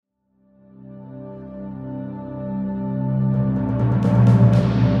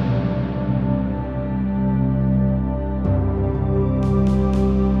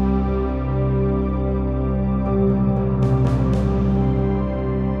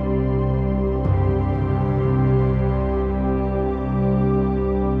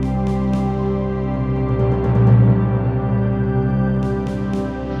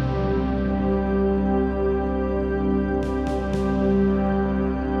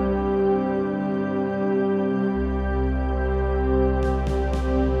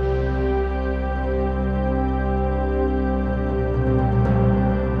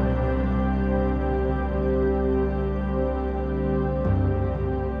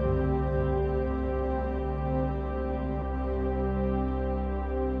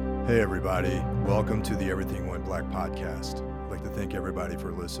Hey everybody, welcome to the Everything Went Black podcast. I'd like to thank everybody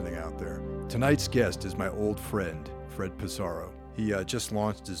for listening out there. Tonight's guest is my old friend, Fred Pizarro. He just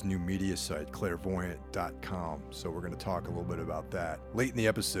launched his new media site, clairvoyant.com, so we're going to talk a little bit about that. Late in the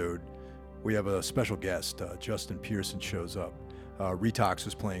episode, we have a special guest, Justin Pearson shows up. Retox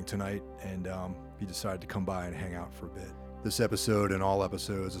was playing tonight, and he decided to come by and hang out for a bit. This episode and all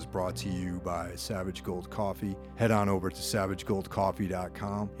episodes is brought to you by Savage Gold Coffee. Head on over to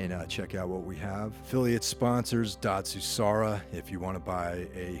savagegoldcoffee.com and check out what we have. Affiliate sponsors, Datsusara. If you want to buy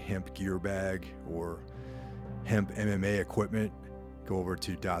a hemp gear bag or hemp MMA equipment, go over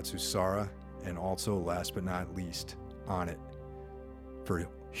to Datsusara. And also, last but not least, Onnit for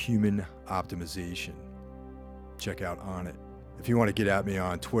human optimization. Check out Onnit. If you want to get at me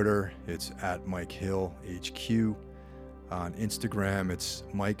on Twitter, it's at Mike Hill HQ. On Instagram, it's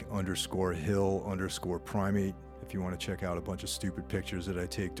Mike_Hill_primate. If you want to check out a bunch of stupid pictures that I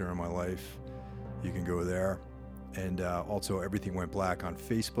take during my life, you can go there. And also Everything Went Black on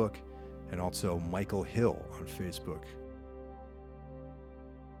Facebook, and also Michael Hill on Facebook.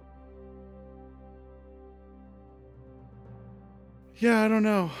 Yeah, I don't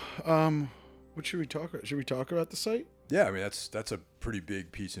know. What should we talk about? Should we talk about the site? Yeah, I mean, that's a pretty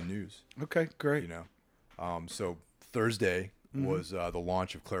big piece of news. Okay, great. You know, so Thursday was the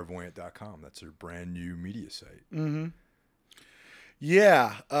launch of clairvoyant.com. That's their brand new media site. Mm-hmm.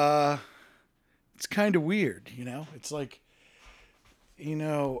 Yeah, it's kind of weird, you know? It's like,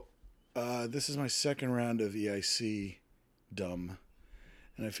 this is my second round of EIC dumb,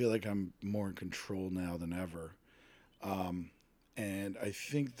 and I feel like I'm more in control now than ever. And I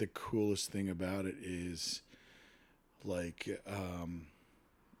think the coolest thing about it is, like,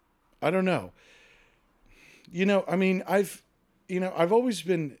 I don't know. I've always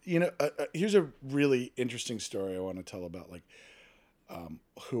been, here's a really interesting story I want to tell about, like,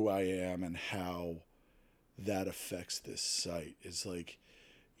 who I am and how that affects this site. Is like,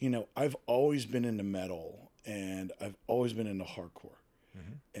 I've always been into metal and I've always been into hardcore.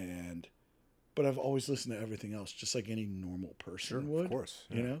 Mm-hmm. But I've always listened to everything else, just like any normal person would. Of course.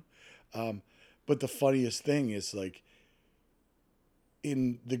 Yeah. But the funniest thing is, like,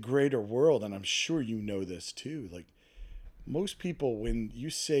 in the greater world, and I'm sure you know this too, like, most people, when you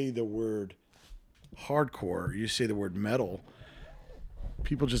say the word hardcore, you say the word metal,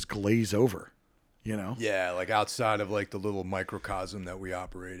 people just glaze over, Yeah, like outside of like the little microcosm that we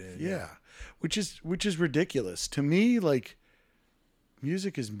operate in. Yeah. Which is ridiculous. To me, like,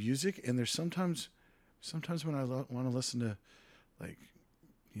 music is music, and there's sometimes when I want to listen to, like,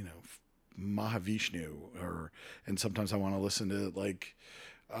 Mahavishnu, and sometimes I want to listen to, like,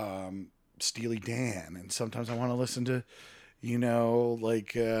 Steely Dan, and sometimes I want to listen to,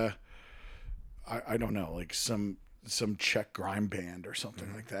 like, I don't know, like some Czech grime band or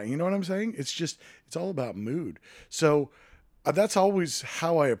something like that. You know what I'm saying? It's all about mood. So that's always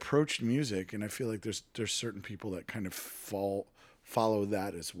how I approached music, and I feel like there's certain people that kind of follow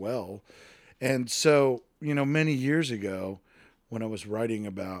that as well. And so, many years ago, when I was writing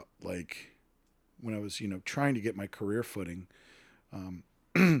about, like, when I was, trying to get my career footing,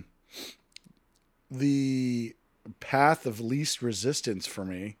 the path of least resistance for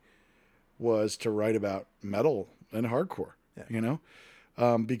me was to write about metal and hardcore,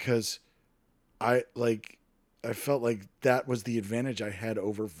 because I felt like that was the advantage I had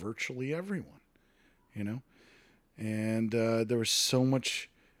over virtually everyone, and there was so much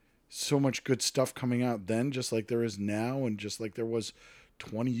good stuff coming out then, just like there is now, and just like there was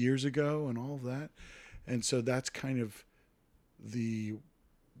 20 years ago, and all of that. And so that's kind of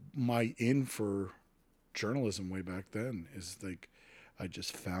my in for journalism way back then, is like, I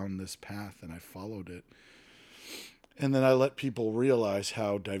just found this path and I followed it. And then I let people realize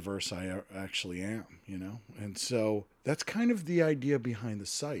how diverse I actually am, And so that's kind of the idea behind the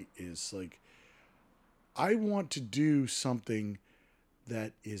site, is like, I want to do something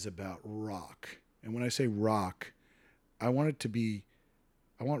that is about rock. And when I say rock, I want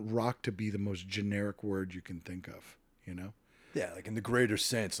rock to be the most generic word you can think of, Yeah, like in the greater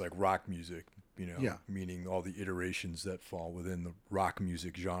sense, like rock music, Yeah. meaning all the iterations that fall within the rock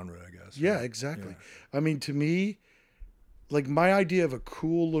music genre, I guess. Yeah, right? exactly. Yeah. I mean, to me, like, my idea of a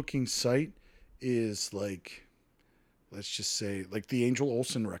cool looking site is, like, let's just say, like, the Angel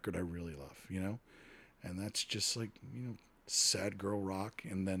Olsen record I really love, and that's just like, sad girl rock.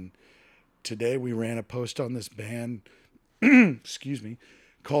 And then today we ran a post on this band, excuse me,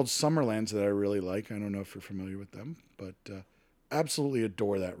 called Summerlands, that I really like. I don't know if you're familiar with them, but absolutely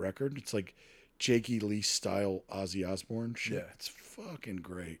adore that record. It's like Jakey Lee style Ozzy Osbourne shit. Yeah. It's fucking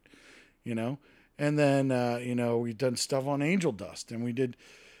great, And then, we've done stuff on Angel Dust, and we did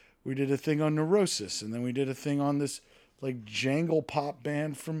we did a thing on Neurosis, and then we did a thing on this like jangle pop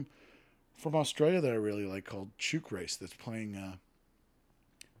band from Australia that I really like called Chook Race that's playing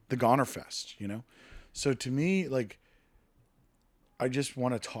the Goner Fest, you know? So to me, like, I just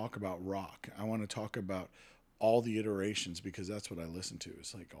want to talk about rock. I want to talk about all the iterations because that's what I listen to.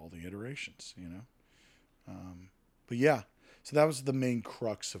 It's like all the iterations, you know? But yeah, so that was the main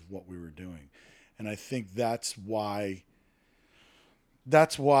crux of what we were doing. And I think that's why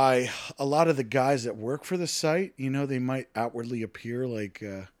a lot of the guys that work for the site, you know, they might outwardly appear like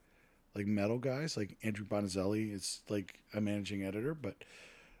metal guys, like Andrew Bonizelli is like a managing editor, but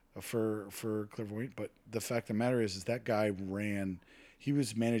for Clairvoyant. But the fact of the matter is that guy he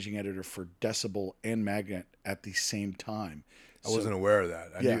was managing editor for Decibel and Magnet at the same time. I wasn't aware of that.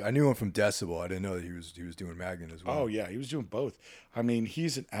 I knew him from Decibel. I didn't know that he was doing Magnet as well. Oh yeah, he was doing both. I mean,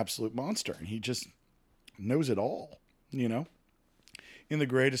 he's an absolute monster, and he just knows it all, you know, in the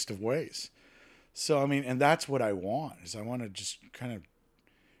greatest of ways. So I mean, and that's what I want is I want to just kind of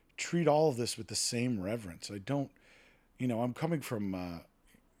treat all of this with the same reverence. I don't, you know, I'm coming from a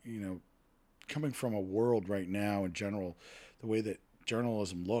world right now in general, the way that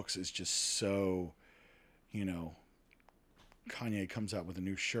journalism looks is just so, you know, Kanye comes out with a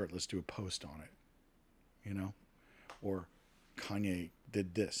new shirt, let's do a post on it, you know, or Kanye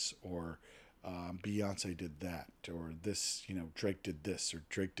did this, or Beyonce did that, or this, you know, Drake did this, or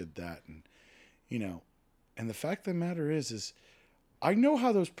Drake did that, and, you know, and the fact of the matter is I know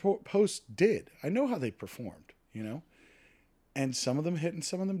how those posts did. I know how they performed, you know, and some of them hit and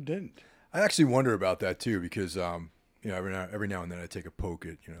some of them didn't. I actually wonder about that too because you know, every now and then I take a poke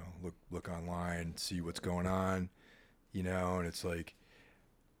at, you know, look online, see what's going on, you know, and it's like,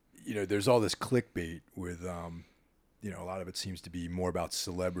 you know, there's all this clickbait with, you know, a lot of it seems to be more about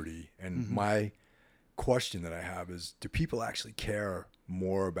celebrity. And my question that I have is, do people actually care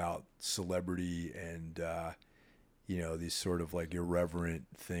more about celebrity and, you know, these sort of like irreverent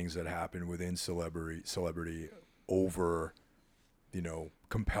things that happen within celebrity over, you know,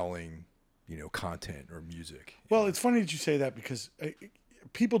 compelling, you know, content or music? Well, it's funny that you say that because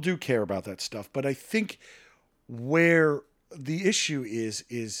people do care about that stuff, but I think where the issue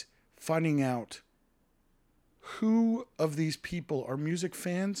is finding out who of these people are music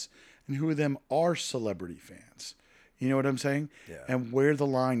fans and who of them are celebrity fans. You know what I'm saying? Yeah. And where the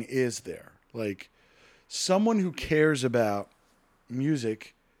line is there. Like someone who cares about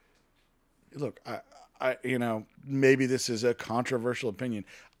music, look, I you know, maybe this is a controversial opinion.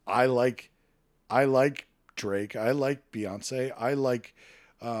 I like Drake. I like Beyonce. I like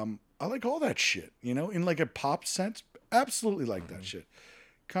all that shit, you know, in like a pop sense. Absolutely like that shit.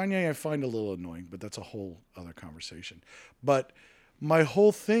 Kanye, I find a little annoying, but that's a whole other conversation. But my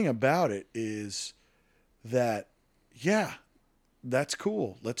whole thing about it is that, yeah, that's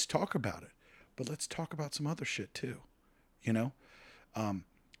cool. Let's talk about it. But let's talk about some other shit too. You know?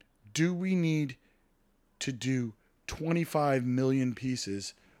 Do we need to do 25 million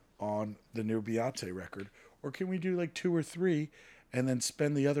pieces on the new Beyonce record? Or can we do like 2 or 3 and then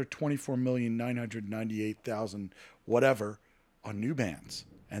spend the other 24,998,000 whatever on new bands?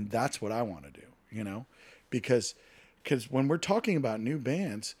 And that's what I want to do, you know? Because when we're talking about new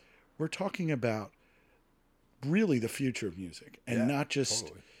bands, we're talking about really the future of music and not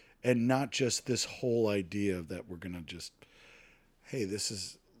just this whole idea of that we're going to just, hey, this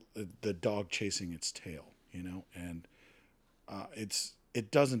is the dog chasing its tail, you know? And it's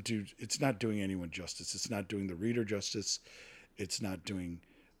not doing anyone justice. It's not doing the reader justice. It's not doing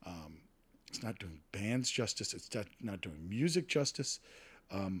bands justice. It's not doing music justice.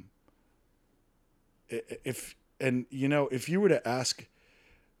 If you were to ask,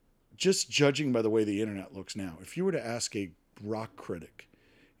 just judging by the way the internet looks now, if you were to ask a rock critic,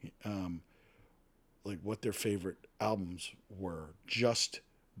 like what their favorite albums were just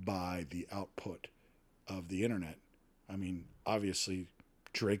by the output of the internet, I mean, obviously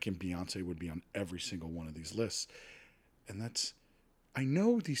Drake and Beyonce would be on every single one of these lists. And I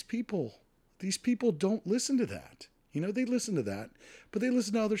know these people don't listen to that. You know, they listen to that, but they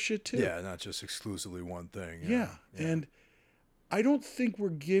listen to other shit too. Yeah, not just exclusively one thing. Yeah. And I don't think we're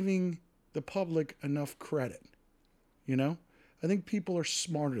giving the public enough credit. You know? I think people are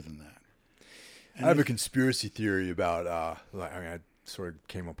smarter than that. And I have a conspiracy theory about, I sort of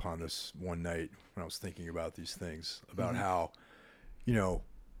came upon this one night when I was thinking about these things, about how, you know,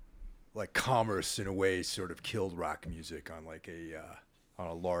 like commerce in a way sort of killed rock music on like on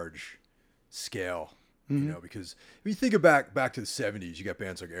a large scale. You know, because if you think back to the 70s, you got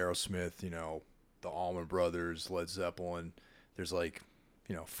bands like Aerosmith, you know, the Allman Brothers, Led Zeppelin. There's like,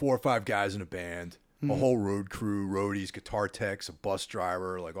 you know, 4 or 5 guys in a band. a whole road crew, roadies, guitar techs, a bus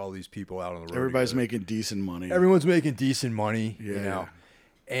driver, like all these people out on the road. Everybody's together. making decent money. Everyone's making decent money, Yeah. you know.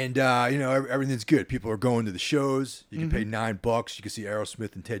 And, everything's good. People are going to the shows. You can pay $9. You can see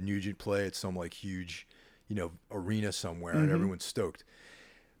Aerosmith and Ted Nugent play at some, like, huge, arena somewhere, and everyone's stoked.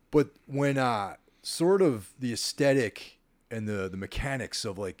 But when sort of the aesthetic and the mechanics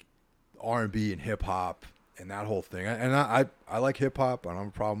of, like, R&B and hip-hop and that whole thing, and I like hip-hop. I don't have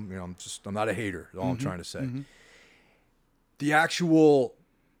a problem. I'm not a hater, is all I'm trying to say. The actual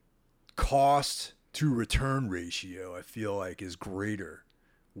cost to return ratio, I feel like, is greater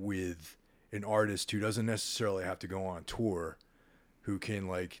with an artist who doesn't necessarily have to go on tour, who can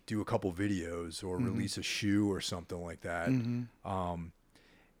like do a couple videos or release a shoe or something like that. And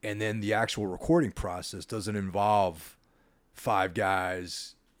then the actual recording process doesn't involve 5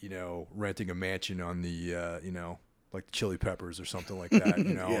 guys, renting a mansion on the, like the Chili Peppers or something like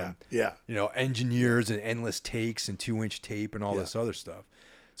that, engineers and endless takes and 2-inch tape and all this other stuff.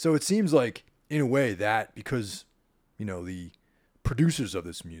 So it seems like, in a way, that because, the producers of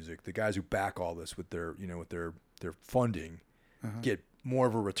this music, the guys who back all this with their, with their funding, get more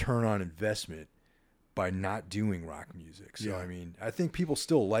of a return on investment by not doing rock music. So, I mean, I think people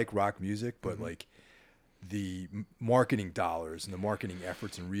still like rock music, but like the marketing dollars and the marketing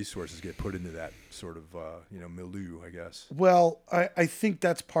efforts and resources get put into that sort of, milieu, I guess. Well, I think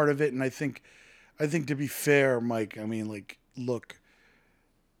that's part of it. And I think to be fair, Mike, I mean, like, look,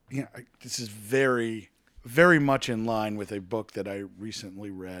 this is very, very much in line with a book that I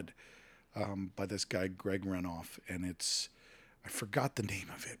recently read by this guy, Greg Renoff. And I forgot the name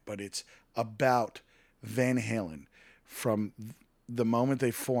of it, but it's about Van Halen from the moment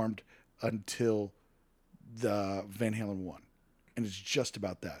they formed until the Van Halen 1. And it's just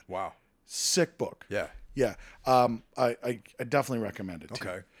about that. Wow. Sick book. Yeah. Yeah. I definitely recommend it.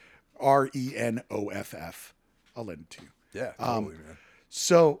 Okay. Renoff. I'll lend it to you. Yeah, totally, man.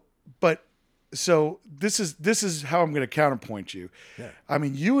 So this is how I'm going to counterpoint you. Yeah. I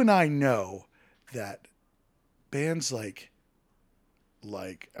mean, you and I know that bands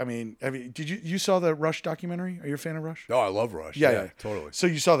did you saw the Rush documentary? Are you a fan of Rush? Oh, I love Rush. Yeah, totally. So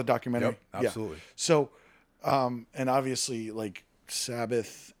you saw the documentary? Yep, absolutely. Yeah. So, and obviously like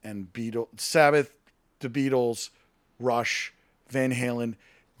Sabbath, the Beatles, Rush, Van Halen,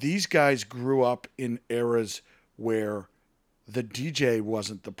 these guys grew up in eras where the DJ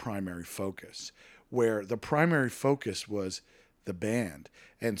wasn't the primary focus, where the primary focus was the band.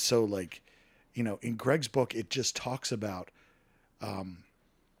 And so like, in Greg's book, it just talks about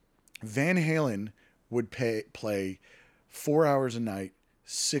Van Halen would play 4 hours a night,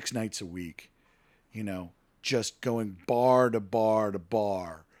 6 nights a week, just going bar to bar to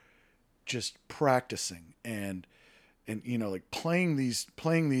bar, just practicing and like playing these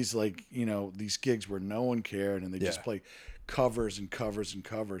like, these gigs where no one cared and they just play covers and covers and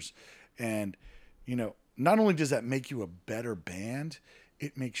covers. And, not only does that make you a better band,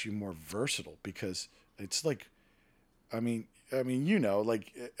 it makes you more versatile because it's like, I mean,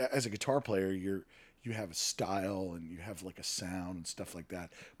 like as a guitar player, you have a style and you have like a sound and stuff like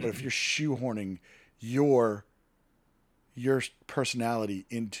that. But if you're shoehorning your personality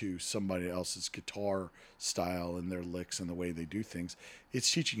into somebody else's guitar style and their licks and the way they do things,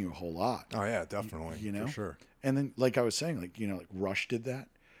 it's teaching you a whole lot. Oh yeah, definitely. For sure. And then, like I was saying, like, like Rush did that.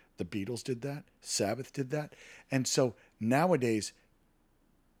 The Beatles did that. Sabbath did that. And so nowadays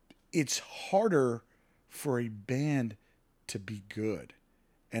it's harder for a band to be good.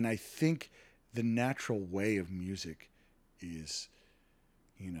 And I think the natural way of music is,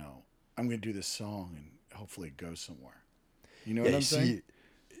 I'm going to do this song and hopefully it goes somewhere. You know what I'm saying?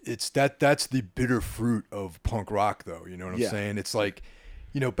 It's that's the bitter fruit of punk rock though. You know what I'm saying? It's like,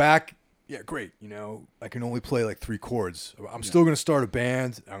 back, great. I can only play like 3 chords. I'm still going to start a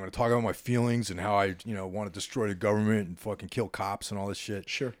band. I'm going to talk about my feelings and how I, want to destroy the government and fucking kill cops and all this shit.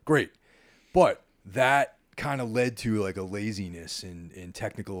 Sure. Great. But that kind of led to like a laziness in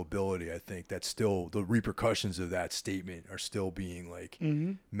technical ability. I think that's still the repercussions of that statement are still being like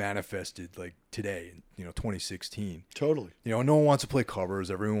manifested like today in 2016. Totally. No one wants to play covers.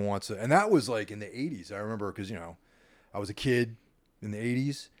 Everyone wants to, and that was like in the 80s. I remember because I was a kid in the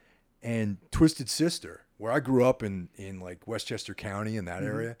 80s, and Twisted Sister, where I grew up in like Westchester County in that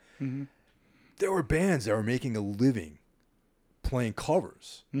area, there were bands that were making a living playing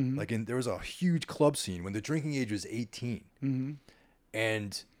covers. There was a huge club scene when the drinking age was 18.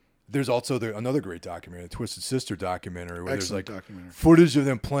 And there's also another great documentary, the Twisted Sister documentary, where Excellent there's like documentary. footage of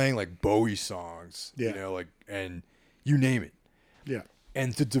them playing like Bowie songs, Yeah. and you name it. Yeah.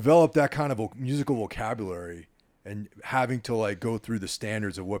 And to develop that kind of musical vocabulary and having to like go through the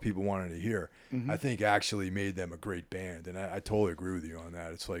standards of what people wanted to hear, I think actually made them a great band. And I totally agree with you on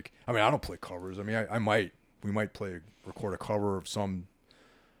that. It's like, I mean, I don't play covers. I mean, we might record a cover of some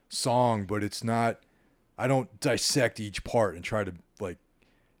song, but it's not, I don't dissect each part and try to like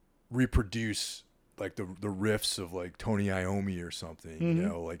reproduce like the riffs of like Tony Iommi or something, you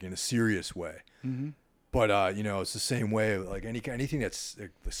know, like in a serious way. But, you know, it's the same way, like anything that's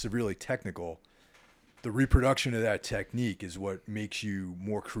severely technical, the reproduction of that technique is what makes you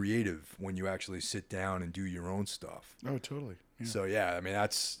more creative when you actually sit down and do your own stuff. Oh, totally. Yeah. So, yeah, I mean,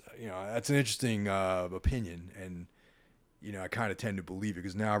 that's an interesting opinion. And, you know, I kind of tend to believe it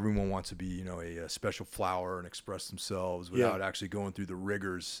because now everyone wants to be, you know, a special flower and express themselves without actually going through the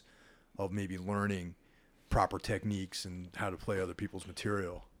rigors of maybe learning proper techniques and how to play other people's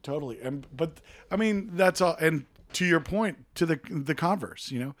material. Totally. But I mean, that's all. And to your point, to the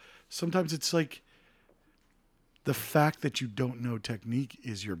converse, you know, sometimes it's like the fact that you don't know technique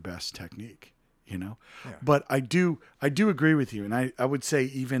is your best technique, you know? Yeah. But I do agree with you. And I would say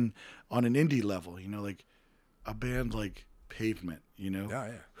even on an indie level, you know, like a band like Pavement, you know,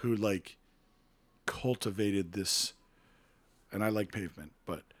 who like cultivated this, and I like Pavement,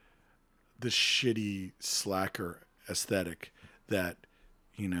 but this shitty slacker aesthetic that,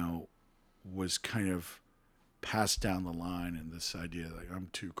 you know, was kind of passed down the line, and this idea like I'm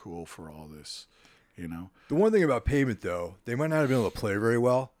too cool for all this, you know. The one thing about Pavement though, they might not have been able to play very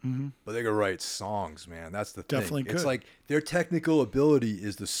well, but they could write songs, man. That's the thing. Definitely could. It's like their technical ability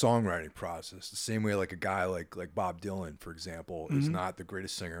is the songwriting process. The same way like a guy like Bob Dylan, for example, is not the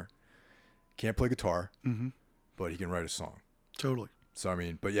greatest singer, can't play guitar, but he can write a song. Totally. So I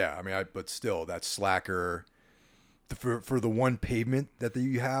mean, but yeah, I mean, but still, that slacker. For the one Pavement that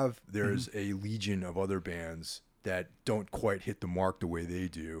you have, there's a legion of other bands that don't quite hit the mark the way they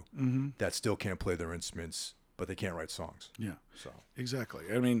do, that still can't play their instruments, but they can't write songs. Yeah. So exactly.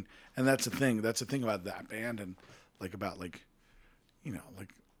 I mean, and that's the thing. That's the thing about that band, and like about like, you know,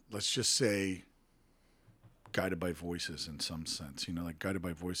 like let's just say, Guided by Voices in some sense. You know, like Guided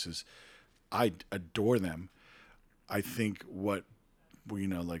by Voices, I adore them. I think what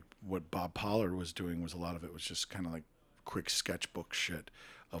Bob Pollard was doing was a lot of it was just kind of like quick sketchbook shit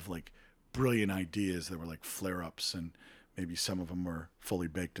of like brilliant ideas that were like flare-ups, and maybe some of them were fully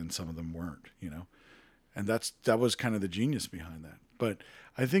baked and some of them weren't, you know. And that was kind of the genius behind that. But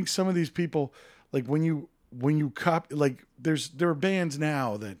I think some of these people, like when you copy, like there are bands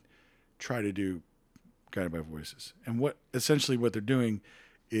now that try to do Guided by Voices, and what they're doing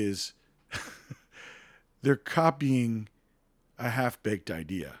is they're copying a half-baked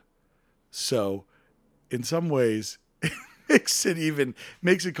idea. So in some ways it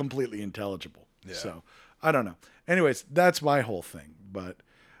makes it completely intelligible. Yeah. So I don't know. Anyways, that's my whole thing. But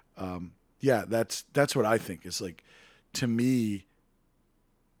yeah, that's what I think is like, to me,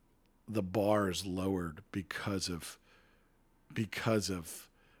 the bar is lowered because of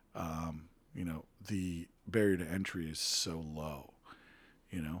you know, the barrier to entry is so low,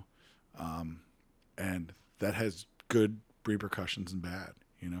 you know, and that has good repercussions and bad,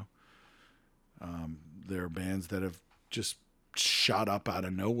 you know. There are bands that have just shot up out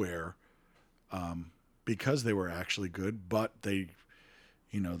of nowhere because they were actually good, but they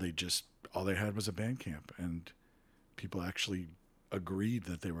just, all they had was a band camp, and people actually agreed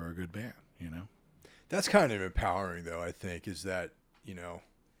that they were a good band, you know. That's kind of empowering, though, I think, is that, you know,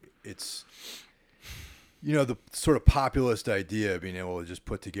 it's, you know, the sort of populist idea of being able to just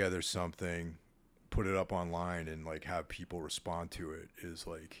put together something, put it up online, and like have people respond to it is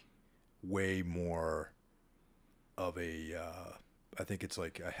like way more of a I think it's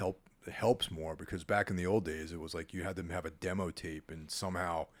like it helps more, because back in the old days it was like you had to have a demo tape, and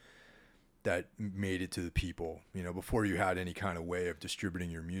somehow that made it to the people, you know, before you had any kind of way of distributing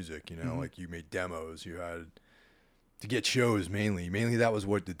your music, you know. Like you made demos, you had to get shows mainly that was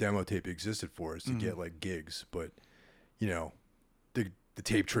what the demo tape existed for, is to get like gigs. But you know, the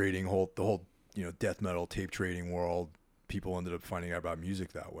tape trading the whole you know, death metal tape trading world, people ended up finding out about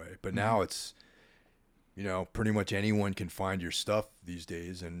music that way. But now it's, you know, pretty much anyone can find your stuff these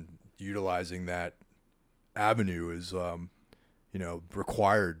days, and utilizing that avenue is, you know,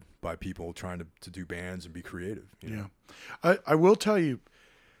 required by people trying to do bands and be creative. You know? I will tell you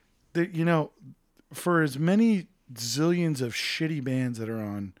that, you know, for as many zillions of shitty bands that are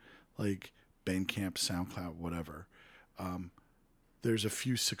on like Bandcamp, SoundCloud, whatever, there's a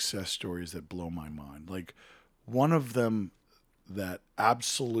few success stories that blow my mind. Like one of them that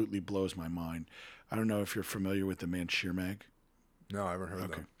absolutely blows my mind. I don't know if you're familiar with the band Sheer Mag. No, I haven't heard of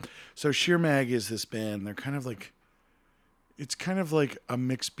them. So Sheer Mag is this band. They're kind of like, it's kind of like a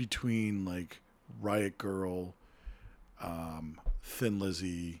mix between like Riot Girl Thin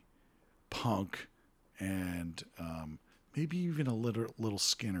Lizzy, Punk, and maybe even a little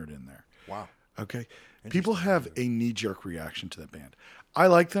Skynyrd in there. Wow. Okay. People have a knee-jerk reaction to that band. I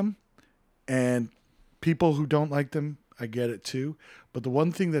like them, and people who don't like them, I get it too. But the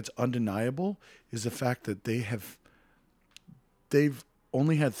one thing that's undeniable is the fact that they've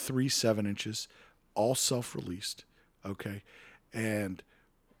only had 3 7-inches, all self-released. Okay. And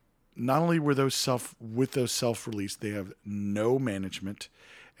not only were those self-released, they have no management,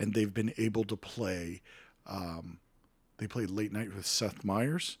 and they've been able to play. They played Late Night with Seth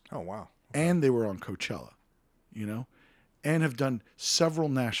Meyers. Oh, wow. And they were on Coachella, and have done several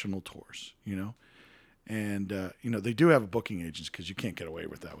national tours, And, they do have a booking agent because you can't get away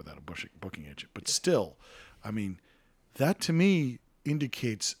with that without a booking agent. But still, I mean, that to me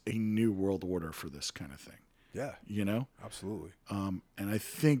indicates a new world order for this kind of thing. Yeah. Absolutely. And I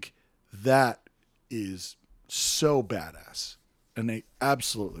think that is so badass. And they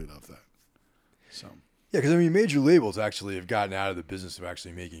absolutely love that. So... Yeah, because major labels actually have gotten out of the business of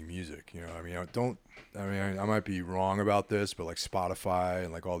actually making music. I might be wrong about this, but like Spotify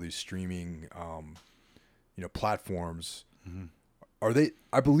and like all these streaming, platforms, are they?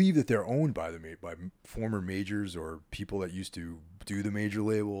 I believe that they're owned by by former majors or people that used to do the major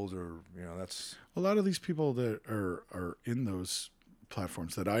labels, or that's a lot of these people that are in those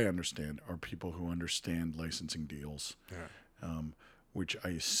platforms that I understand are people who understand licensing deals, which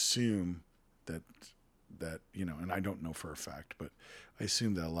I assume that and I don't know for a fact, but I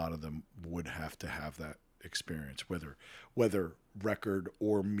assume that a lot of them would have to have that experience, whether record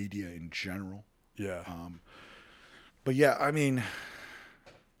or media in general. Yeah. But yeah, I mean,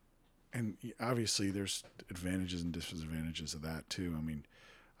 and obviously there's advantages and disadvantages of that too. I mean,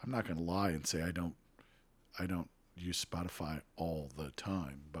 I'm not going to lie and say I don't use Spotify all the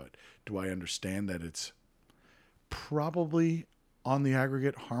time, but do I understand that it's probably on the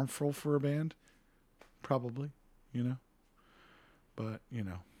aggregate harmful for a band? Probably, but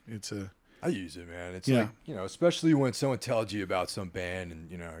it's I use it, man. It's like, especially when someone tells you about some band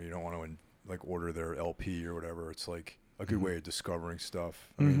and, you don't want to like order their LP or whatever. It's like a good way of discovering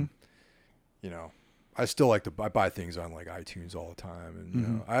stuff. I mean, I still I buy things on like iTunes all the time.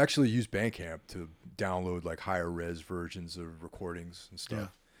 And, I actually use Bandcamp to download like higher res versions of recordings and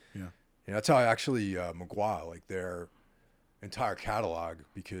stuff. Yeah. And that's how I actually, Magua, like their entire catalog,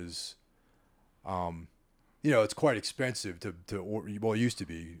 because, it's quite expensive to order. Well, it used to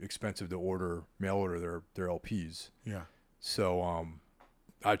be expensive to mail order their LPs. Yeah. So,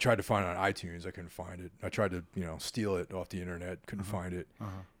 I tried to find it on iTunes. I couldn't find it. I tried to, steal it off the internet. Couldn't find it.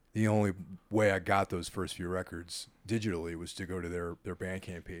 The only way I got those first few records digitally was to go to their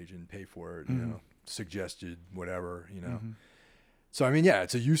Bandcamp page and pay for it. Suggested whatever. So I mean, yeah,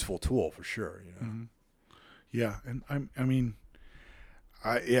 it's a useful tool for sure. Yeah, and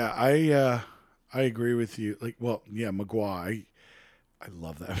I agree with you. Like, well, yeah, Magua, I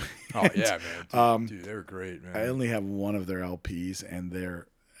love that. Oh yeah, man. Dude, they were great, man. I only have one of their LPs,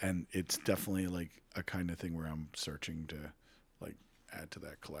 and it's definitely like a kind of thing where I'm searching to like add to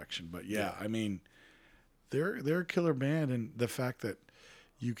that collection. But yeah. I mean, they're a killer band, and the fact that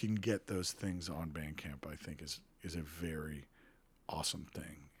you can get those things on Bandcamp, I think is a very awesome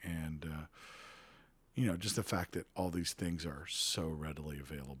thing. And just the fact that all these things are so readily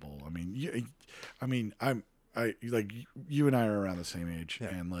available. I mean, you and I are around the same age,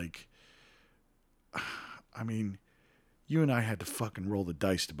 and like, I mean, you and I had to fucking roll the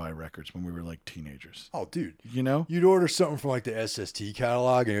dice to buy records when we were like teenagers. Oh, dude, you'd order something from like the SST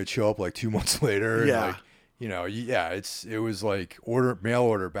catalog, and it'd show up like 2 months later. Yeah, and, it was like mail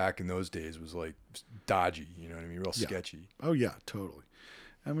order back in those days was like dodgy. You know what I mean? Real sketchy. Oh yeah, totally.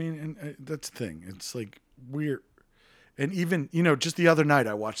 I mean, and that's the thing. It's like weird, and even just the other night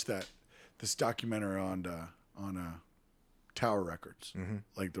I watched this documentary on Tower Records,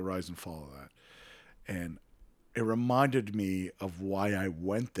 like the rise and fall of that, and it reminded me of why I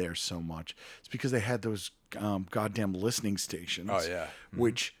went there so much. It's because they had those goddamn listening stations. Oh yeah,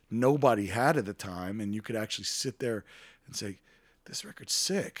 which nobody had at the time, and you could actually sit there and say, "This record's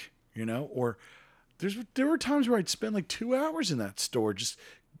sick," or. There were times where I'd spend like 2 hours in that store just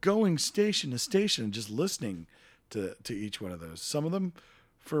going station to station and just listening to each one of those. Some of them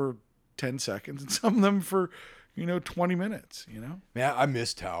for 10 seconds and some of them for, 20 minutes, Man, I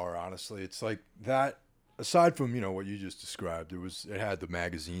miss Tower, honestly. It's like that, aside from, what you just described, it had the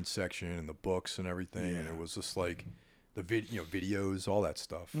magazine section and the books and everything. Yeah. And it was just like the videos, all that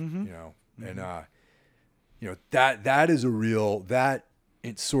stuff, and, that is a real,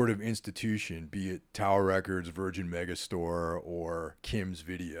 it's sort of institution, be it Tower Records, Virgin Megastore, or Kim's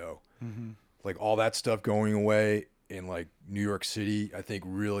Video. Like all that stuff going away, in like New York City, I think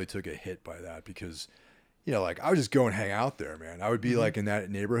really took a hit by that because, you know, like I would just go and hang out there, man. I would be like in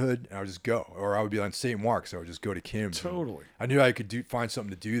that neighborhood and I would just go, or I would be on St. Mark's. So I would just go to Kim's. Totally. I knew I could find something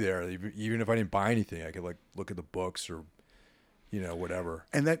to do there. Even if I didn't buy anything, I could like look at the books or, you know, whatever.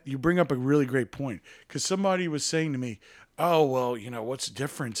 And that you bring up a really great point because somebody was saying to me, oh, well, you know, what's the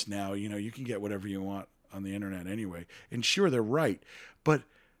difference now? You know, you can get whatever you want on the internet anyway. And sure, they're right. But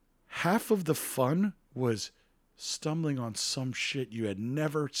half of the fun was stumbling on some shit you had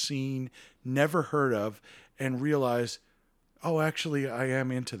never seen, never heard of, and realize, oh, actually, I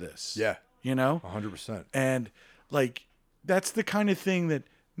am into this. Yeah. You know? 100%. And like, that's the kind of thing that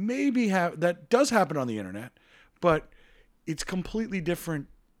maybe that does happen on the internet, but it's completely different,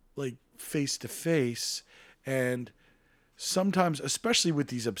 like face to face. And sometimes, especially with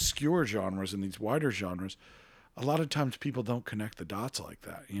these obscure genres and these wider genres, a lot of times people don't connect the dots like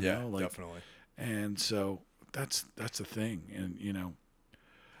that, you know? Like, definitely. And so that's the thing. And, you know,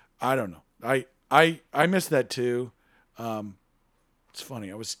 I don't know. I miss that too. It's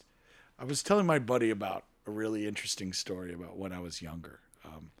funny. I was telling my buddy about a really interesting story about when I was younger.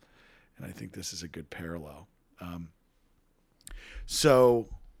 And I think this is a good parallel. So,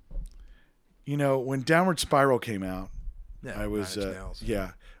 you know, when Downward Spiral came out, I was, I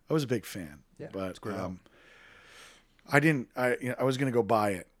was a big fan. Yeah, but it's great. I was going to go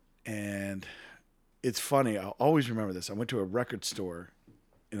buy it. And it's funny. I'll always remember this. I went to a record store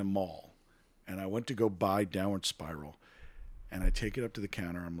in a mall and I went to go buy Downward Spiral, and I take it up to the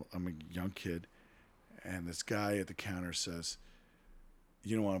counter. I'm a young kid. And this guy at the counter says,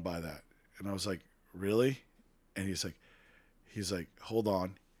 you don't want to buy that. And I was like, really? And he's like, hold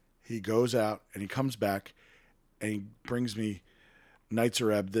on. He goes out and he comes back and he brings me Nights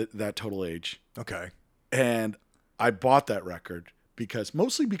Are Ebb, that Total Age. Okay. And I bought that record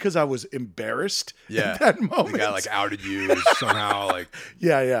mostly because I was embarrassed Yeah. at that moment. The guy like outed you somehow. Like,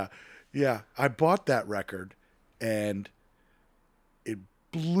 Yeah. I bought that record and it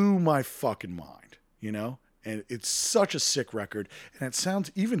blew my fucking mind, you know? And it's such a sick record. And it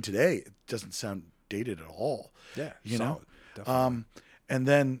sounds, even today, it doesn't sound dated at all. yeah, You solid, know? definitely. And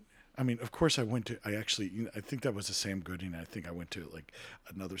then, I mean, of course I think that was the Sam Gooding. I think I went to like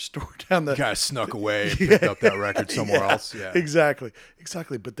another store down the... You kind of snuck away and picked up that record somewhere else. Yeah. Exactly.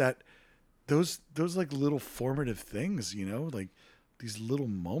 But those like little formative things, you know, like these little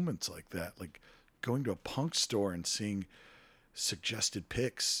moments like that, like going to a punk store and seeing suggested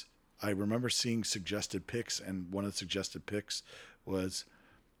picks. I remember seeing suggested picks, and one of the suggested picks was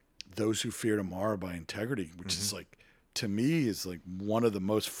Those Who Fear Tomorrow by Integrity, which is like, to me, is like one of the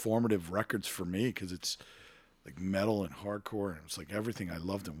most formative records for me because it's like metal and hardcore, and it's like everything I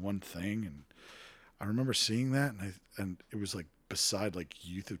loved in one thing. And I remember seeing that, and it was like beside like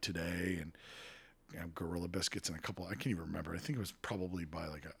Youth of Today and, you know, Gorilla Biscuits and a couple. I can't even remember. I think it was probably by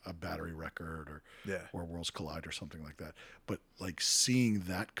like a Battery record or Worlds Collide or something like that. But like seeing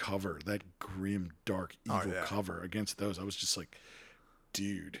that cover, that grim, dark, evil cover against those, I was just like,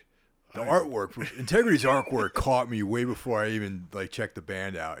 dude. The artwork, Integrity's artwork caught me way before I even like checked the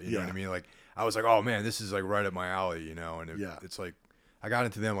band out. You know what I mean? Like I was like, oh man, this is like right up my alley, you know? And it's like, I got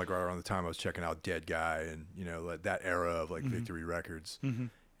into them like right around the time I was checking out Dead Guy and, you know, like that era of like Victory Records. Mm-hmm.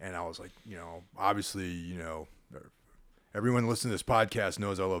 And I was like, you know, obviously, you know, everyone listening to this podcast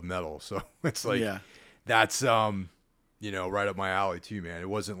knows I love metal. So it's like, that's, you know, right up my alley too, man. It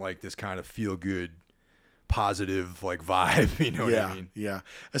wasn't like this kind of feel good, positive like vibe, you know what I mean? Yeah.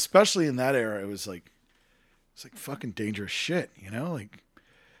 Especially in that era, it's like fucking dangerous shit, you know? Like,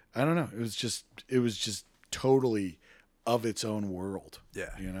 I don't know. It was just totally of its own world.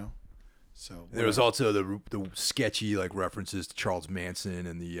 Yeah. You know? So there was also the sketchy like references to Charles Manson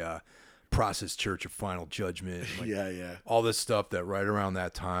and the Process Church of Final Judgment. And, like, all this stuff that right around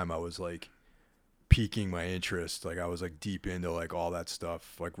that time I was like piquing my interest. Like I was like deep into like all that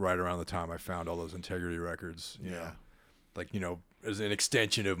stuff. Like right around the time I found all those Integrity records. You know? Like, you know, as an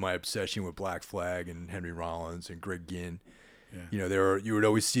extension of my obsession with Black Flag and Henry Rollins and Greg Ginn. Yeah. You know, you would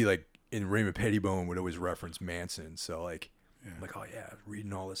always see like in Raymond Pettibone would always reference Manson. So like. I'm like, oh yeah,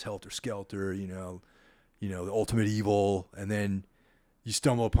 reading all this Helter Skelter, you know, the Ultimate Evil, and then you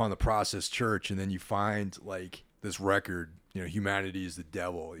stumble upon the Process Church, and then you find like this record, you know, Humanity is the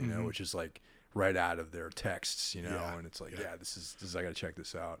Devil, you know, which is like right out of their texts, you know, and it's like, this is I gotta check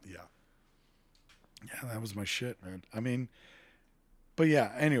this out. Yeah, that was my shit, man. I mean, but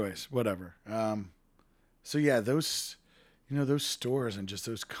yeah, anyways, whatever. So yeah, those, you know, those stores and just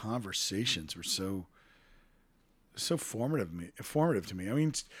those conversations were so formative to me. I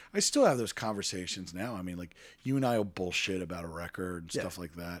mean, I still have those conversations now. I mean, like you and I will bullshit about a record and stuff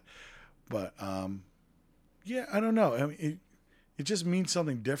like that. But Yeah, I don't know. I mean, it just means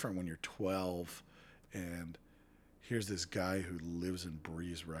something different when you're 12 and here's this guy who lives and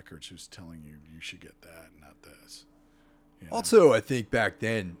breathes records who's telling you you should get that, not this. You know? Also, I think back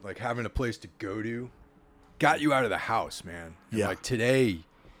then, like having a place to go to got you out of the house, man. And Yeah. like today,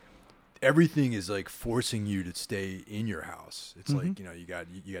 everything is like forcing you to stay in your house. It's like, you know, you got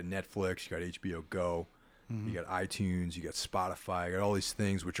Netflix, you got HBO Go, you got iTunes, you got Spotify, you got all these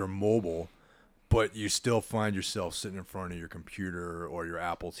things which are mobile, but you still find yourself sitting in front of your computer or your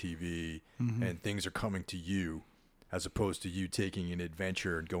Apple TV and things are coming to you as opposed to you taking an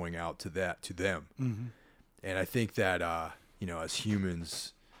adventure and going out to them. And I think that, you know, as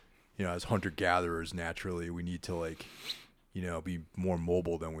humans, you know, as hunter-gatherers, naturally, we need to, like, you know, be more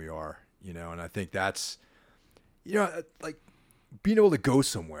mobile than we are, you know. And I think that's, you know, like, being able to go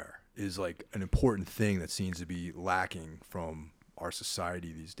somewhere is, like, an important thing that seems to be lacking from our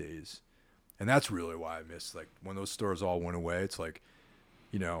society these days. And that's really why I miss, like, when those stores all went away, it's like,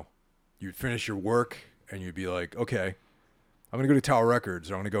 you know, you'd finish your work and you'd be like, okay, I'm going to go to Tower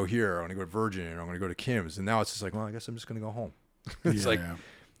Records, or I'm going to go here, or I'm going to go to Virgin, or I'm going to go to Kim's. And now it's just like, well, I guess I'm just going to go home. It's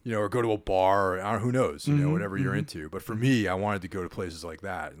you know, or go to a bar, or who knows, you know, whatever you're into. But for me, I wanted to go to places like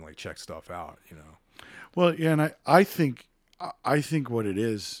that and like check stuff out, you know. Well, yeah, and I think what it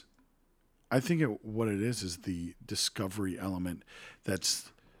is, what it is the discovery element.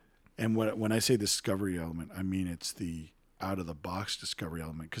 And when I say discovery element, I mean it's the out of the box discovery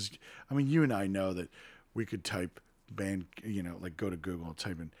element. Because I mean, you and I know that we could type band, you know, like go to Google,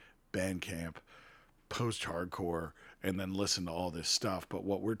 type in Bandcamp, post-hardcore, and then listen to all this stuff. But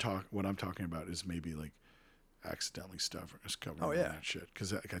what I'm talking about is maybe like accidentally discovering that shit.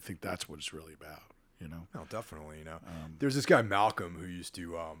 Because I think that's what it's really about, you know? No, definitely, you know. There's this guy, Malcolm, who used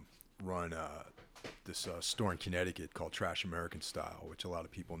to run this store in Connecticut called Trash American Style, which a lot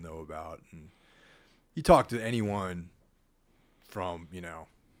of people know about. And you talk to anyone from, you know,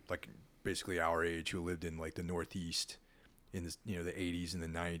 like basically our age who lived in like the Northeast in the, you know, the 80s and the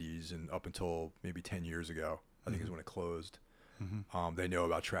 90s and up until maybe 10 years ago, I think is when it closed. They know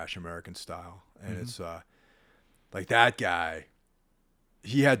about Trash American Style. And it's like that guy,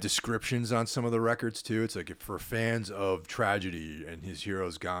 he had descriptions on some of the records too. It's like, if for fans of Tragedy and His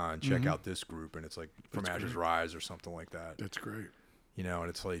Hero's Gone, check out this group. And it's like From Ashes Rise or something like that. That's great. You know, and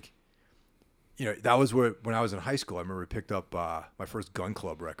it's like, you know, that was when I was in high school, I remember I picked up my first Gun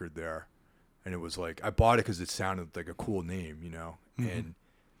Club record there. And it was like, I bought it because it sounded like a cool name, you know? And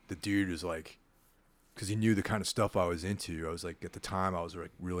the dude was like, because he knew the kind of stuff I was into. I was like, at the time, I was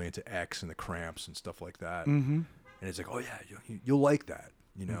like really into X and the Cramps and stuff like that. And it's like, oh yeah, you'll like that,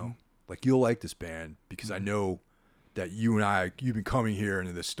 you know? Like, you'll like this band because I know that you've been coming here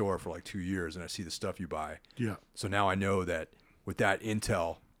into this store for like 2 years and I see the stuff you buy. Yeah. So now I know that with that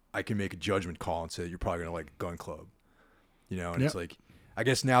intel, I can make a judgment call and say, you're probably going to like Gun Club, you know? And it's like, I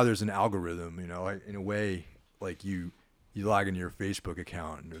guess now there's an algorithm, you know, in a way, like you log into your Facebook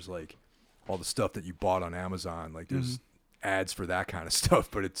account and there's like all the stuff that you bought on Amazon, like there's ads for that kind of stuff,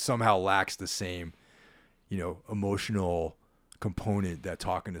 but it somehow lacks the same, you know, emotional component that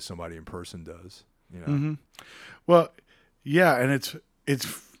talking to somebody in person does, you know? Well, yeah. And it's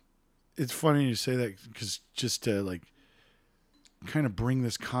funny you say that, because just to like kind of bring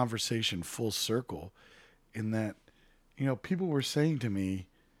this conversation full circle in that, you know, people were saying to me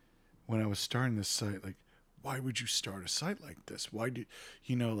when I was starting this site, like, why would you start a site like this? Why do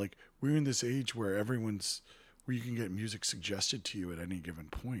you know, like, we're in this age where where you can get music suggested to you at any given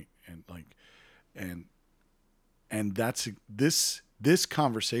point. And like, and that's this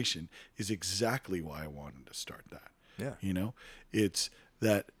conversation is exactly why I wanted to start that. Yeah. You know, it's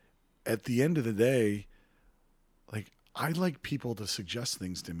that at the end of the day, like, I like people to suggest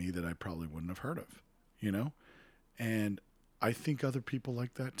things to me that I probably wouldn't have heard of, you know? And I think other people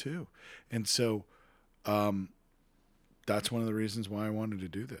like that too. And so that's one of the reasons why I wanted to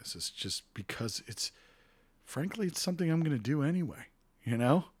do this. It's just because frankly, it's something I'm going to do anyway. You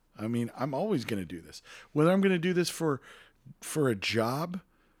know, I mean, I'm always going to do this, whether I'm going to do this for a job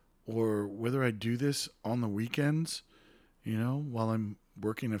or whether I do this on the weekends, you know, while I'm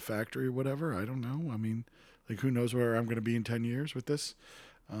working in a factory or whatever. I don't know. I mean, like, who knows where I'm going to be in 10 years with this?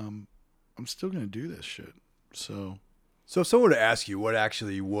 I'm still going to do this shit. So if someone were to ask you what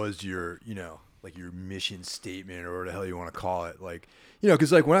actually was your, you know, like your mission statement or whatever the hell you want to call it, like, you know,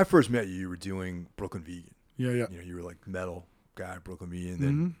 because like when I first met you, you were doing Brooklyn Vegan. Yeah. You know, you were like metal guy, Brooklyn Vegan.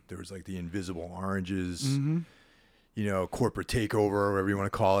 Then there was like the Invisible Oranges, you know, corporate takeover, whatever you want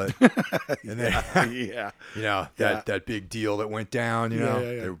to call it. And then, you know, that big deal that went down, you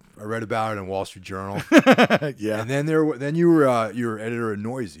know, I read about it in Wall Street Journal. And then you were editor at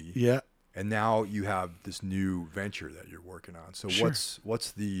Noisy. Yeah. and now you have this new venture that you're working on. So Sure.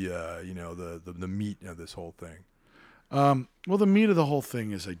 what's the the meat of this whole thing? Well, the meat of the whole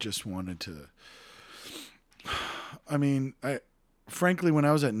thing is I just wanted to. I mean, frankly, when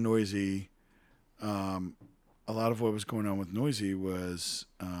I was at Noisy, a lot of what was going on with Noisy was,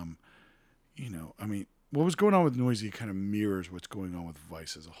 what was going on with Noisy kind of mirrors what's going on with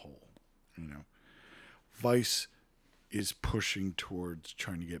Vice as a whole. Vice is pushing towards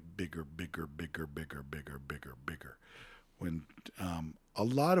trying to get bigger. When a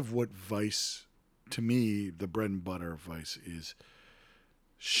lot of what Vice, to me, the bread and butter of Vice is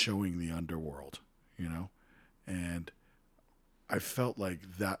showing the underworld, and I felt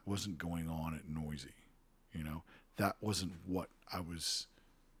like that wasn't going on at Noisy, that wasn't what I was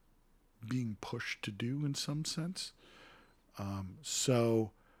being pushed to do in some sense.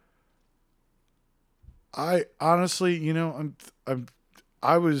 So I honestly,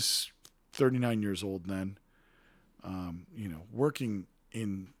 I was 39 years old then. Working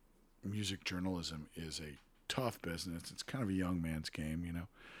in music journalism is a tough business. It's kind of a young man's game,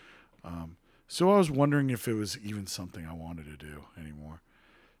 So I was wondering if it was even something I wanted to do anymore.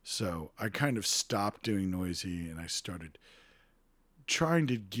 So I kind of stopped doing Noisy, and I started trying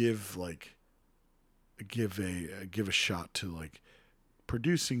to give a shot to like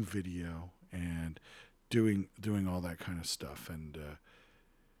producing video and doing all that kind of stuff. And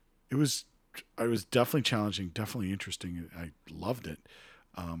it was definitely challenging, definitely interesting. I loved it.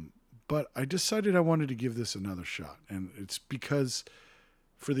 But I decided I wanted to give this another shot. And it's because,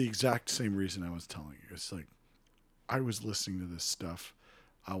 for the exact same reason I was telling you, it's like, I was listening to this stuff.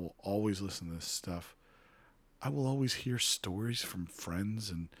 I will always listen to this stuff. I will always hear stories from friends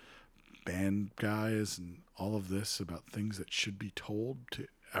and band guys and all of this about things that should be told to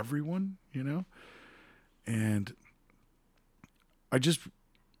everyone, And I just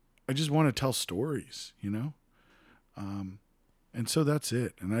want to tell stories, And so that's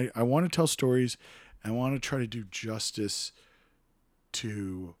it. And I want to tell stories. I want to try to do justice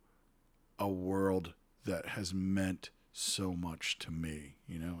to a world that has meant so much to me,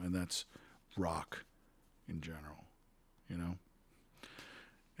 and that's rock in general,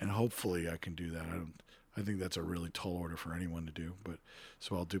 and hopefully I can do that. I think that's a really tall order for anyone to do, but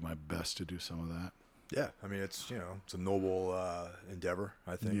so I'll do my best to do some of that. Yeah. I mean, it's a noble endeavor,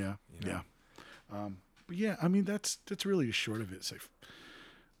 I think. Yeah. Yeah. But yeah, I mean, that's really the short of it. It's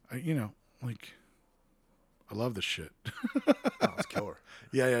like, I love this shit. Oh, it's killer.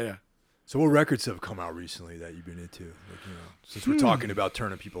 Yeah. So what records have come out recently that you've been into? Like, since we're talking about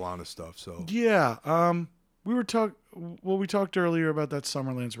turning people on to stuff. So yeah, we talked earlier about that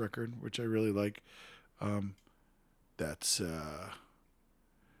Summerlands record, which I really like. That's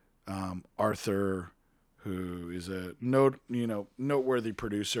Arthur, who is a noteworthy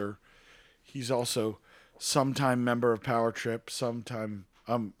producer. He's also sometime member of Power Trip, sometime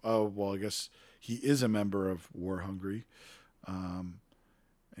I guess he is a member of War Hungry.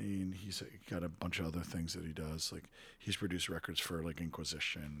 And he's got a bunch of other things that he does. Like, he's produced records for like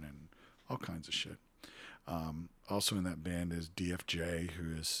Inquisition and all kinds of shit. Also in that band is DFJ,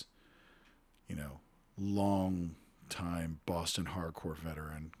 who is, long time Boston hardcore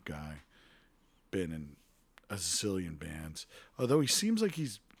veteran guy. Been in a zillion bands. Although he seems like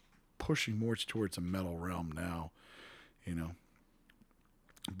he's pushing more towards a metal realm now,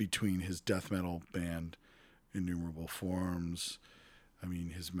 between his death metal band, Innumerable Forms, I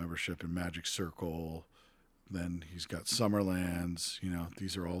mean, his membership in Magic Circle, then he's got Summerlands,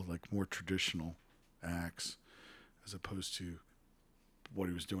 these are all like more traditional acts as opposed to what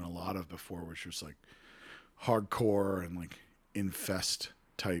he was doing a lot of before, which was like hardcore and like Infest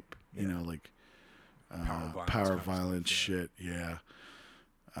type, like power violence shit. Yeah.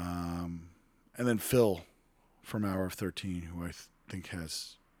 And then Phil from Hour of 13, who I think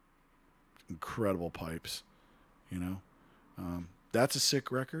has incredible pipes, that's a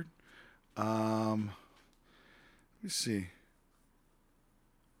sick record. Let me see.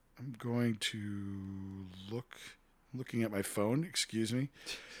 I'm going to looking at my phone. Excuse me.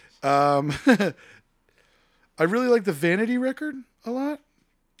 I really like the Vanity record a lot.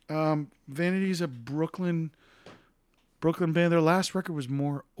 Vanity's a Brooklyn band. Their last record was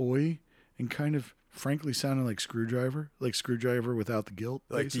more oi and kind of frankly sounded like Screwdriver without the guilt.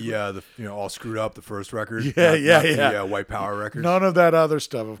 Like basically. the all screwed up, the first record. Yeah. The White Power record. None of that other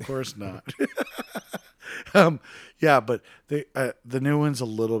stuff, of course not. But the new one's a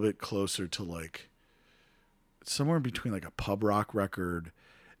little bit closer to like somewhere between like a pub rock record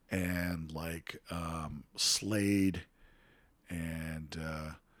and like Slade and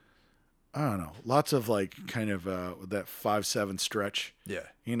I don't know, lots of like kind of that 5/7 stretch. Yeah.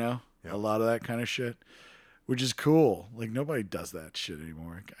 Yep. a lot of that kind of shit, which is cool. Like nobody does that shit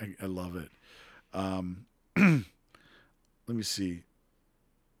anymore. I love it. Let me see.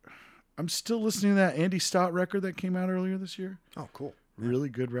 I'm still listening to that Andy Stott record that came out earlier this year. Oh, cool. Really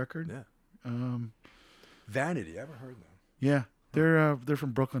good record. Yeah. Vanity. I haven't heard them. Yeah, they're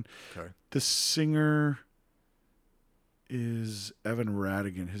from Brooklyn. Okay. The singer is Evan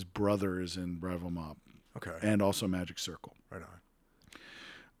Radigan. His brother is in Bravo Mob. Okay. And also Magic Circle. Right on.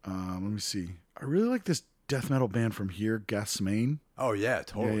 Let me see. I really like this death metal band from here, Gasmain. Oh yeah,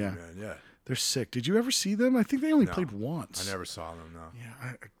 totally, Yeah. man. Yeah. They're sick. Did you ever see them? I think they only No. played once. I never saw them. No.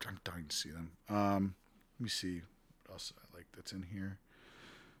 Yeah, I'm dying to see them. Let me see what else I like that's in here.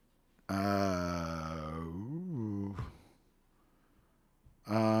 Ooh.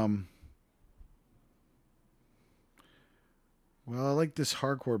 Well, I like this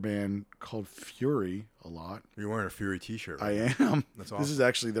hardcore band called Fury a lot. You're wearing a Fury T-shirt. Right? I am. That's awesome. This is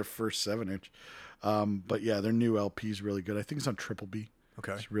actually their first 7-inch. But yeah, their new LP is really good. I think it's on Triple B.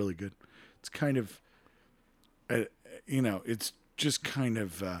 Okay. It's really good. It's kind of, it's just kind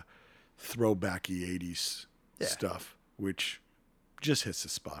of throwbacky 80s stuff, which just hits the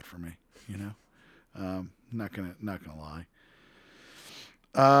spot for me, Not gonna lie.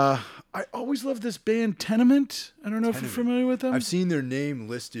 I always loved this band Tenement. I don't know if you're familiar with them. I've seen their name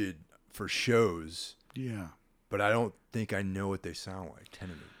listed for shows. Yeah. But I don't think I know what they sound like.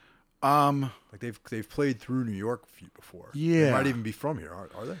 Tenement. Like they've played through New York before. Yeah. They might even be from here, are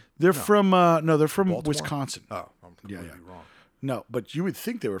they? They're from they're from Baltimore? Wisconsin. Oh, I'm completely wrong. No, but you would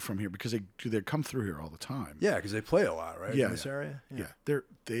think they were from here because they come through here all the time. Yeah, because they play a lot, right? Yeah, In this area. Yeah.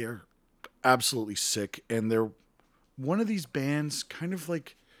 They are absolutely sick, and they're one of these bands, they're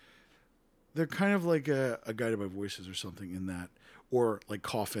kind of like a Guided by Voices or something in that, or like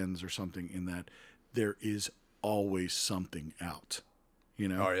Coffins or something in that there is always something out.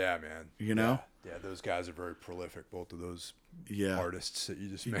 Oh yeah, man. Yeah, those guys are very prolific. Both of those artists that you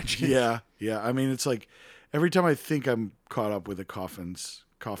just mentioned. Yeah. I mean, it's like every time I think I'm caught up with a Coffins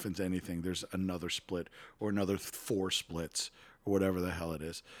anything, there's another split or another 4 splits or whatever the hell it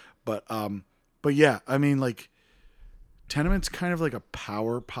is. But yeah, I mean, like Tenement's kind of like a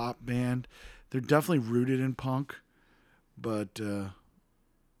power pop band. They're definitely rooted in punk, but I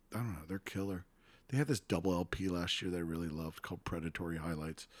don't know, they're killer. They had this double LP last year that I really loved called Predatory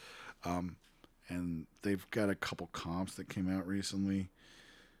Highlights. And they've got a couple comps that came out recently.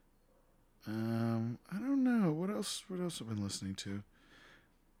 I don't know. What else have I been listening to?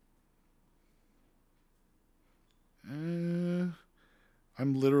 I'm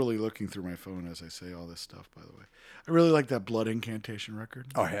literally looking through my phone as I say all this stuff, by the way. I really like that Blood Incantation record.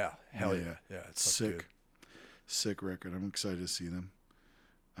 Oh, yeah. Hell yeah. Yeah, it's sick. good. Sick record. I'm excited to see them.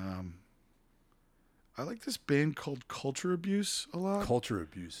 I like this band called Culture Abuse a lot. Culture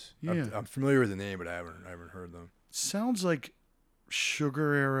Abuse. Yeah. I'm familiar with the name, but I haven't heard them. Sounds like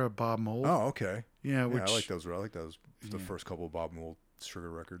Sugar era Bob Mould. Oh, okay. Yeah, I like those. I like those. The first couple of Bob Mould Sugar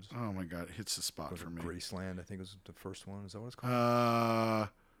records. Oh my God, it hits the spot for me. Graceland, I think was the first one. Is that what it's called?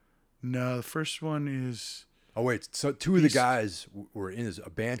 No, the first one is. Oh wait, so two of the guys were in a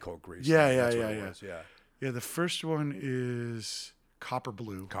band called Graceland. Yeah. Yeah, the first one is Copper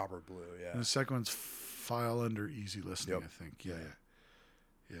Blue. Copper Blue, yeah. And the second one's File Under Easy Listening, I think. Yeah.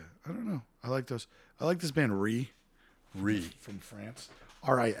 I don't know. I like those. I like this band Rie from France.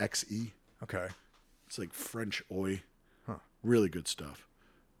 Rixe. Okay. It's like French oi. Huh. Really good stuff.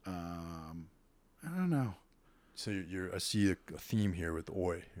 I don't know. So I see a theme here with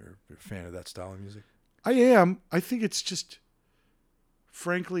oi. You're a fan of that style of music? I am. I think it's just,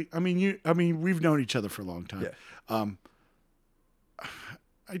 frankly, I mean, we've known each other for a long time. Yeah.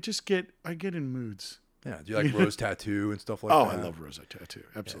 I get in moods. Yeah. Do you like Rose Tattoo and stuff like that? Oh, I love Rose Tattoo.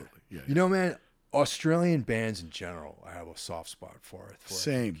 Absolutely. Yeah. You know, man, Australian bands in general, I have a soft spot for.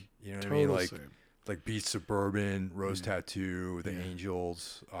 Same. You know what Total I mean? same. Like Beat Suburban, Rose Tattoo, The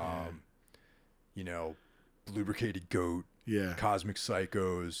Angels, Lubricated Goat, Cosmic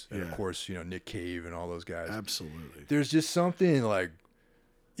Psychos, and of course, Nick Cave and all those guys. Absolutely. There's just something like,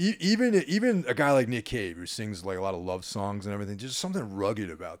 even a guy like Nick Cave who sings like a lot of love songs and everything, just something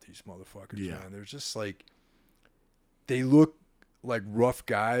rugged about these motherfuckers, man. They're just like, they look like rough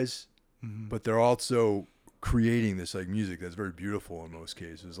guys, but they're also creating this like music that's very beautiful in most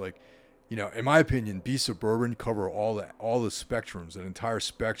cases. Like, in my opinion, Be Suburban cover all the spectrums, an entire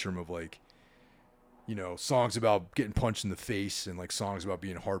spectrum of like, songs about getting punched in the face and like songs about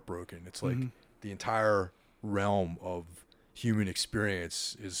being heartbroken. It's like the entire realm of human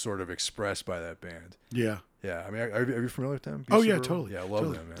experience is sort of expressed by that band. Yeah. Yeah, I mean, are you familiar with them? Oh, yeah, Beast of Burden? totally. Yeah, I love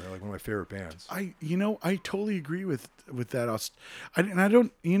Totally. them, man. They're like one of my favorite bands. I totally agree with that. And I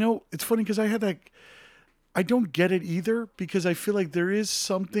don't, it's funny because I had that, I don't get it either because I feel like there is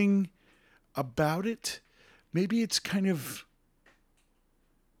something about it. Maybe it's the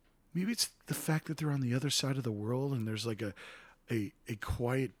fact that they're on the other side of the world and there's like a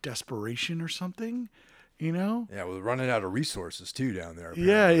quiet desperation or something, Yeah, well, running out of resources too down there.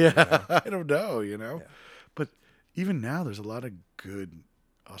 Yeah, apparently, I don't know, Yeah. But even now, there's a lot of good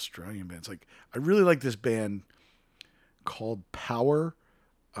Australian bands. Like I really like this band called Power.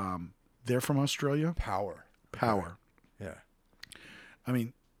 They're from Australia. Power. Power. Yeah. I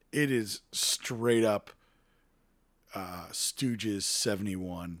mean, it is straight up Stooges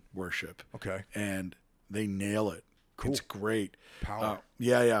 71 worship. Okay. And they nail it. Cool. It's great. Power.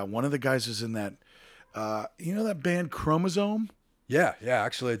 Yeah. One of the guys is in that. That band Chromosome? Yeah.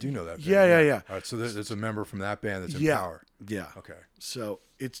 Actually, I do know that band. Yeah. All right, so there's a member from that band that's in Yeah. Power. Yeah. Okay. So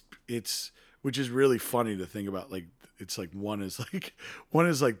it's which is really funny to think about. Like it's like one is like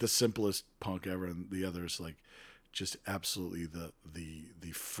the simplest punk ever, and the other is like just absolutely the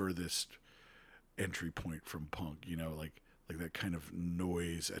furthest entry point from punk. Like that kind of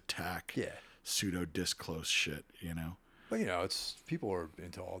noise attack, pseudo disclose shit. But it's people are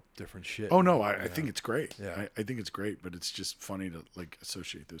into all different shit. Oh no, I think it's great. Yeah. I think it's great, but it's just funny to like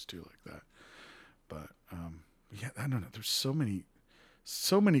associate those two like that. But I don't know. There's so many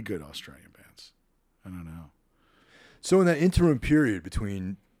good Australian bands. I don't know. So in that interim period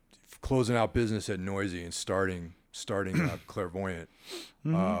between closing out business at Noisy and starting Clairvoyant,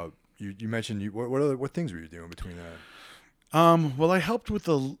 you mentioned what things were you doing between that? Well, I helped with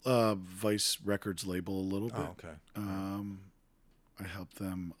the Vice Records label a little bit. Oh, okay. I helped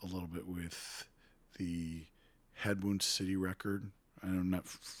them a little bit with the Headwound City record. I'm not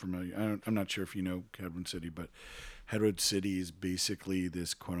familiar. I'm not sure if you know Headwound City, but Headwound City is basically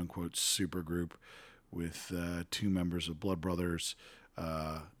this quote unquote super group with two members of Blood Brothers,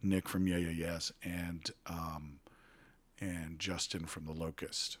 Nick from Yeah Yes, and Justin from The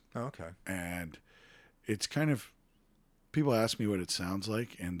Locust. Oh, okay. And it's kind of, people ask me what it sounds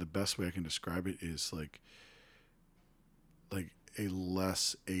like, and the best way I can describe it is like a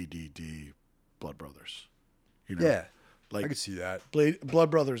less ADD Blood Brothers. Yeah, like I could see that. Blood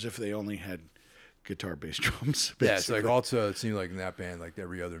Brothers if they only had guitar, bass, drums. Basically. Yeah, it's like also it seemed like in that band, like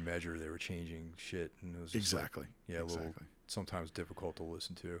every other measure, they were changing shit, and it was just exactly. Like, a little sometimes difficult to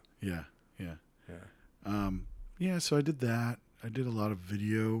listen to. Yeah. Yeah. So I did that. I did a lot of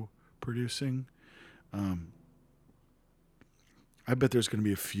video producing. I bet there's going to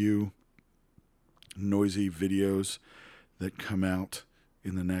be a few Noisy videos that come out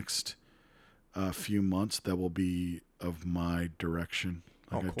in the next few months that will be of my direction.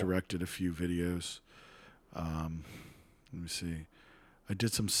 Like cool. I directed a few videos. Let me see. I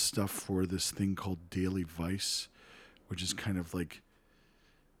did some stuff for this thing called Daily Vice, which is kind of like,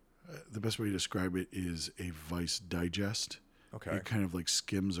 the best way to describe it is a Vice digest. Okay. It kind of like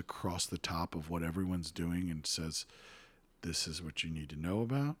skims across the top of what everyone's doing and says, this is what you need to know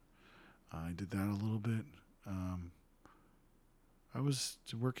about. I did that a little bit. I was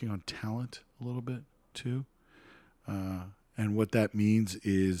working on talent a little bit too. And what that means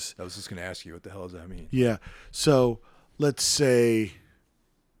is... I was just going to ask you, what the hell does that mean? Yeah. So let's say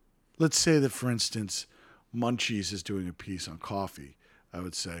that, for instance, Munchies is doing a piece on coffee. I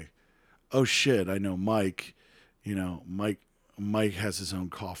would say, oh shit, I know Mike. Mike has his own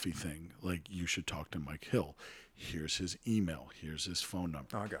coffee thing. Like, you should talk to Mike Hill. Here's his email. Here's his phone number.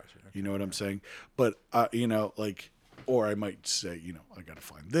 Oh, I got you. Okay. You know what I'm saying? But, or I might say, I got to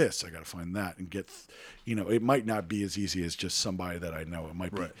find this, I got to find that, and get, it might not be as easy as just somebody that I know. It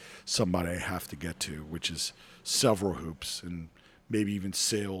might be somebody I have to get to, which is several hoops and maybe even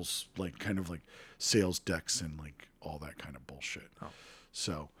sales, like kind of like sales decks and like all that kind of bullshit. Oh.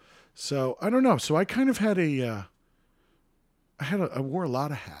 So I don't know. So I kind of had I wore a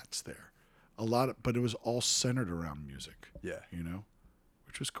lot of hats there, but it was all centered around music. Yeah.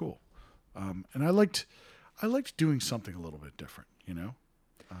 Which was cool. And I liked doing something a little bit different,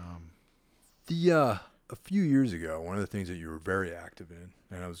 A few years ago, one of the things that you were very active in,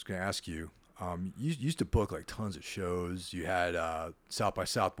 and I was going to ask you, you used to book like tons of shows. You had South by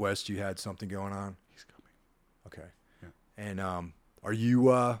Southwest. You had something going on. He's coming. Okay. Yeah. And are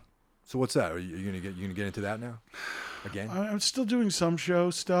you? So what's that? Are you gonna get into that now? Again? I'm still doing some show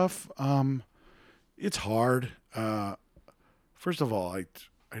stuff. It's hard. First of all, I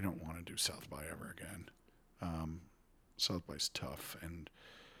don't want to do South by ever again. South by's tough, and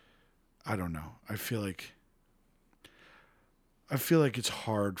I don't know. I feel like I feel like it's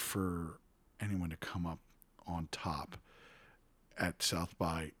hard for anyone to come up on top at South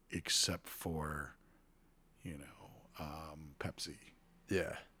by except for, Pepsi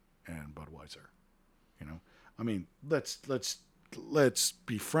Yeah. and Budweiser. I mean, let's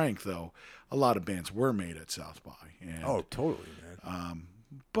be frank though. A lot of bands were made at South by. And, Oh, totally, man.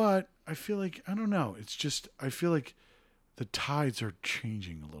 but I feel like I don't know. It's just I feel like the tides are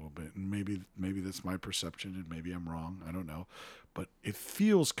changing a little bit, and maybe that's my perception, and maybe I'm wrong. I don't know, but it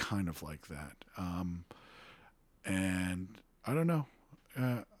feels kind of like that. And I don't know.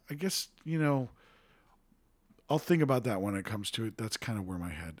 I guess I'll think about that when it comes to it. That's kind of where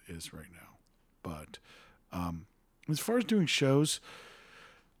my head is right now. But as far as doing shows,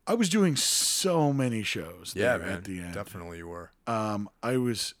 I was doing so many shows. Yeah, there man. At the end, Definitely you were. I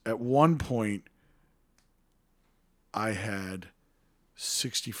was at one point. I had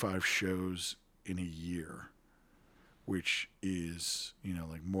 65 shows in a year, which is,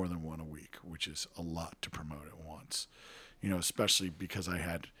 like more than one a week, which is a lot to promote at once, especially because I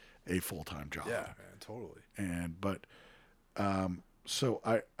had a full-time job. Yeah, man, totally. So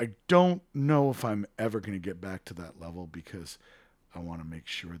I don't know if I'm ever going to get back to that level because I want to make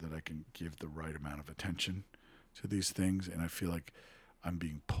sure that I can give the right amount of attention to these things. And I feel like I'm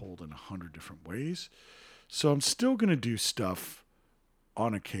being pulled in 100 different ways. So I'm still going to do stuff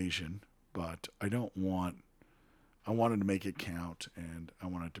on occasion, but I wanted to make it count, and I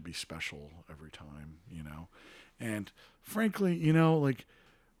want it to be special every time, And frankly, like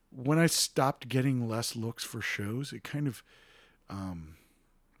when I stopped getting less looks for shows, it kind of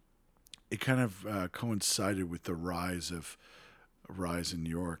coincided with the rise in New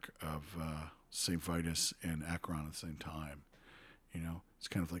York of St. Vitus and Akron at the same time, It's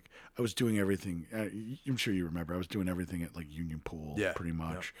kind of like I was doing everything. I'm sure you remember. I was doing everything at like Union Pool, pretty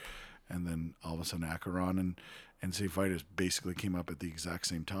much. Yeah. And then all of a sudden Akron and St. Vitus basically came up at the exact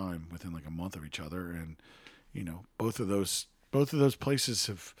same time within like a month of each other. And, both of those places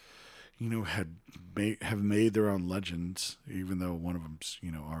have made their own legends, even though one of them's,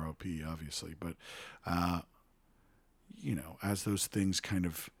 ROP, obviously. But, as those things kind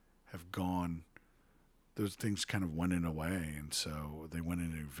of have gone, those things kind of went in a way, and so they went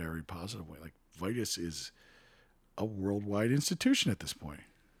in a very positive way. Like Vitus is a worldwide institution at this point.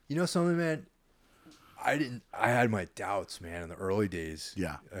 You know something, man? I had my doubts, man, in the early days.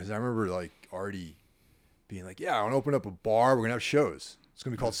 Yeah. As I remember, like, Artie being like, yeah, I want to open up a bar. We're going to have shows. It's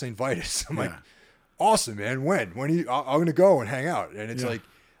going to be called St. Vitus. I'm like, awesome, man. When are you, I'm going to go and hang out. And it's like,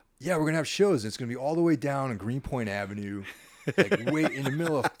 yeah, we're going to have shows. And it's going to be all the way down on Greenpoint Avenue, like way in the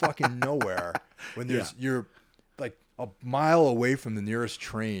middle of fucking nowhere when you're like a mile away from the nearest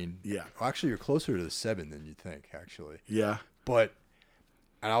train. Yeah. Well, actually, you're closer to the 7 than you think, actually. Yeah.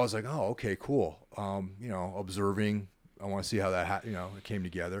 And I was like, oh, okay, cool. Observing. I want to see how that, it came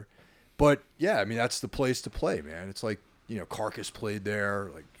together. But yeah, I mean, that's the place to play, man. It's like, Carcass played there.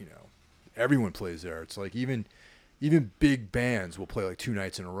 Like, everyone plays there. It's like even big bands will play like 2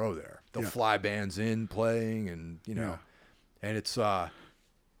 nights in a row there. They'll fly bands in playing and, and it's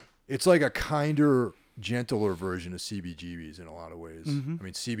like a kinder, gentler version of CBGB's in a lot of ways. Mm-hmm. I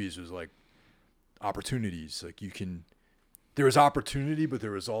mean, CB's was like opportunities. Like there was opportunity, but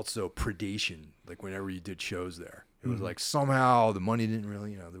there was also predation. Like whenever you did shows there, it was like somehow the money didn't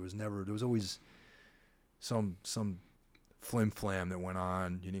really, there was always some flim flam that went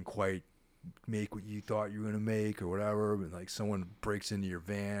on. You didn't quite make what you thought you were going to make or whatever. But like someone breaks into your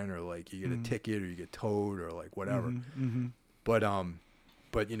van or like you get a ticket or you get towed or like whatever. Mm-hmm. But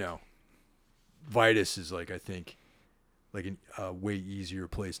Vitus is like, I think like a way easier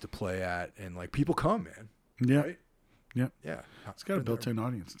place to play at. And like people come, man. Yeah. Right? Yeah. Yeah. It's got a built-in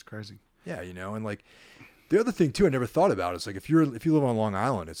audience. It's crazy. Yeah. And like the other thing too, I never thought about is like, if you live on Long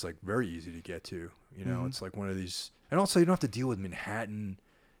Island, it's like very easy to get to, it's like one of these, and also you don't have to deal with Manhattan,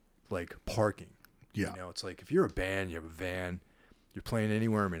 like parking. Yeah. It's like, if you're a band, you have a van, you're playing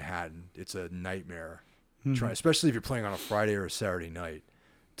anywhere in Manhattan, it's a nightmare. Especially if you're playing on a Friday or a Saturday night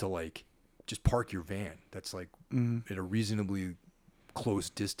to like, just park your van. That's like at a reasonably close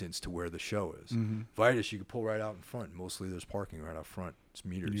distance to where the show is. Vitus, you can pull right out in front. Mostly there's parking right out front. It's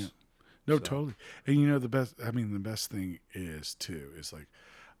meters. Yeah. No, totally. And the best thing is like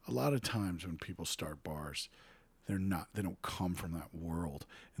a lot of times when people start bars, they don't come from that world.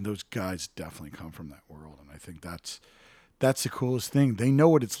 And those guys definitely come from that world. And I think that's the coolest thing. They know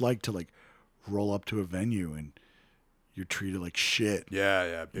what it's like to like roll up to a venue and you're treated like shit.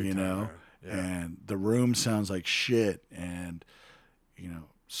 Yeah. Big time, yeah. And the room sounds like shit. And,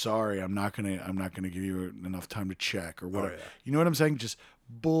 sorry, I'm not gonna give you enough time to check or whatever. Oh, yeah. You know what I'm saying? Just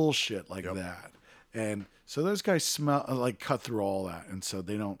bullshit like that. And so those guys cut through all that, and so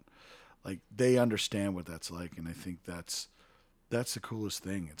they don't they understand what that's like, and I think that's the coolest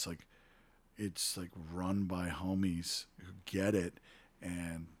thing. It's like run by homies who get it,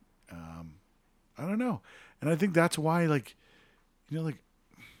 and I don't know, and I think that's why like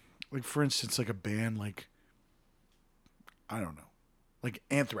for instance, like a band like I don't know, like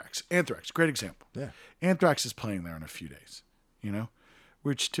Anthrax, great example. Yeah. Anthrax is playing there in a few days,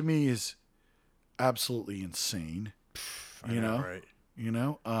 which to me is absolutely insane. I know, right?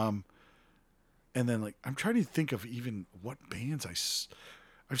 And then like I'm trying to think of even what bands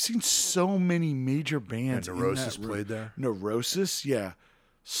I've seen so many major bands. And Neurosis played there. Neurosis, yeah.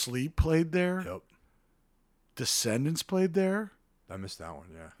 Sleep played there. Yep. Descendants played there. I missed that one.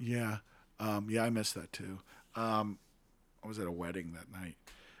 Yeah. Yeah. Yeah, I missed that too. I was at a wedding that night,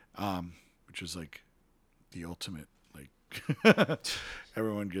 which was like the ultimate, like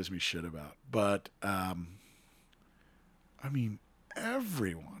everyone gives me shit about. But I mean,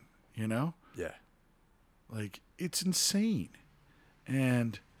 everyone, Yeah. like it's insane,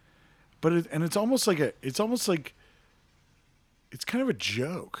 and it's almost like it's kind of a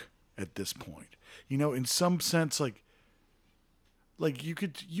joke at this point, in some sense, like you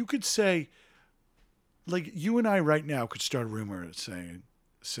could say, like you and I right now could start a rumor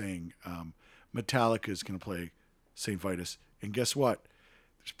saying Metallica is going to play St. Vitus, and guess what?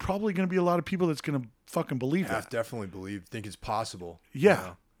 There's probably going to be a lot of people that's going to fucking believe that. Definitely think it's possible.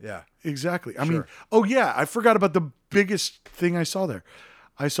 Yeah. Yeah. Exactly. I mean, oh yeah, I forgot about the biggest thing I saw there.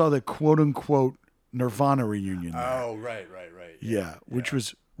 I saw the quote unquote Nirvana reunion there. Oh, right. Yeah, which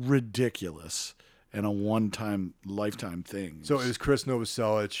was ridiculous and a one-time lifetime thing. So it was Chris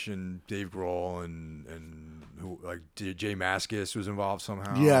Novoselic and Dave Grohl and who, like Jay Mascis was involved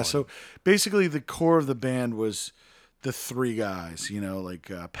somehow. Yeah, so basically the core of the band was the three guys,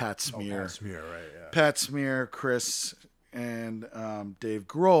 like Pat Smear. Pat Smear, right, yeah. Pat Smear, Chris, and Dave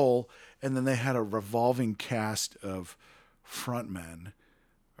Grohl, and then they had a revolving cast of frontmen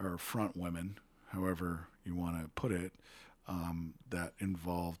or front women, however you want to put it, that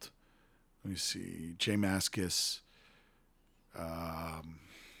involved, let me see, Jay Mascis,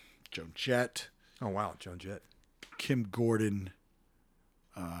 Joan Jett. Oh, wow, Joan Jett. Kim Gordon,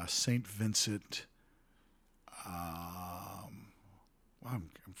 St. Vincent. I'm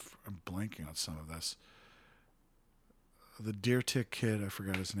blanking on some of this. The Deer Tick kid, I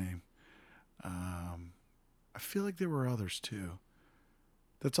forgot his name. I feel like there were others too.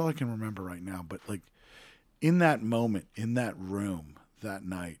 That's all I can remember right now. But like in that moment, in that room, that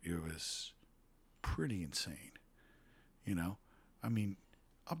night, it was pretty insane. I mean,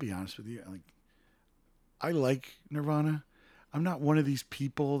 I'll be honest with you. I like Nirvana. I'm not one of these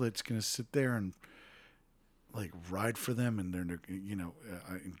people that's gonna sit there and like ride for them and they're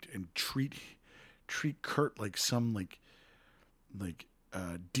and treat Kurt like some like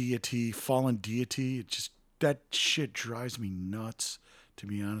deity, fallen deity. It just, that shit drives me nuts, to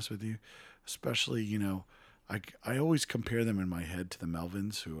be honest with you. Especially, I always compare them in my head to the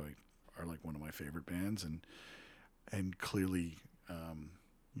Melvins, who are like one of my favorite bands, and clearly,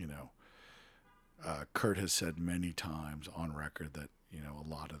 Kurt has said many times on record that a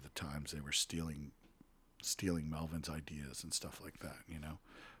lot of the times they were stealing Melvin's ideas and stuff like that,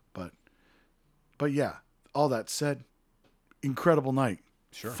 But yeah, all that said, incredible night.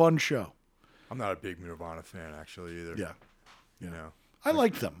 Sure. Fun show. I'm not a big Nirvana fan actually either. Yeah. I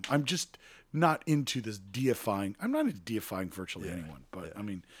like them. I'm just not into this deifying. I'm not into deifying virtually anyone, but I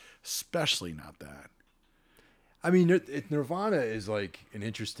mean, especially not that. I mean, Nirvana is like an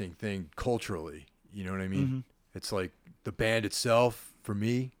interesting thing culturally. You know what I mean? Mm-hmm. It's like the band itself, for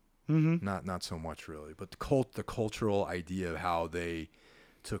me, not so much really, but the cultural idea of how they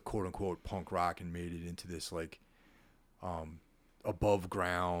took quote unquote punk rock and made it into this like above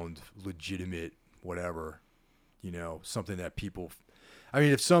ground, legitimate, whatever, something that people. I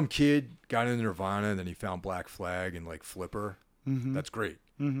mean, if some kid got into Nirvana and then he found Black Flag and like Flipper, that's great.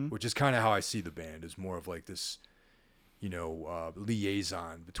 Mm-hmm. Which is kind of how I see the band, is more of like this,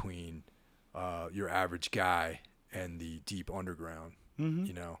 liaison between your average guy and the deep underground,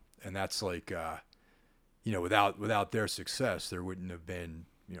 and that's like, without their success, there wouldn't have been,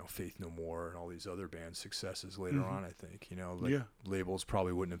 Faith No More and all these other band successes later on, I think, labels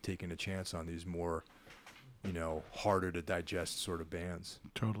probably wouldn't have taken a chance on these more, harder to digest sort of bands.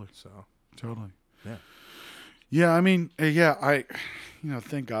 Totally. So. Totally. Yeah. Yeah. I mean, I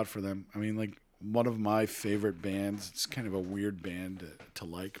thank God for them. I mean, like one of my favorite bands, it's kind of a weird band to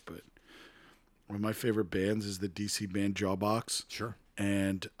like, but one of my favorite bands is the DC band Jawbox. Sure.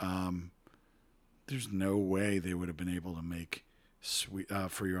 And, there's no way they would have been able to make Sweet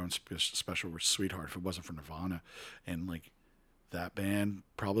for Your Own Special Sweetheart, if it wasn't for Nirvana, and like that band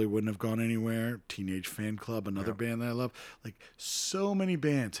probably wouldn't have gone anywhere. Teenage Fan Club, another band that I love. Like so many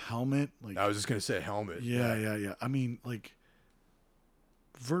bands. Helmet. Like I was just gonna say Helmet. Yeah. I mean, like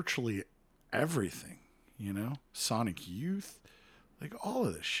virtually everything. You know, Sonic Youth, like all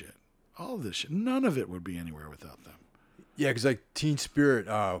of this shit. None of it would be anywhere without them. Yeah, because like Teen Spirit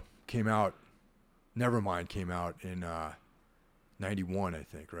came out. Nevermind came out in '91, I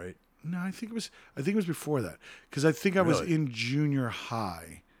think, right? No, I think it was before that, because I think I was Really? in junior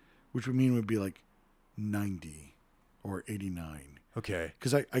high, which would mean it would be like 90 or 89. Okay.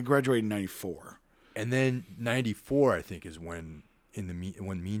 Because I graduated in 94. And then '94, I think, is when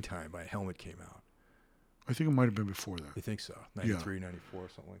when Meantime by Helmet came out. I think it might have been before that. You think so? 93, 94,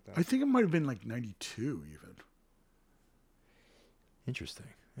 something like that. I think it might have been like 92 even. Interesting.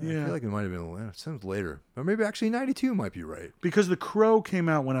 Yeah. I feel like it might have been it sounds later. Or maybe actually 92 might be right. Because The Crow came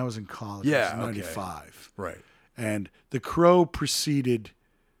out when I was in college. Yeah, It was okay. 95. Right. And The Crow preceded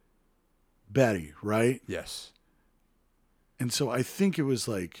Betty, right? Yes. And so I think it was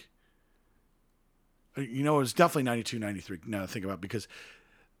like, it was definitely 92, 93 now to think about, because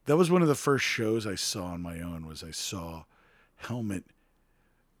that was one of the first shows I saw on my own. Was I saw Helmet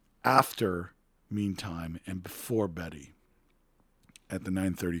after Meantime and before Betty at the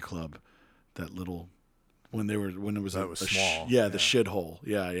 930 Club. That little, when it was That a was small. the shithole.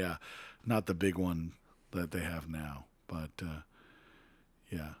 Yeah. Not the big one that they have now, but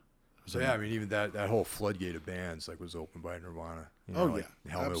yeah. So yeah, I mean, even that whole floodgate of bands like was opened by Nirvana. Yeah, Helmet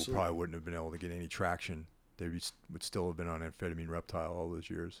absolutely. probably wouldn't have been able to get any traction. They would still have been on Amphetamine Reptile all those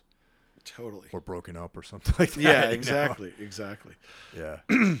years, Totally. or broken up or something like that. Yeah, you know? exactly. Yeah,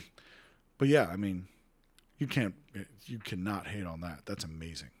 But yeah, I mean, you cannot hate on that. That's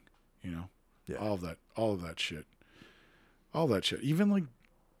amazing. Yeah. All of that shit. Even like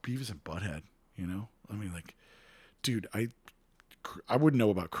Beavis and Butthead, I mean, like, dude, I wouldn't know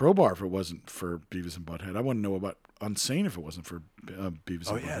about Crowbar if it wasn't for Beavis and Butthead. I wouldn't know about Unsane if it wasn't for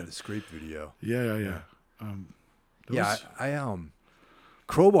Beavis Oh and yeah, Butthead. the Scrape video. Yeah. Yeah, I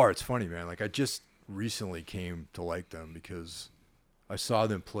Crowbar. It's funny, man. Like I just recently came to like them because I saw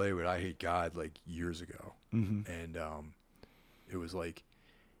them play with I Hate God like years ago, and it was like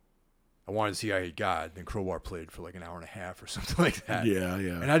I wanted to see I Hate God. Then Crowbar played for like an hour and a half or something like that. Yeah.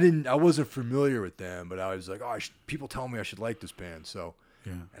 And I wasn't familiar with them, but I was like, oh, people tell me I should like this band, so.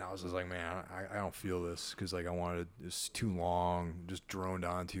 Yeah. And I was just like, man, I don't feel this because like it's too long, just droned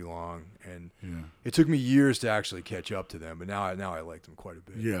on too long, and Yeah. it took me years to actually catch up to them. But now I like them quite a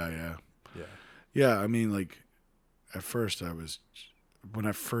bit. Yeah. Yeah. Yeah, I mean, like, at first when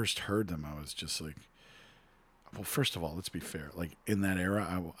I first heard them, I was just like, well, first of all, let's be fair. Like, in that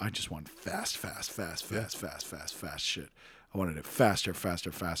era, I just want fast shit. I wanted it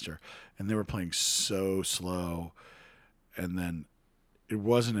faster. And they were playing so slow. And then it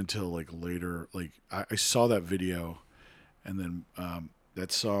wasn't until, like, later, like, I saw that video, and then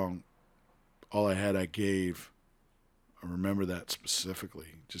that song, All I Had, I Gave, I remember that specifically,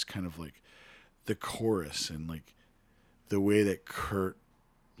 just kind of like, the chorus and like the way that Kirk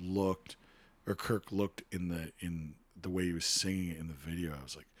looked in the way he was singing it in the video. I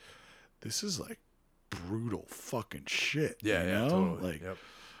was like, this is like brutal fucking shit. Yeah, totally. Like, yep.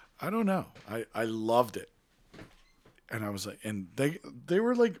 I don't know. I loved it. And I was like, and they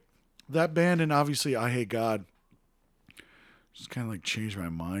were like that band, and obviously I Hate God just kind of like changed my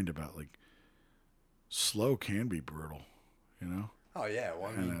mind about like slow can be brutal, Oh yeah. Well,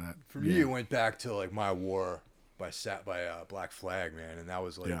 I And, mean, for me, yeah. it went back to like My War by Black Flag, man, and that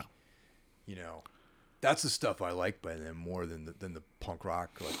was like, Yeah. That's the stuff I liked by them more than the punk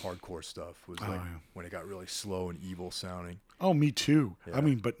rock, like hardcore stuff. Was like yeah. when it got really slow and evil sounding. Oh, me too. Yeah. I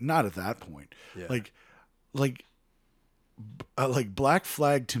mean, but not at that point. Yeah. Like Black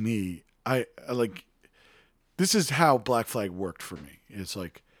Flag to me, I like. This is how Black Flag worked for me. It's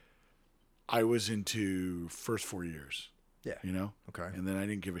like I was into first 4 years. Yeah. Okay. And then I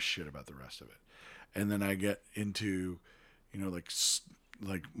didn't give a shit about the rest of it. And then I get into, like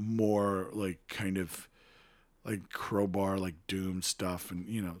more like kind of like Crowbar, like Doom stuff, and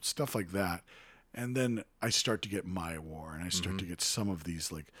stuff like that. And then I start to get My War, and I start to get some of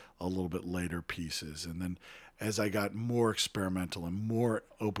these like a little bit later pieces. And then as I got more experimental and more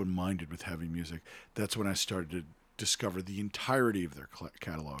open-minded with heavy music, that's when I started to discover the entirety of their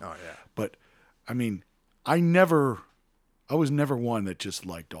catalog. Oh yeah. But I mean, I was never one that just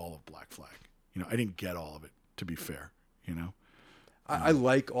liked all of Black Flag. I didn't get all of it, to be fair. I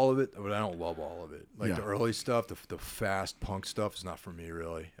like all of it, but I don't love all of it. Like Yeah. the early stuff, the fast punk stuff is not for me,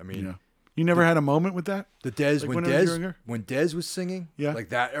 really. I mean, Yeah. You never had a moment with that? The Dez, Like when when I was younger? Dez was singing, Yeah. like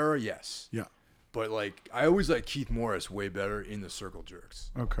that era, yes. Yeah. But like I always like Keith Morris way better in the Circle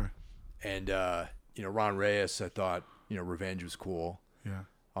Jerks. Okay. And Ron Reyes, I thought, Revenge was cool.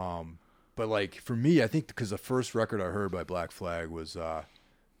 Yeah. But like for me, I think because the first record I heard by Black Flag was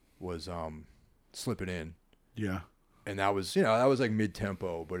Slip It In. Yeah. And that was like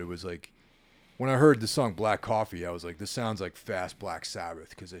mid-tempo, but it was like when I heard the song Black Coffee, I was like, this sounds like fast Black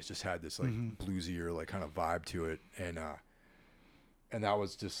Sabbath because it just had this like bluesier like kind of vibe to it, and that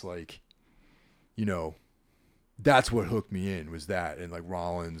was just like, that's what hooked me in, was that, and like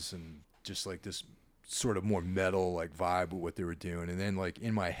Rollins and just like this sort of more metal like vibe with what they were doing, and then like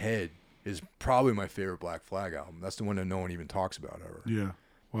In My Head is probably my favorite Black Flag album. That's the one that no one even talks about ever. Yeah.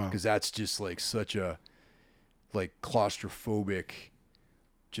 Wow. Because that's just like such a like claustrophobic,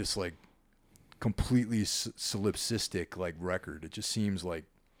 just like completely solipsistic like record. It just seems like,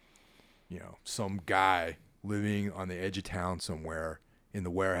 some guy living on the edge of town somewhere in the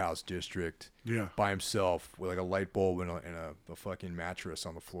warehouse district, Yeah. by himself with like a light bulb and a fucking mattress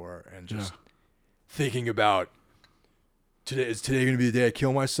on the floor, and just thinking about is today going to be the day I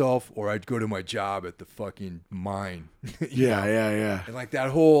kill myself, or I'd go to my job at the fucking mine. Yeah. And like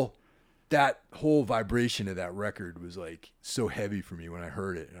that whole vibration of that record was like so heavy for me when I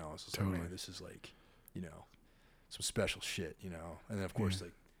heard it, and I was just like, man, this is like, some special shit, and then of course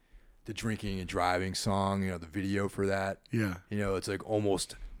like the drinking and driving song, the video for that, it's like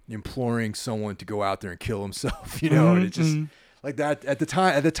almost imploring someone to go out there and kill himself, and it just like that at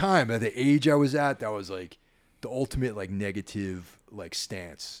the age I was at, that was like the ultimate like negative like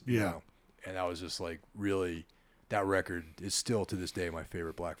stance, and that was just like really, that record is still to this day my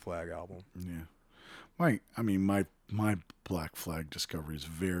favorite Black Flag album. Yeah. My Black Flag discovery is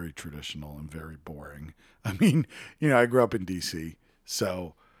very traditional and very boring. I mean, I grew up in DC,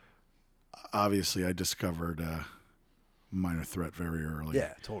 so obviously I discovered Minor Threat very early.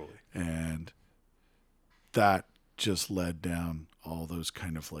 Yeah, totally. And that just led down all those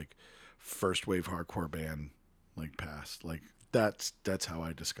kind of like first wave hardcore band like paths. Like that's how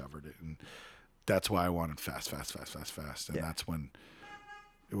I discovered it, and that's why I wanted fast. And that's when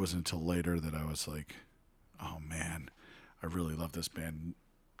it wasn't until later that I was like, oh man, I really love this band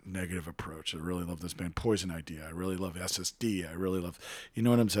Negative Approach. I really love this band Poison Idea. I really love SSD. I really love, you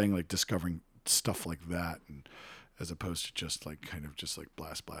know what I'm saying? Like discovering stuff like that, and as opposed to just like kind of just like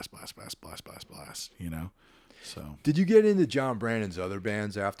blast, So did you get into John Brannon's other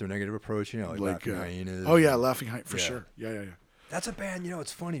bands after Negative Approach? Like Laughing Hyenas? Oh yeah, Laughing Hyenas for sure. Yeah. That's a band.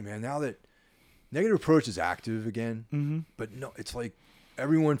 It's funny, man. Now that Negative Approach is active again, but no, it's like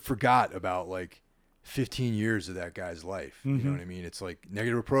everyone forgot about like 15 years of that guy's life. You know what I mean? It's like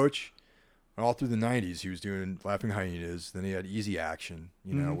Negative Approach. All through the 90s, he was doing Laughing Hyenas. Then he had Easy Action,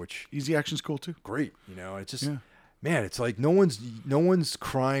 which Easy Action's cool too. Great, it's just man, it's like no one's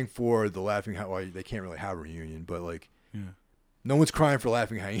crying for the Laughing Hyenas. Well, they can't really have a reunion, but like no one's crying for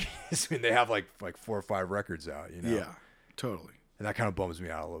Laughing Hyenas when they have like 4 or 5 records out. Yeah, totally. And that kind of bums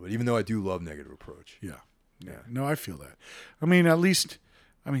me out a little bit, even though I do love Negative Approach. Yeah. No, I feel that. I mean, at least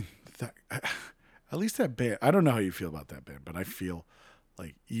that band. I don't know how you feel about that band, but I feel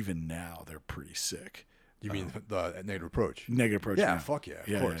like even now they're pretty sick. You mean the Negative Approach? Negative Approach. Yeah, now. fuck yeah,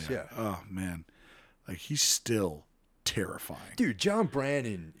 of course, yeah. Oh man, like he's still terrifying. Dude, John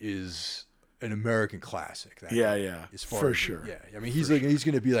Brannon is an American classic. Yeah, for sure. Yeah, I mean he's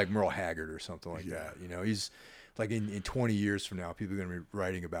going to be like Merle Haggard or something like that. He's like in 20 years from now, people are going to be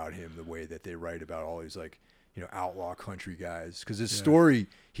writing about him the way that they write about all these like outlaw country guys, because his story,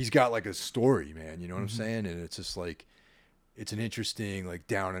 he's got like a story, man. You know what I'm saying? And it's just like, it's an interesting like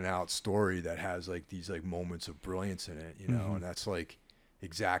down and out story that has like these like moments of brilliance in it, and that's like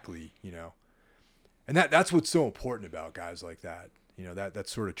exactly, and that's what's so important about guys like that, that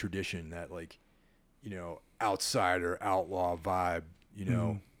sort of tradition, that like, outsider outlaw vibe,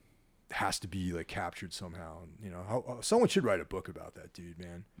 has to be like captured somehow. And, someone should write a book about that dude,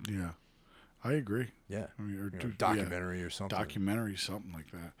 man. Yeah. I agree. Yeah. I mean, documentary or something. Documentary, something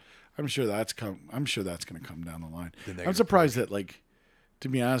like that. I'm sure that's going to come down the line. I'm surprised that, like, to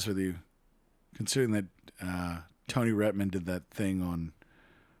be honest with you, considering that Tony Retman did that thing on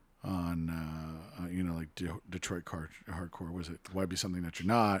Detroit hardcore, was it Why Be Something That You're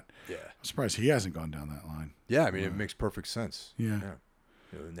Not? Yeah. I'm surprised he hasn't gone down that line. Yeah, I mean, it makes perfect sense. Yeah.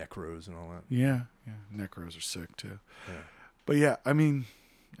 The Necros and all that. Yeah. Necros are sick too. Yeah. But yeah, I mean,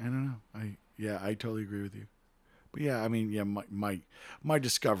 I don't know. I totally agree with you. But yeah, I mean, yeah, my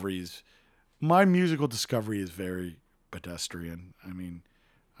discoveries, my musical discovery is very pedestrian. I mean,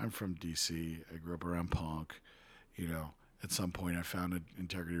 I'm from DC. I grew up around punk, at some point I found an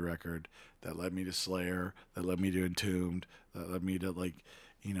Integrity record that led me to Slayer, that led me to Entombed, that led me to like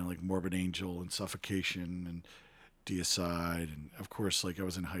Morbid Angel and Suffocation and Deicide, and of course like I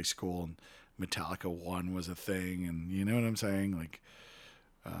was in high school and Metallica 1 was a thing, and you know what I'm saying, like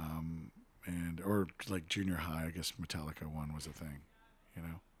or like junior high, I guess Metallica 1 was a thing, you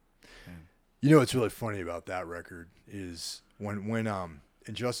know. And You know what's really funny about that record is when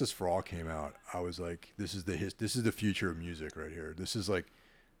Injustice for All came out, I was like, this is the future of music right here. This is like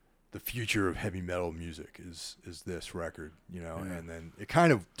the future of heavy metal music is this record, you know. Yeah. And then it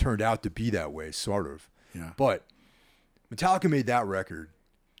kind of turned out to be that way, sort of. yeah. But Metallica made that record,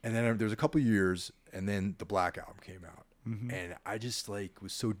 and then there's a couple years, and then the Black Album came out, and I just like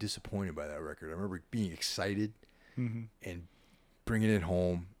was so disappointed by that record. I remember being excited and bringing it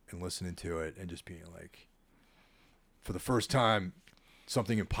home and listening to it and just being like, for the first time,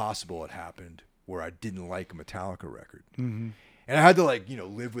 something impossible had happened where I didn't like a Metallica record. And I had to like,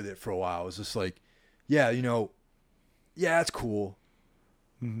 live with it for a while. It was just like, yeah, it's cool.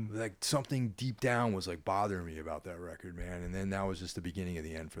 Like something deep down was like bothering me about that record, man. And then that was just the beginning of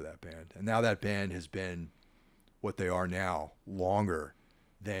the end for that band. And now that band has been what they are now longer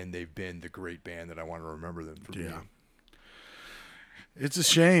than they've been the great band that I want to remember them for being. It's a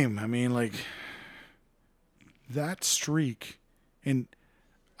shame. I mean, like, that streak, and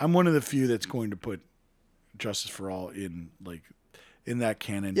I'm one of the few that's going to put Justice for All in that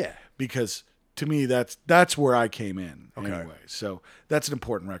canon. Yeah. Because to me, that's where I came in anyway. Okay. So that's an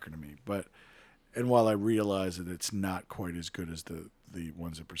important record to me. And while I realize that it's not quite as good as the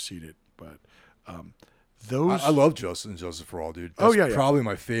ones that precede it, but those... I love Justice for All, dude. That's yeah. probably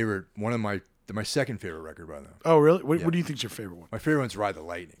my favorite, one of my second favorite record by them. Oh, really? What do you think is your favorite one? My favorite one's Ride the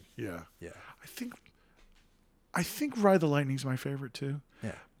Lightning. Yeah. Yeah. I think Ride the Lightning's my favorite too.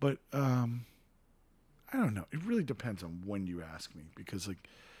 Yeah. But I don't know. It really depends on when you ask me, because like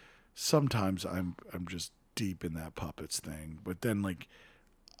sometimes I'm just deep in that Puppets thing, but then like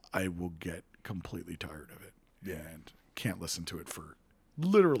I will get completely tired of it and can't listen to it for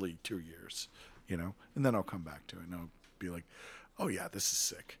literally 2 years, and then I'll come back to it and I'll be like, oh yeah, this is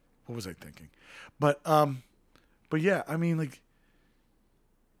sick. What was I thinking? But yeah, I mean, like,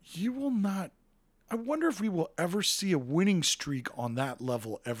 you will not. I wonder if we will ever see a winning streak on that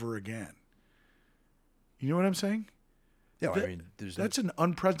level ever again. You know what I'm saying? Yeah, I mean, that's an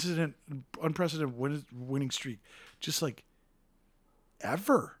unprecedented winning streak, just like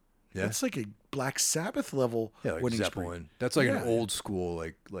ever. Yeah. It's like a Black Sabbath level like winning Zeppelin. streak. That's like an old school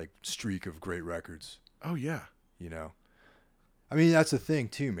like streak of great records. Oh yeah. I mean, that's the thing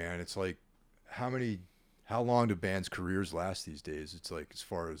too, man. It's like how long do bands' careers last these days? It's like, as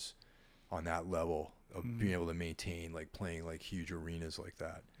far as on that level of being able to maintain like playing like huge arenas like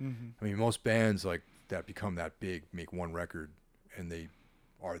that. I mean, most bands like that become that big make one record and they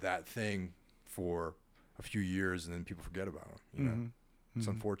are that thing for a few years and then people forget about them. It's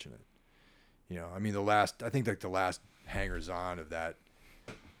unfortunate. I mean, I think like the last hangers on of that,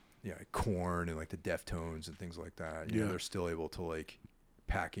 like Korn and like the Deftones and things like that. They're still able to like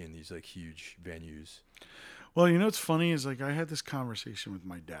pack in these like huge venues. Well, what's funny is like I had this conversation with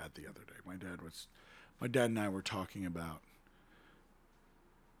my dad the other day. My dad and I were talking about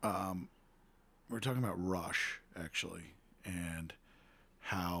Rush actually, and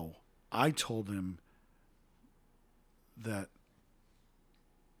how I told him that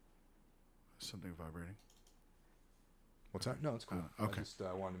something vibrating. What's that? No, it's cool. Okay.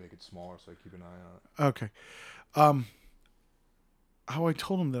 I wanted to make it smaller so I keep an eye on it. Okay. How I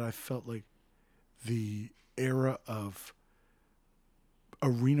told him that I felt like the era of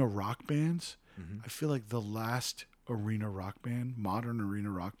arena rock bands, I feel like the last arena rock band, modern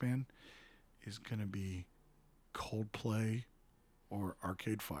arena rock band, is going to be Coldplay or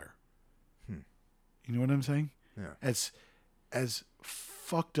Arcade Fire. You know what I'm saying? Yeah. As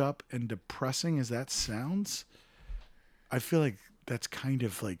fucked up and depressing as that sounds, I feel like that's kind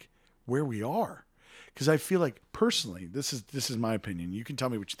of like where we are. Because I feel like, personally, this is my opinion. You can tell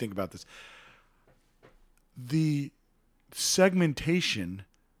me what you think about this. The segmentation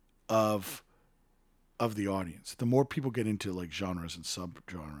of the audience, the more people get into like genres and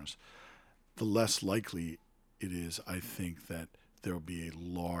subgenres, the less likely it is, I think, that there will be a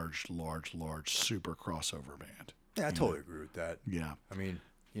large super crossover band. Yeah, I totally agree with that. Yeah. I mean,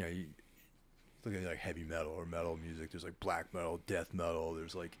 you look at like heavy metal or metal music. There's like black metal, death metal.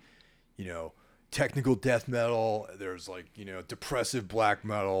 There's like, technical death metal. There's like, depressive black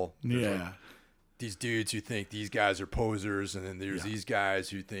metal. There's like these dudes who think these guys are posers, and then there's these guys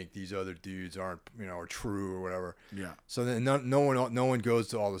who think these other dudes aren't, are true or whatever. Yeah. So then no one goes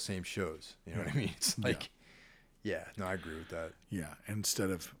to all the same shows. You know what I mean? It's like, Yeah, no, I agree with that. Yeah, instead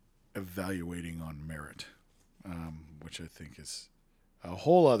of evaluating on merit, which I think is a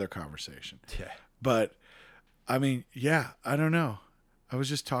whole other conversation. Yeah. But I mean, yeah, I don't know. I was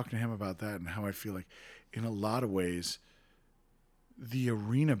just talking to him about that and how I feel like, in a lot of ways, the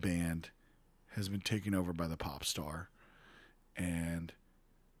arena band has been taken over by the pop star, and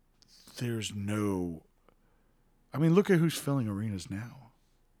there's no. I mean, look at who's filling arenas now.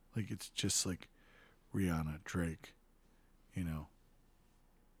 Like, it's just like Rihanna, Drake,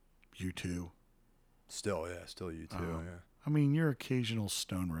 U2. Still you too. Yeah. I mean, your occasional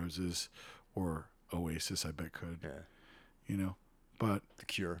Stone Roses or Oasis, I bet could. Yeah. But The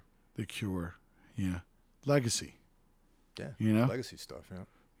Cure. The Cure, yeah. Legacy. Yeah. Legacy stuff. Yeah.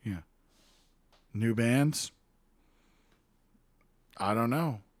 Yeah. New bands? I don't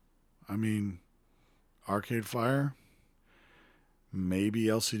know. I mean, Arcade Fire, maybe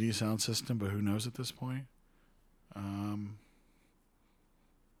LCD Sound System, but who knows at this point?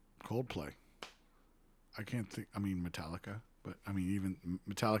 Coldplay. I can't think. I mean, Metallica, but I mean, even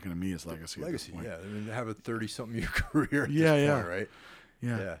Metallica to me is Legacy. Legacy, at this point. yeah. I mean, they have a 30-something year career at Yeah, this yeah. point, right?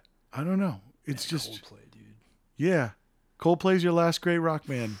 Yeah. I don't know. It's Man, just Coldplay, dude. yeah. Coldplay's your last great rock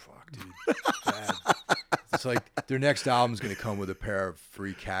band. Fuck, dude. Bad. It's like their next album's gonna come with a pair of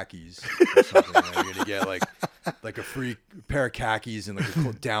free khakis or something. You're gonna get like a free pair of khakis and like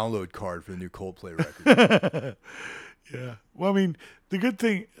a download card for the new Coldplay record. Yeah. Well, I mean, the good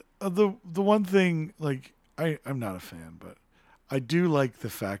thing, the one thing, like, I'm not a fan, but I do like the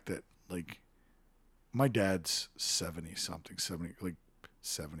fact that, like, my dad's 70-something,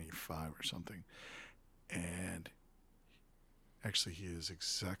 75 or something. And actually, he is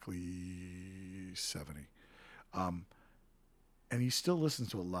exactly 70. And he still listens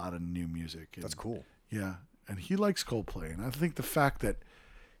to a lot of new music. And, That's cool. yeah. And he likes Coldplay. And I think the fact that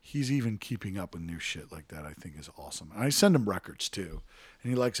he's even keeping up with new shit like that, I think is awesome. And I send him records too.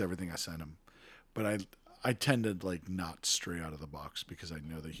 And he likes everything I send him. But I tend to, like, not stray out of the box because I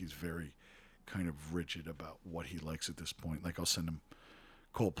know that he's very kind of rigid about what he likes at this point. Like, I'll send him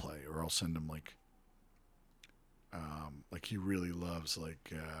Coldplay, or I'll send him like he really loves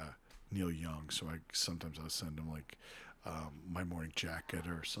like Neil Young, so sometimes I'll send him like My Morning Jacket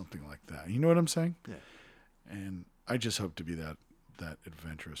or something like that. You know what I'm saying? Yeah. And I just hope to be that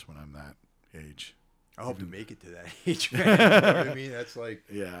adventurous when I'm that age. I hope to make it to that age. Man. You know what I mean? That's like,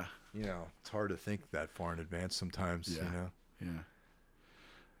 Yeah. It's hard to think that far in advance sometimes. Yeah.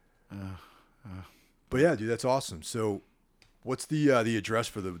 Yeah. But yeah, dude, that's awesome. So, what's the address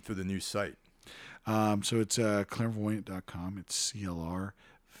for the new site? So it's clairvoyant.com. It's CLRVYNT.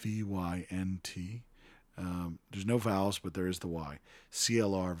 There's no vowels, but there is the Y.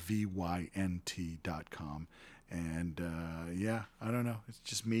 CLRVYNT.com. And yeah, I don't know. It's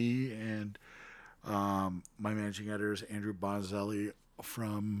just me and my managing editor is Andrew Bonzelli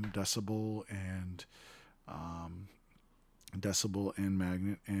from Decibel and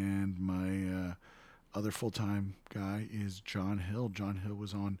Magnet, and my other full-time guy is John Hill. John Hill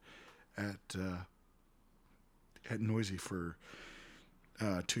was on at Noisy for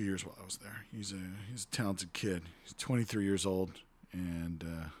 2 years while I was there. He's a talented kid. He's 23 years old, and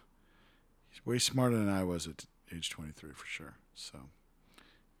he's way smarter than I was at age 23 for sure. So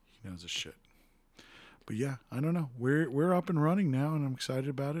he knows his shit. But yeah, I don't know. We're up and running now, and I'm excited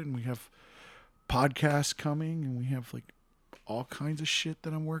about it. And we have podcasts coming, and we have like all kinds of shit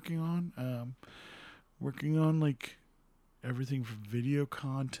that I'm working on. Working on like everything from video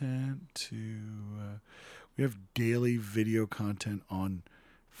content to we have daily video content on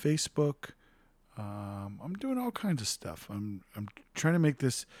Facebook. I'm doing all kinds of stuff. I'm trying to make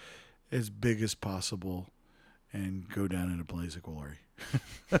this as big as possible and go down in a blaze of glory.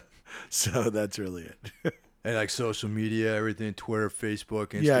 So that's really it. And like social media, everything, Twitter, Facebook,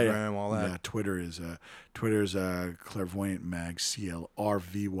 Instagram, all that. Yeah, Twitter is Clairvoyant Mag,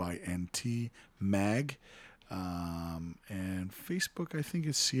 CLRVYNT Mag. And Facebook, I think,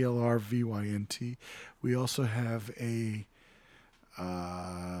 is CLRVYNT. We also have a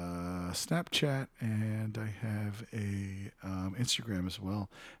Snapchat, and I have a Instagram as well.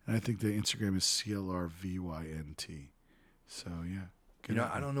 And I think the Instagram is CLRVYNT. So, yeah.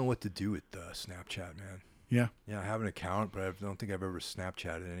 I don't know what to do with Snapchat, man. Yeah. Yeah, I have an account, but I don't think I've ever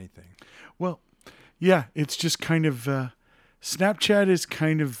Snapchatted anything. Well, yeah, it's just kind of Snapchat is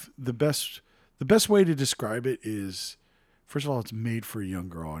kind of the best way to describe it is, first of all, it's made for a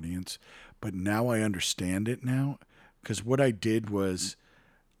younger audience, but now I understand it now, because what I did was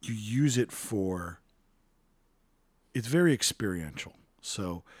you use it it's very experiential.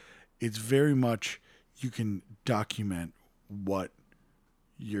 So it's very much, you can document what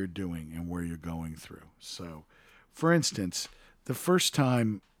you're doing and where you're going through. So for instance, the first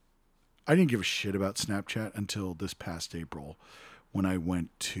time I didn't give a shit about Snapchat until this past April when I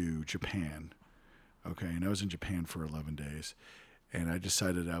went to Japan. Okay, and I was in Japan for 11 days. And I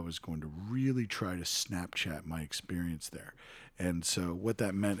decided I was going to really try to Snapchat my experience there. And so what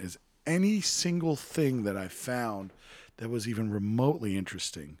that meant is any single thing that I found that was even remotely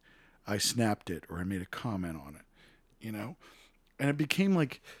interesting, I snapped it or I made a comment on it, you know? And it became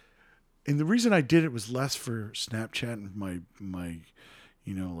like, and the reason I did it was less for Snapchat and my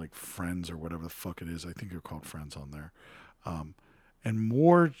you know, like friends or whatever the fuck it is. I think they're called friends on there. And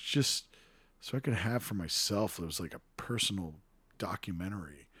more just so I could have for myself. It was like a personal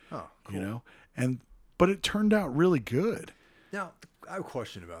documentary, Oh, cool. you know, but it turned out really good. Now, I have a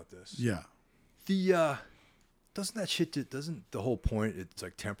question about this. Yeah. Doesn't that shit, doesn't the whole point, it's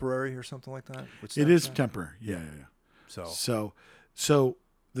like temporary or something like that? It is temporary. Yeah. So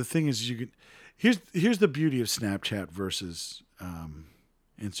the thing is, you can, here's the beauty of Snapchat versus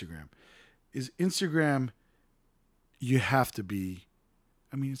Instagram is Instagram. You have to be,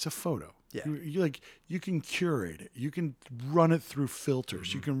 I mean, it's a photo. Yeah. You can curate it. You can run it through filters.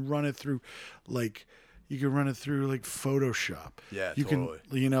 Mm-hmm. You can run it through Photoshop. Yeah, you totally.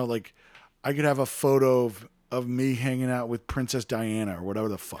 can, you know, like I could have a photo of me hanging out with Princess Diana or whatever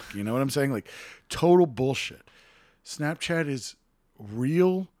the fuck. You know what I'm saying? Like total bullshit. Snapchat is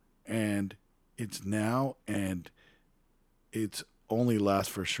real and it's now and it's only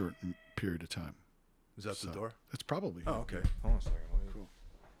lasts for a short period of time. Is that the door? That's probably. Oh, okay. Hold on a second. Cool.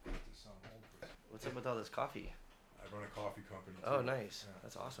 What's up with all this coffee? I run a coffee company. Oh, nice. Yeah.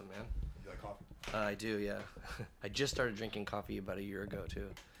 That's awesome, man. You like coffee? I do, yeah. I just started drinking coffee about a year ago, too.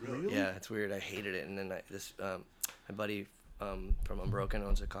 Really? Yeah, it's weird. I hated it. And then my buddy from Unbroken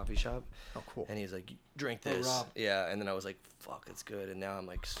owns a coffee shop. Oh, cool. And he's like, drink this. Rob. Yeah, and then I was like, fuck, it's good. And now I'm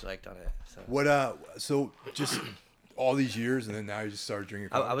like psyched on it. So. What, so just all these years and then now you just started drinking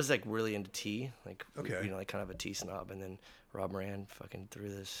coffee? I was like really into tea. Like, okay. You know, like kind of a tea snob. And then Rob Moran fucking threw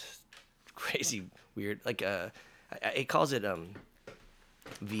this crazy, weird, like, it calls it,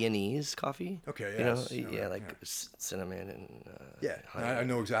 Viennese coffee. Okay, you know, yes. yeah, like cinnamon and yeah, honey. I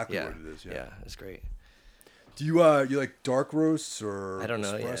know exactly what it is. Yeah, it's great. Do you you like dark roasts or I don't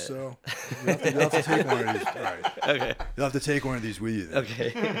know espresso? You'll have to take one of these. All right. Okay. You'll have to take one of these with you. Then.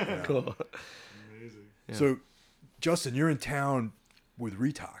 Okay. Yeah. Cool. Amazing. Yeah. So, Justin, you're in town with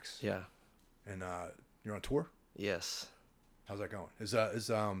Retox. Yeah. And you're on tour. Yes. How's that going? Is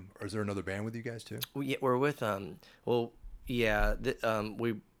there another band with you guys too? We're with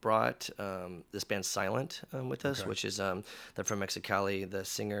we brought this band Silent with us, which is they're from Mexicali. The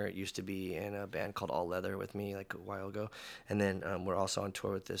singer used to be in a band called All Leather with me like a while ago, and then we're also on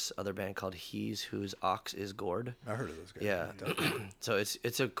tour with this other band called He's Whose Ox Is Gourd. I heard of those guys. Yeah, so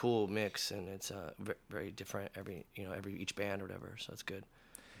it's a cool mix and it's very different each band or whatever. So it's good.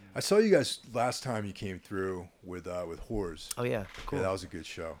 I saw you guys last time you came through with Whores. Oh yeah, cool. Yeah, that was a good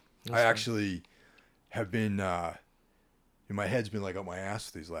show. That's I fun. actually have been. My head's been like up my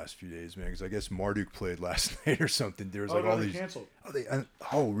ass these last few days, man. Because I guess Marduk played last night or something. There was like all these. Canceled.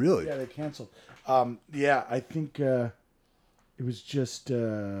 Oh, really? Yeah, they canceled. Yeah, I think it was just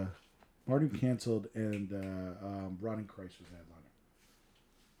Marduk canceled and Ron Christ was the headliner.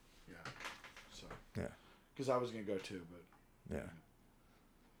 Yeah. So. Yeah. Because I was gonna go too, but. Yeah.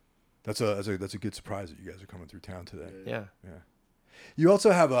 That's a good surprise that you guys are coming through town today. Yeah. Yeah. You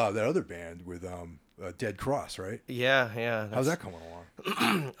also have that other band with Dead Cross, right? Yeah. How's that coming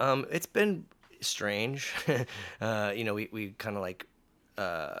along? It's been strange. We kind of like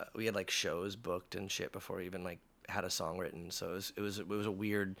we had like shows booked and shit before we even like had a song written. So it was a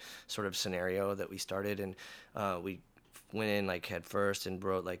weird sort of scenario that we started, and we went in like head first and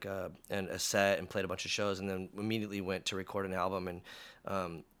wrote like a set and played a bunch of shows, and then immediately went to record an album.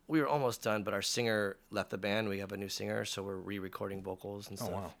 And we were almost done, but our singer left the band. We have a new singer, so we're re-recording vocals and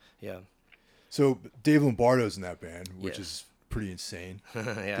stuff. Oh, wow. Yeah. So Dave Lombardo's in that band, which Yes. is pretty insane.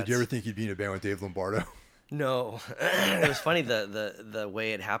 Yeah, Did you ever think you'd be in a band with Dave Lombardo? No. It was funny the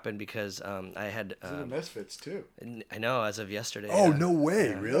way it happened because I had the Misfits too. I know as of yesterday. Oh, yeah. no way.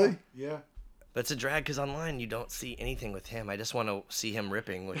 Yeah. Really? Yeah. But it's a drag because online you don't see anything with him. I just want to see him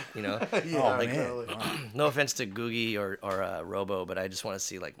ripping, you know. Yeah, man. totally. No offense to Googie or Robo, but I just want to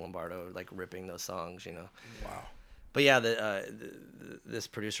see like Lombardo like ripping those songs, you know. Wow. But yeah, this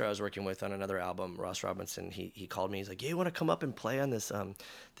producer I was working with on another album, Ross Robinson, he called me. He's like, "Yeah, you want to come up and play on this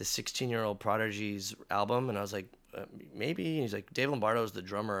 16-year-old Prodigy's album?" And I was like, "Maybe." And he's like, "Dave Lombardo's the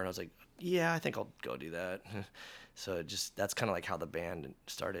drummer," and I was like, "Yeah, I think I'll go do that." So that's kind of like how the band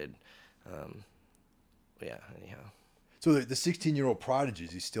started. Yeah. Anyhow. So the 16-year-old prodigy,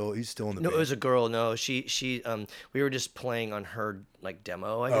 he's still in the No, band? it was a girl. No, she we were just playing on her like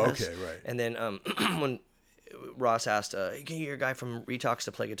demo, I guess. Okay, right. And then when Ross asked, hey, can you get a guy from Retox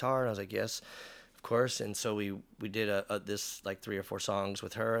to play guitar? And I was like, yes, of course. And so we did this like 3 or 4 songs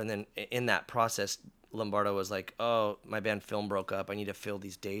with her. And then in that process, Lombardo was like, oh, my band Film broke up. I need to fill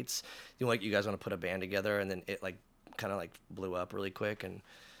these dates. You guys want to put a band together? And then it like kind of like blew up really quick. And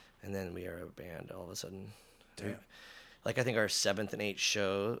then we are a band all of a sudden. Damn. Like I think our 7th and 8th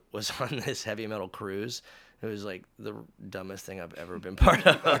show was on this heavy metal cruise. It was like the dumbest thing I've ever been part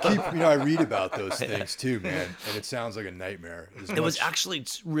of. I read about those things too, man, and it sounds like a nightmare. It was actually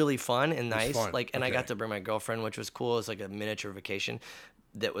really fun and nice. fun. Like, and I Okay. got to bring my girlfriend, which was cool. It's like a miniature vacation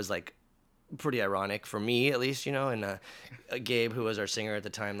that was like pretty ironic for me, at least, And Gabe, who was our singer at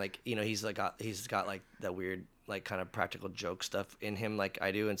the time, like, he's got like that weird, like kind of practical joke stuff in him, like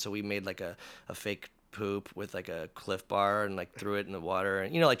I do. And so we made like a fake poop with like a Cliff Bar and like threw it in the water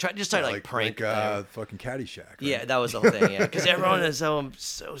and like try to like prank fucking Caddyshack. Right? Yeah, that was the whole thing. Yeah, because everyone is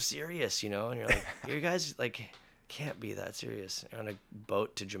so serious, and you're like, you guys like can't be that serious. You're on a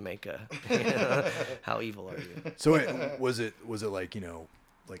boat to Jamaica. How evil are you? So was it like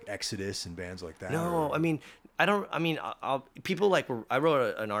like Exodus and bands like that? No, or- I mean, I don't. I mean, people like I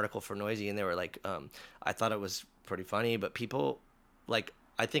wrote an article for Noisy, and they were like, I thought it was pretty funny, but people like.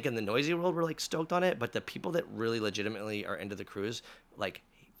 I think in the Noisy world we're like stoked on it, but the people that really legitimately are into the cruise like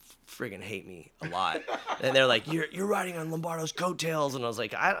friggin' hate me a lot, and they're like, "You're riding on Lombardo's coattails," and I was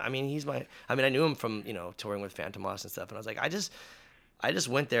like, I mean, I knew him from touring with Phantom Loss and stuff, and I was like, I just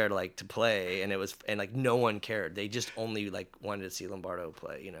went there to play, and like no one cared. They just only like wanted to see Lombardo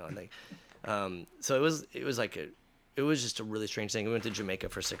play, and they, so it was just a really strange thing. We went to Jamaica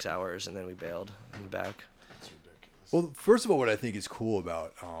for 6 hours, and then we bailed and back. Well, first of all, what I think is cool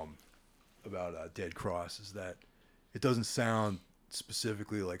about Dead Cross is that it doesn't sound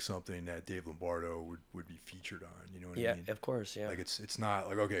specifically like something that Dave Lombardo would be featured on. You know what I mean? Yeah, of course. Yeah. Like it's not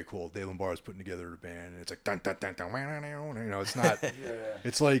like, okay, cool, Dave Lombardo's putting together a band and it's like dun dun dun dun, it's not.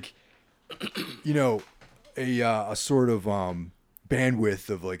 It's like a sort of bandwidth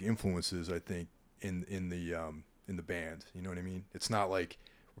of like influences, I think, in the band. You know what I mean? It's not like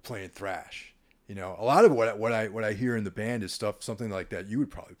we're playing thrash. A lot of what I hear in the band is something like that you would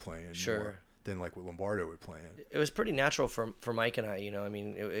probably play in Sure. more than like what Lombardo would play in. It was pretty natural for Mike and I. I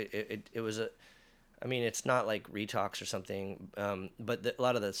mean, it was I mean, it's not like Retox or something, but a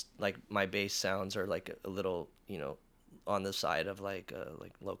lot of this, like my bass sounds are like a little, on the side of like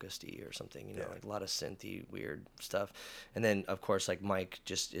Locust-y or something, like a lot of synthy weird stuff. And then of course like Mike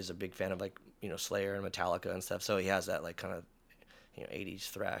just is a big fan of like Slayer and Metallica and stuff, so he has that like kind of 80s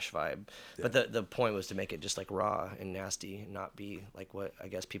thrash vibe. Yeah. But the point was to make it just like raw and nasty and not be like what I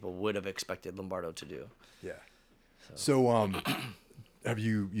guess people would have expected Lombardo to do. Yeah. So have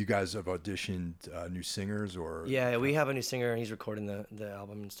you guys have auditioned new singers or? Yeah, we have a new singer and he's recording the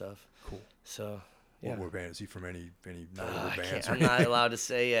album and stuff. Cool. So yeah. What band is he from? Any notable bands? I'm not allowed to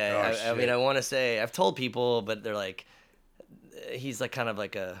say yet. I mean, I want to say I've told people, but they're like, he's like kind of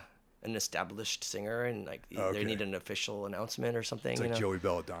like an established singer, and like they need an official announcement or something. It's like Joey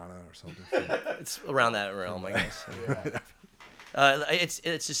Belladonna or something. It's around that realm, I guess.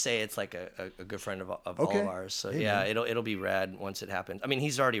 It's just say it's like a good friend of all of ours. So yeah, it'll be rad once it happens. I mean,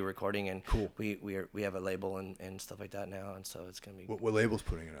 he's already recording, and cool. We have a label and stuff like that now, and so it's gonna be. What label's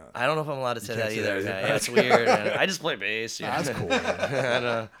putting it out? I don't know if I'm allowed to say that either. Yeah, it's weird. I just play bass. That's cool.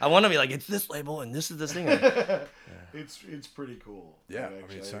 I want to be like, it's this label and this is the singer. It's pretty cool. Yeah,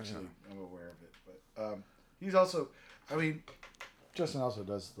 I'm aware of it, but he's also, I mean, Justin also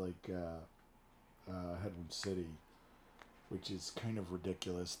does like Headwood City, which is kind of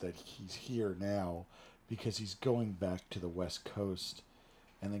ridiculous that he's here now because he's going back to the West Coast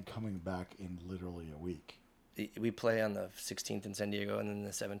and then coming back in literally a week. We play on the 16th in San Diego, and then the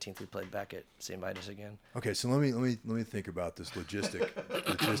 17th we played back at St. Vitus again. Okay, so let me think about this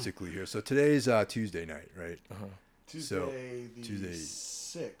logistically here. So today's Tuesday night, right? Uh-huh. Tuesday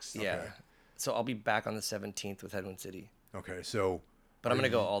 6th. Yeah. Okay. So I'll be back on the 17th with Headwind City. Okay, so. But I'm going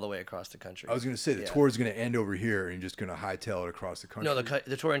to go all the way across the country. I was going to say the tour is going to end over here, and you're just going to hightail it across the country. No,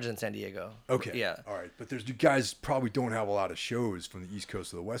 the tour ends in San Diego. Okay. Yeah. All right, but you guys probably don't have a lot of shows from the East Coast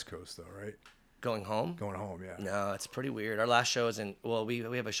to the West Coast, though, right? Going home? Going home, yeah. No, it's pretty weird. Our last show is we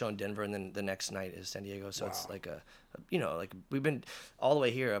have a show in Denver, and then the next night is San Diego. So it's like like we've been all the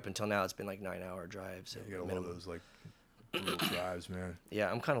way here up until now. It's been like 9-hour drives. You got all those like brutal drives, man. Yeah,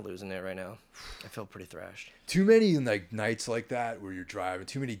 I'm kind of losing it right now. I feel pretty thrashed. Too many like nights like that where you're driving.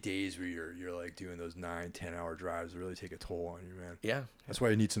 Too many days where you're like doing those 9-10 hour drives really take a toll on you, man. Yeah. That's why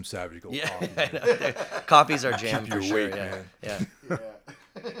you need some Savage Gold Yeah. coffee. I Man. know. Coffee's our jam Keep for you sure. awake, Yeah. man. Yeah.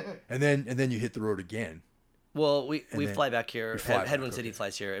 Yeah. And then you hit the road again. Well, we then fly back here. you fly back, Headwind City okay.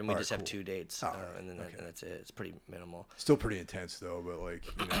 flies here, and we All right, just have cool. 2 dates, All right, and then okay. and that's it. It's pretty minimal. Still pretty intense though, but like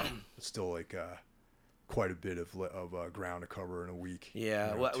it's still like quite a bit of ground to cover in a week.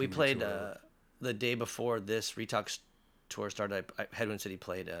 Yeah, well, 2 we weeks or played whatever. the day before this Retox tour started. Headwind City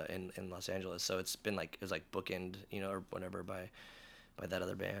played in Los Angeles, so it's been like it was like bookend, or whatever by that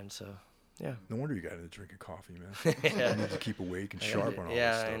other band. So yeah, No wonder you got into drinking coffee, man. yeah, You need to keep awake and sharp on all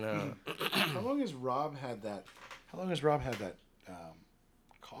yeah, this stuff. I know. How long has Rob had that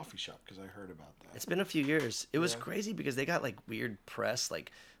coffee shop? Because I heard about that. It's been a few years. It was Yeah. crazy because they got like weird press,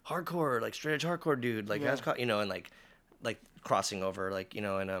 like hardcore, like straight edge hardcore dude, like Yeah. that's and like crossing over, like and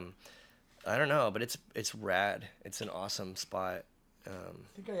I don't know, but it's rad. It's an awesome spot. I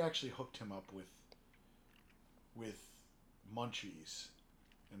think I actually hooked him up with Munchies.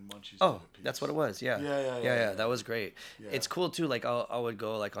 And Munchies. Oh, did a piece. that's what it was. Yeah. Yeah. That was great. Yeah. It's cool too. Like I would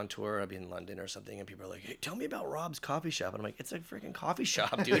go like on tour. I'd be in London or something, and people are like, "Hey, tell me about Rob's coffee shop." And I'm like, "It's a freaking coffee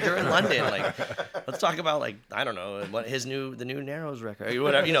shop, dude. You're in London. Like, let's talk about like I don't know what the new Narrows record, or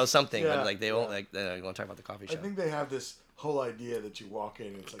whatever, something." Yeah, But like they won't yeah. like they won't talk about the coffee I shop. think they have this whole idea that you walk in,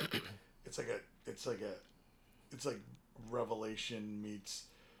 and it's like Revelation meets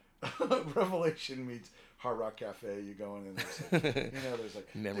Hard Rock Cafe. You go in and there's like, there's like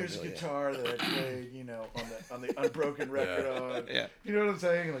there's a Memorabilia. guitar that I played, on the Unbroken record on. Yeah. You know what I'm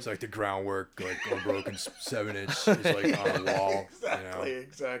saying? Like, It's like the groundwork, like Unbroken 7-inch is like on the wall.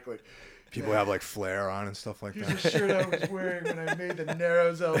 Exactly. People have like flair on and stuff like Here's that. the shirt I was wearing when I made the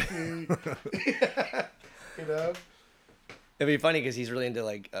Narrows LP. It'd be funny because he's really into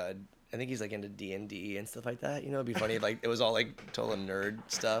like I think he's like into D&D and stuff like that. It'd be funny if like it was all like total nerd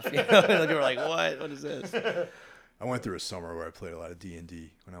stuff. Like people were like, what is this? I went through a summer where I played a lot of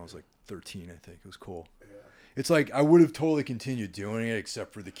D&D when I was like 13, I think. It was cool. Yeah. It's like I would have totally continued doing it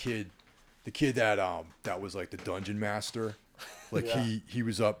except for the kid that was like the dungeon master. Like Yeah. he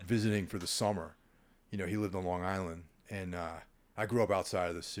was up visiting for the summer. He lived on Long Island, and I grew up outside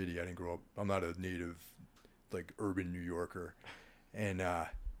of the city. I didn't grow up. I'm not a native like urban New Yorker. And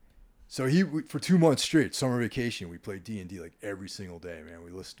so for 2 months straight, summer vacation, we played D&D like every single day, man.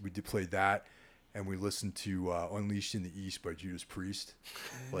 We played that, and we listened to Unleashed in the East by Judas Priest,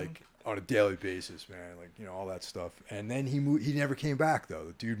 like on a daily basis, man. Like all that stuff. And then he never came back though.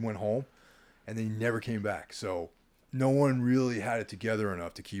 The dude went home, and then he never came back. So no one really had it together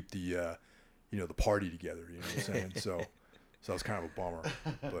enough to keep the the party together. You know what I'm saying? So that was kind of a bummer.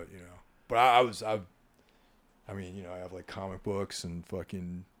 But I have like comic books and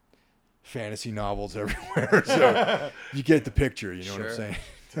fucking fantasy novels everywhere. So you get the picture, you know what I'm Sure. saying?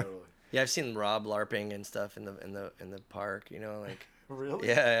 Totally. Yeah, I've seen Rob LARPing and stuff in the park. Like Really?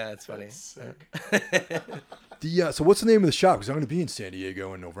 yeah, it's funny. That's sick. So what's the name of the shop? Because I'm going to be in San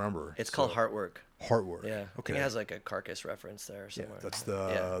Diego in November. It's called Heartwork. Heartwork. Yeah. Okay. I think it has like a Carcass reference there Yeah, somewhere. that's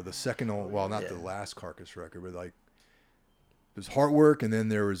Yeah. the second, not the Yeah. last Carcass record, but like there's Heartwork, and then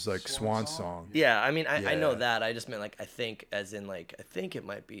there was like Swan Swan Song? Song. Yeah, I mean, I know Yeah. that. I just meant like I think, as in like I think it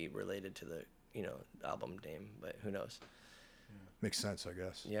might be related to the album name, but who knows? Makes sense, I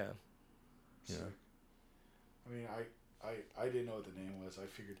guess. Yeah. You know? I mean, I didn't know what the name was. I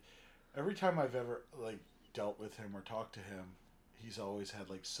figured every time I've ever like dealt with him or talked to him, he's always had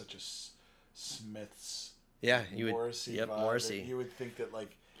like such a Smiths Yeah, you would. Morrissey Yep, vibe that Morrissey. you would think that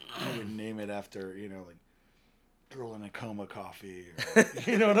like he would name it after like Girl in a Coma Coffee, or,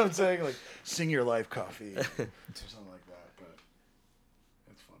 you know what I'm saying? Like Sing Your Life Coffee, or something like that. But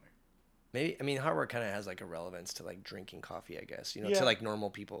it's funny. Maybe I mean Heartwork kind of has like a relevance to like drinking coffee, I guess. Yeah. To like normal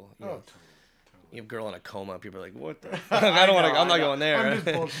people. Oh, totally. You have Girl in a Coma. People are like, what the? Fuck? I don't want to. I'm not going there. I'm just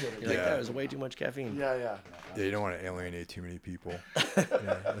bullshitting. You're like, Yeah. there's way too much caffeine. Yeah. Yeah, you don't want to alienate too many people.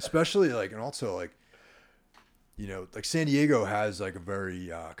 Yeah. Especially like, and also like, like San Diego has like a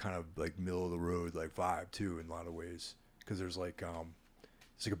very kind of like middle of the road like vibe too in a lot of ways, because there's like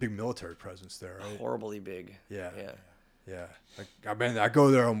it's like a big military presence there, right? Horribly big. Yeah. Yeah. Yeah, like I go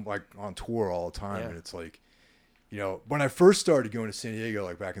there on tour all the time, Yeah. and it's like, when I first started going to San Diego,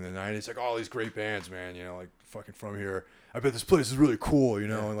 like back in the '90s, like all these great bands, man, like fucking from here. I bet this place is really cool,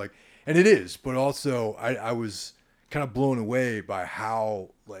 and like, and it is, but also I was kind of blown away by how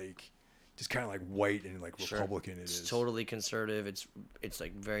like just kind of like white and like Sure. Republican it It's is. totally conservative. It's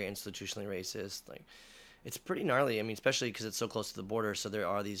like very institutionally racist. Like, it's pretty gnarly. I mean, especially because it's so close to the border. So there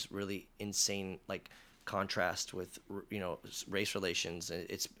are these really insane like contrast with race relations.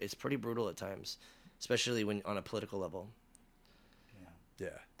 It's pretty brutal at times, especially when on a political level. Yeah,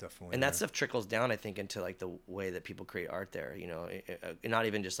 definitely. And that stuff trickles down, I think, into like the way that people create art there. Not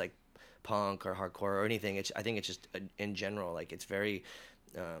even just like punk or hardcore or anything. I think it's just in general, like it's very,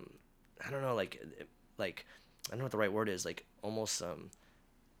 I don't know, like I don't know what the right word is, like almost I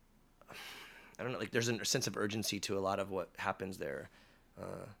don't know, like there's a sense of urgency to a lot of what happens there,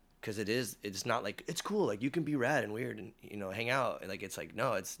 because it's not like it's cool, like you can be rad and weird and hang out, and like it's like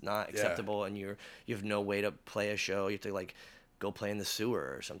no, it's not acceptable, and you have no way to play a show. You have to like go play in the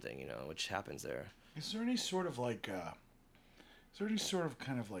sewer or something, which happens there. Is there any sort of like kind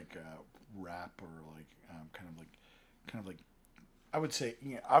of like rap or like kind of like I would say,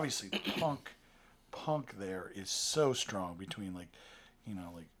 obviously punk there is so strong between like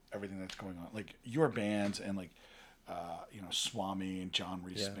like everything that's going on, like your bands and like Swami and John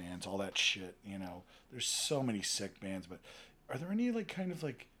Reese bands, all that shit. There's so many sick bands, but are there any like kind of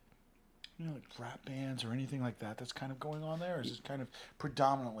like like rap bands or anything like that that's kind of going on there? Or is it kind of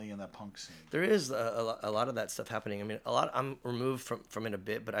predominantly in that punk scene? There is a lot of that stuff happening. I mean, I'm removed from it a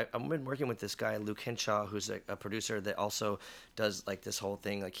bit, but I've been working with this guy, Luke Henshaw, who's a producer that also does like this whole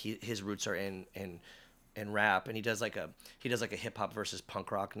thing. Like his roots are in rap, and he does like a hip hop versus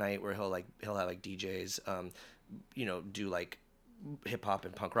punk rock night where he'll have like DJs, do like hip hop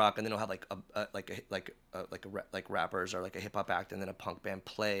and punk rock, and then he'll have like rappers or like a hip hop act and then a punk band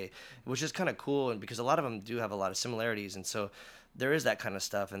play, which is kind of cool, and because a lot of them do have a lot of similarities, and so there is that kind of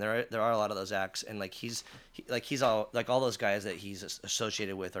stuff, and there are a lot of those acts, and like he's all like all those guys that he's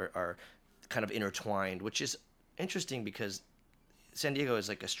associated with are kind of intertwined, which is interesting because San Diego is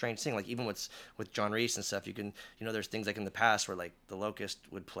like a strange thing. Like even with John Reese and stuff, you can there's things like in the past where like the Locust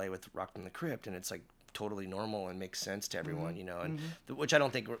would play with Rock from the Crypt, and it's like totally normal and makes sense to everyone, and which I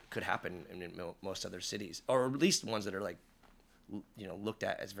don't think could happen in most other cities, or at least ones that are like, looked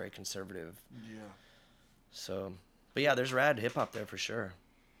at as very conservative. Yeah. So, but yeah, there's rad hip hop there for sure.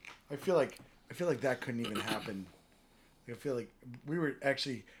 I feel like that couldn't even happen. I feel like we were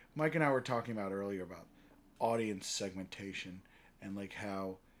actually, Mike and I were talking about earlier about audience segmentation and like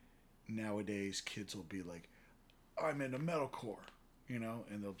how nowadays kids will be like, I'm into metalcore.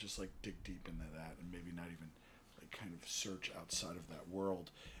 And they'll just like dig deep into that and maybe not even like kind of search outside of that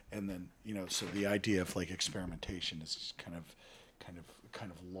world. And then, so the idea of like experimentation is kind of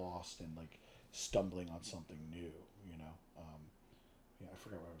lost and like stumbling on something new, I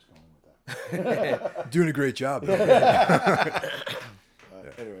forgot where I was going with that. Doing a great job.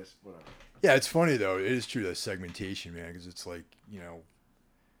 Anyways, whatever. Yeah, it's funny though. It is true, that segmentation, man, because it's like,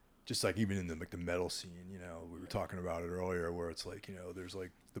 just like even in the metal scene, we were talking about it earlier, where it's like, there's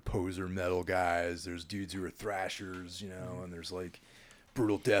like the poser metal guys, there's dudes who are thrashers, and there's like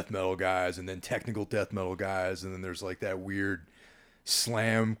brutal death metal guys, and then technical death metal guys, and then there's like that weird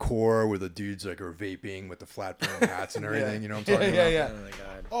slam core where the dudes like are vaping with the flat brim hats and everything. You know what I'm talking about? Yeah. Oh my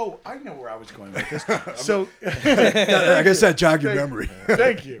God. Oh, I know where I was going with this. So I guess that jogged your memory.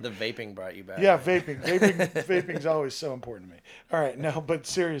 Thank you. The vaping brought you back. Yeah, vaping's always so important to me. All right, no, but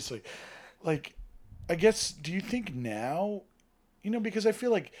seriously, like, I guess, do you think now, because I feel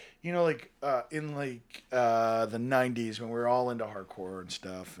like, in like the 90s when we were all into hardcore and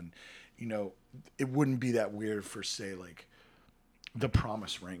stuff, and, it wouldn't be that weird for, say, like, The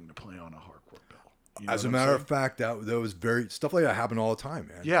Promise Ring to play on a hardcore bill. As a matter of fact, that was very, stuff like that happened all the time,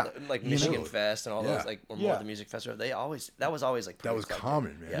 man. Yeah. Like Michigan Fest and all those, like, or more of the music festival. That was always like, that was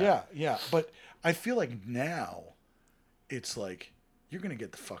common, man. Yeah. But I feel like now it's like, you're going to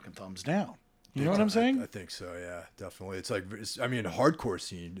get the fucking thumbs down. You know what I'm saying? I think so, yeah, definitely. It's like, hardcore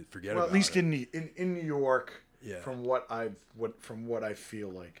scene, forget about it. Well, at least in New York, yeah. From what I feel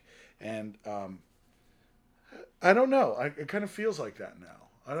like. And I don't know. It kind of feels like that now.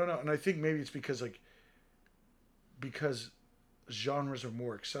 I don't know. And I think maybe it's because genres are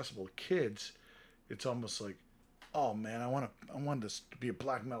more accessible to kids, it's almost like, oh man, I want this to be a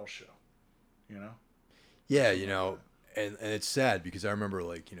black metal show. Yeah, and it's sad because I remember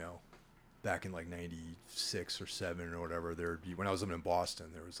like, back in like 96 or 7 or whatever, when I was living in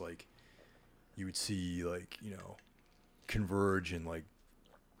Boston, there was like, you would see like, Converge and like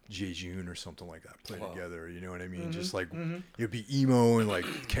Jejune or something like that play together, you know what I mean? Mm-hmm. Just like, it'd be emo and like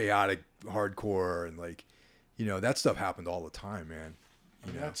chaotic hardcore and like, that stuff happened all the time, man.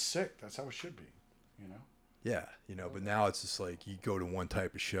 That's sick. That's how it should be, Yeah, but now it's just like, you go to one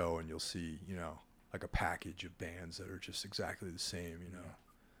type of show and you'll see, like a package of bands that are just exactly the same,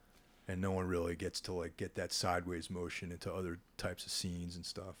 and no one really gets to like get that sideways motion into other types of scenes and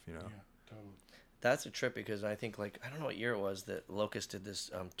stuff, Yeah, totally. That's a trip because I think like I don't know what year it was that Locust did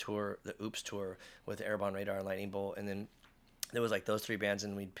this tour, the Oops tour with Airborne Radar and Lightning Bolt, and then there was like those three bands,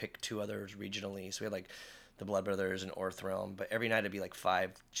 and we'd pick two others regionally. So we had like the Blood Brothers and Orthrealm, but every night it'd be like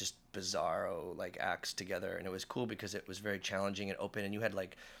 5 just bizarro like acts together, and it was cool because it was very challenging and open, and you had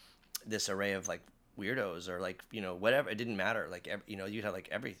like this array of like weirdos or like whatever, it didn't matter, like you'd have like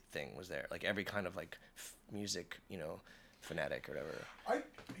everything was there, like every kind of like music fanatic or whatever.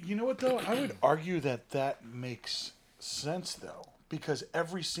 You know what though, I would argue that makes sense though, because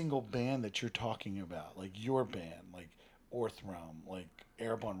every single band that you're talking about, like your band, like Orthrealm, like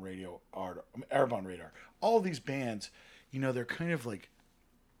Airborne Radar, all these bands, they're kind of like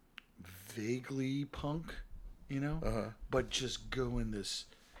vaguely punk, but just go in this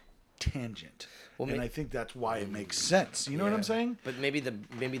tangent. And I think that's why it makes sense. You know what I'm saying? But maybe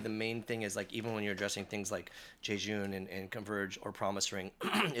the main thing is like even when you're addressing things like Jejune and Converge or Promise Ring,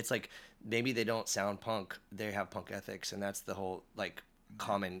 it's like maybe they don't sound punk, they have punk ethics, and that's the whole like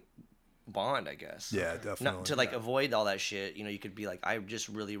common bond, I guess. Yeah, definitely. Not to like avoid all that shit. You could be like, I just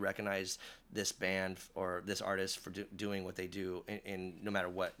really recognize this band or this artist for doing what they do, and no matter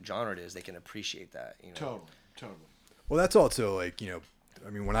what genre it is, they can appreciate that. Totally. Well, that's also like I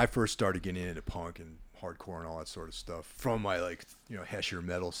mean, when I first started getting into punk and hardcore and all that sort of stuff from my like Hesher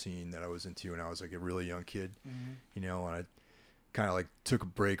metal scene that I was into when I was like a really young kid, and I kind of like took a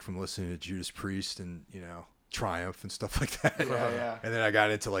break from listening to Judas Priest and Triumph and stuff like that. Yeah. And then I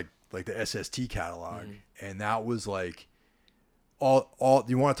got into like the SST catalog, and that was like all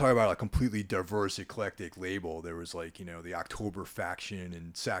you want to talk about a completely diverse, eclectic label. There was like the October Faction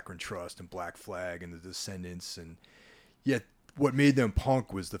and Saccharine Trust and Black Flag and the Descendants, and yet what made them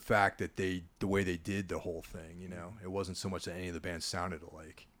punk was the fact that the way they did the whole thing. It wasn't so much that any of the bands sounded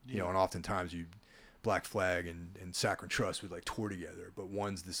alike. And oftentimes Black Flag and Saccharine Trust would like tour together, but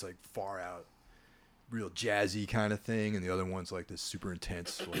one's this like far out, real jazzy kind of thing, and the other one's like this super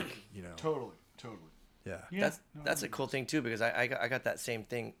intense, like Totally. Yeah. That's a cool thing too, because I got that same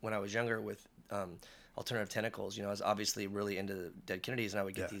thing when I was younger with Alternative Tentacles. I was obviously really into the Dead Kennedys, and I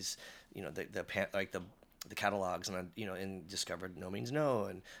would get these the catalogs, and I and discovered No Means No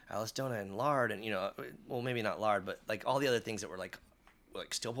and Alice Donna and Lard, and well, maybe not Lard, but like all the other things that were like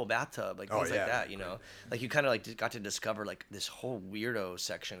Steel Pole Bathtub, like things like that. Like you kind of like got to discover like this whole weirdo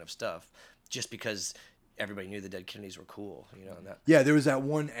section of stuff just because everybody knew the Dead Kennedys were cool, and that. Yeah, there was that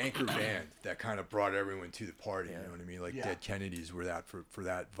one anchor band that kind of brought everyone to the party. You know what I mean? Like Dead Kennedys were that for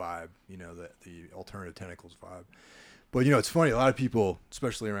that vibe. The Alternative Tentacles vibe. But it's funny. A lot of people,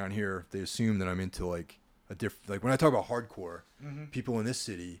 especially around here, they assume that I'm into like a different. Like when I talk about hardcore, people in this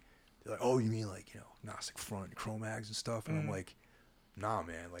city, they're like, "Oh, you mean like Gnostic Front and Cro-Mags and stuff?" And I'm like, "Nah,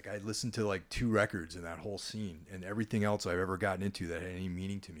 man. Like I listened to like 2 records in that whole scene, and everything else I've ever gotten into that had any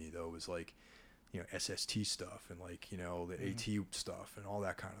meaning to me though was like." SST stuff and like, the AT stuff and all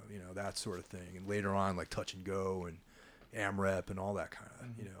that kind of, that sort of thing. And later on, like Touch and Go and AMREP and all that kind of,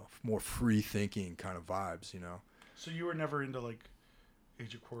 more free thinking kind of vibes, So you were never into like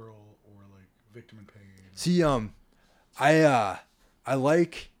Age of Quarrel or like Victim in Pain? See, I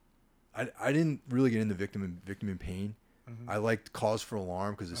didn't really get into Victim in Pain. I liked Cause for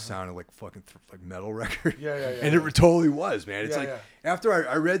Alarm because it sounded like fucking like metal record. Yeah. And it totally was, man. It's after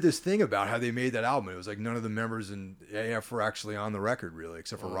I read this thing about how they made that album, it was like none of the members in AF were actually on the record really,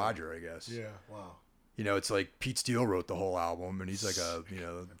 except for Roger, I guess. Yeah. Wow. It's like Pete Steele wrote the whole album, and he's like a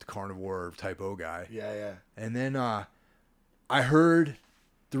carnivore type O guy. Yeah. And then I heard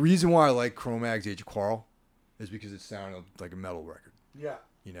the reason why I like Cro-Mags Age of Quarrel is because it sounded like a metal record. Yeah.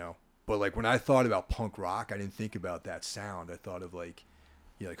 But like when I thought about punk rock, I didn't think about that sound. I thought of like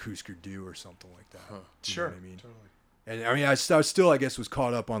Husker Du or something like that. Huh. Sure. Know what I mean? Totally. And I mean, I still, I guess, was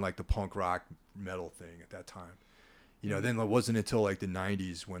caught up on like the punk rock metal thing at that time. Then it wasn't until like the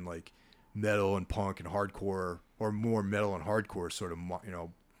 90s when like metal and punk and hardcore, or more metal and hardcore sort of,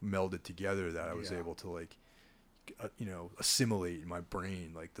 melded together, that I was able to like, assimilate in my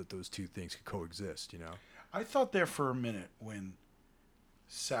brain like that those two things could coexist, I thought there for a minute when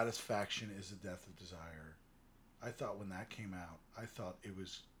Satisfaction is the Death of Desire, I thought when that came out, I thought it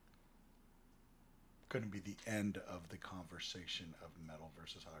was going to be the end of the conversation of metal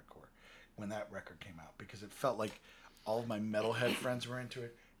versus hardcore when that record came out, because it felt like all of my metalhead friends were into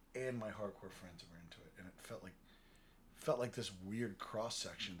it and my hardcore friends were into it, and it felt like this weird cross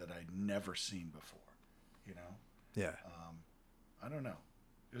section that I'd never seen before, Yeah. I don't know.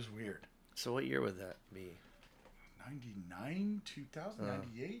 It was weird. So what year would that be? 99, 2000,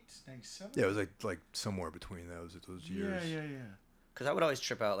 98, 97? Yeah, it was like somewhere between those years. Yeah. Because I would always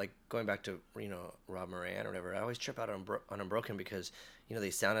trip out, like going back to Rob Moran or whatever. I always trip out on Unbroken because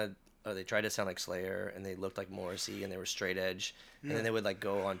they sounded they tried to sound like Slayer, and they looked like Morrissey, and they were straight edge, and then they would like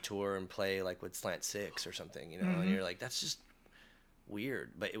go on tour and play like with Slant Six or something, and you're like, that's just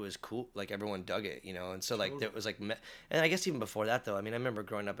weird, but it was cool. Like everyone dug it, and so like there was like, and I guess even before that though, I mean, I remember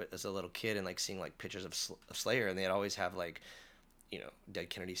growing up as a little kid and like seeing like pictures of Slayer, and they'd always have like, Dead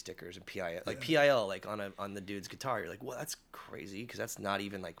Kennedy stickers and PIL, like PIL, like on the dude's guitar. You're like, well, that's crazy because that's not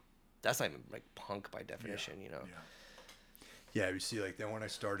even like punk by definition, Yeah, you see, like then when I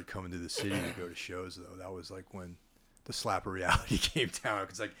started coming to the city to go to shows, though, that was like when the slap of reality came down.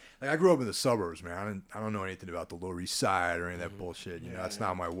 Because like I grew up in the suburbs, man. I don't know anything about the Lower East Side or any of that bullshit. That's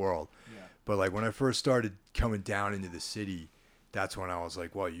not my world. Yeah. But like when I first started coming down into the city, that's when I was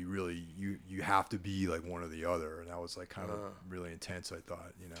like, well, you have to be like one or the other, and that was like kind of really intense. I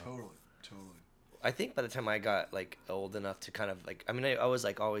thought, Totally. I think by the time I got like old enough to kind of like, I mean, I was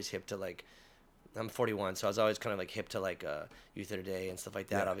like always hip to like, I'm 41, so I was always kind of like hip to like Youth of Today and stuff like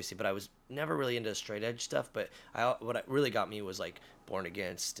that, obviously. But I was never really into straight edge stuff. But what really got me was like Born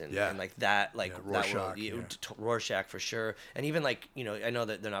Against and like that, like Rorschach, Rorschach for sure. And even like I know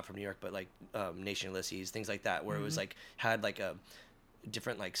that they're not from New York, but like Nation Ulysses, things like that, where it was like had like a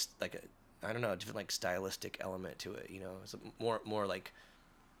different different like stylistic element to it. It's more like.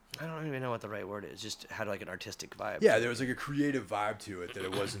 I don't even know what the right word is. Just had like an artistic vibe. Yeah, there was like a creative vibe to it that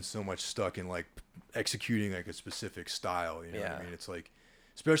it wasn't so much stuck in like executing like a specific style. You know what I mean? It's like,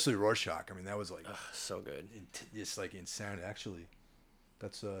 especially Rorschach. I mean, that was like so good. It's like insane. Actually,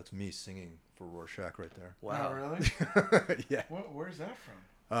 that's me singing for Rorschach right there. Wow, Oh, really? Yeah. Where's that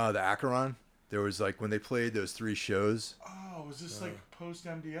from? The Acheron. There was like when they played those 3 shows. Oh, was this like post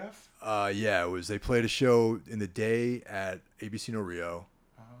MDF? Yeah, it was. They played a show in the day at ABC No Rio.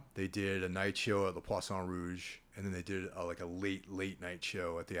 They did a night show at the Poisson Rouge, and then they did like a late night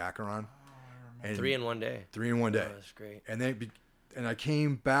show at the Acheron. And 3 in one day. 3 in one day. Oh, that's great. And I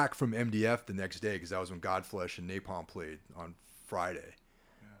came back from MDF the next day because that was when Godflesh and Napalm played on Friday.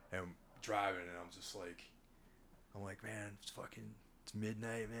 Yeah. And driving, and I'm like, man, it's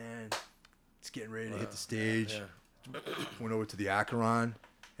midnight, man. It's getting ready to hit the stage. Yeah. Went over to the Acheron,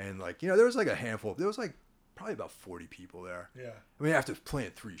 and like there was like a handful. There was like probably about 40 people there. Yeah. I mean, after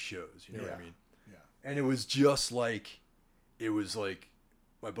playing 3 shows, you know what I mean? Yeah. And it was just like,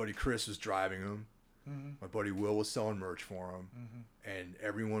 my buddy Chris was driving him. Mm-hmm. My buddy Will was selling merch for him. Mm-hmm. And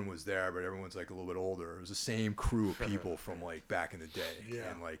everyone was there, but everyone's like a little bit older. It was the same crew of people from like back in the day. Yeah.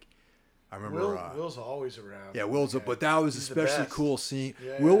 And like, I remember Will's always around. Yeah, Will's but that was especially cool seeing.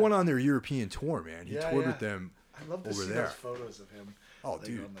 Will went on their European tour, man. He toured with them. I love to see those photos of him. Oh,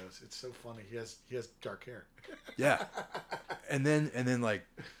 dude, on those. It's so funny. He has dark hair. Yeah, and then like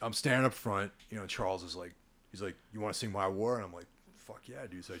I'm standing up front. Charles is like, he's like, you want to sing My War? And I'm like, fuck yeah,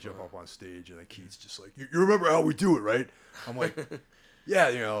 dude. So I jump up on stage, and then Keith's just like, you remember how we do it, right? I'm like,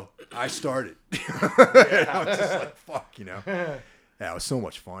 yeah, I started. I was just like, fuck, Yeah, it was so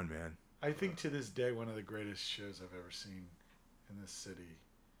much fun, man. I think to this day, one of the greatest shows I've ever seen in this city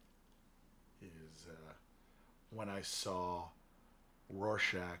is when I saw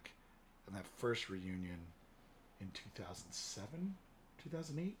Rorschach and that first reunion in 2007,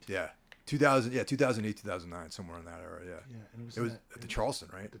 2008. Yeah, 2008, 2009, somewhere in that era. Yeah. Yeah, and it was at the Charleston,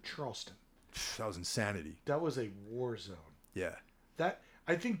 right? The Charleston. That was insanity. That was a war zone. Yeah.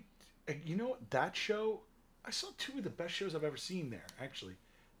 I think that show. I saw 2 of the best shows I've ever seen there. Actually,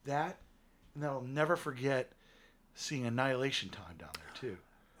 that, and I'll never forget seeing Annihilation Time down there too.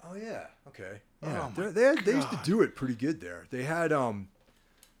 Oh yeah, okay. Yeah, they used to do it pretty good there. They had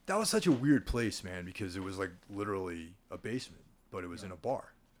that was such a weird place, man, because it was like literally a basement, but it was in a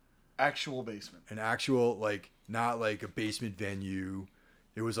bar. Actual basement. An actual not like a basement venue.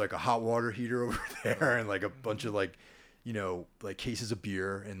 It was like a hot water heater over there and like a bunch of like cases of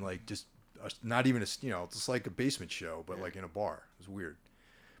beer and like just not even just like a basement show, but like in a bar. It was weird.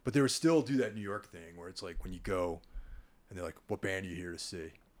 But they would still do that New York thing where it's like when you go and they're like, what band are you here to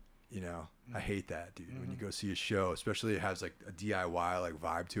see? I hate that, dude. When you go see a show, especially it has like a DIY like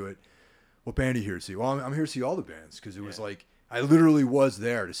vibe to it. What band are you here to see? Well, I'm here to see all the bands because it was like I literally was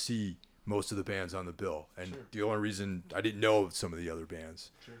there to see most of the bands on the bill, and the only reason I didn't know some of the other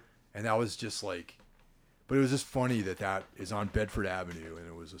bands, and that was just like, but it was just funny that is on Bedford Avenue, and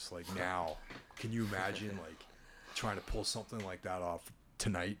it was just like now, can you imagine like trying to pull something like that off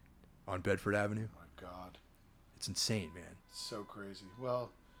tonight on Bedford Avenue? Oh my God, it's insane, man. It's so crazy.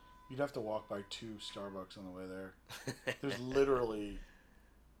 Well. You'd have to walk by 2 Starbucks on the way there. There's literally,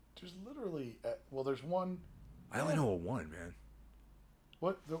 there's one. I only know of one, man.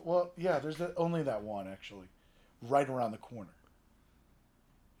 What? There's only that one actually, right around the corner.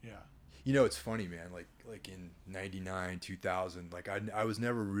 Yeah. You know, it's funny, man. Like in '99, 2000, like I was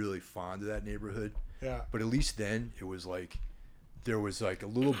never really fond of that neighborhood. Yeah. But at least then it was like there was like a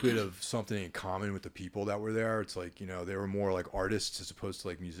little bit of something in common with the people that were there. It's like, you know, they were more like artists as opposed to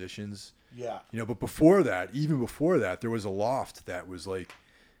like musicians. Yeah. You know, but before that, even before that, there was a loft that was like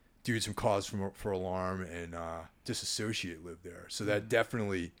dudes from Cause for Alarm and Disassociate lived there. So that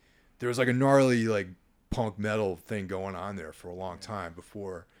definitely, there was like a gnarly like punk metal thing going on there for a long time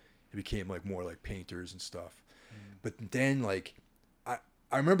before it became like more like painters and stuff. But then like, I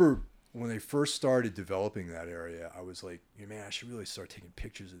remember when they first started developing that area, I was like, yeah, man, I should really start taking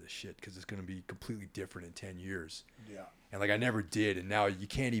pictures of this shit because it's going to be completely different in 10 years. Yeah. And like I never did, and now you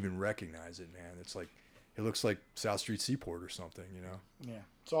can't even recognize it, man. It's like it looks like South Street Seaport or something, you know? Yeah.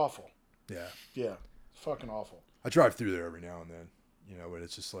 It's awful. Yeah. Yeah. It's fucking awful. I drive through there every now and then, you know, but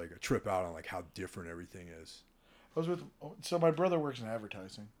it's just like a trip out on like how different everything is. So my brother works in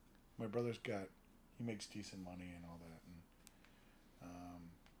advertising. My brother's he makes decent money and all that, and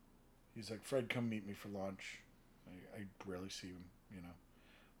he's like, Fred, come meet me for lunch. I rarely see him, you know.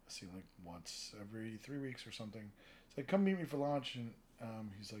 I see him like once every 3 weeks or something. He's like, come meet me for lunch, and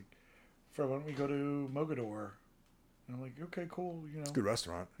he's like, Fred, why don't we go to Mogador? And I'm like, okay, cool, you know. It's a good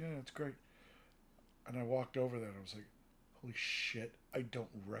restaurant. Yeah, it's great. And I walked over there and I was like, holy shit, I don't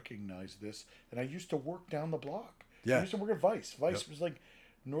recognize this. And I used to work down the block. Yeah. I used to work at Vice. Vice Yep. was like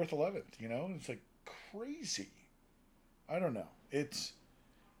North 11th, you know? And it's like crazy. I don't know. It's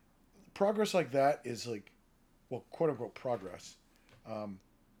progress like that is like, well, quote unquote progress.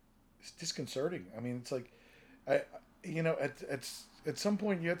 It's disconcerting. I mean, it's like, you know, at some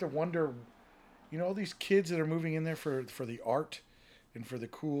point you have to wonder, you know, all these kids that are moving in there for the art and for the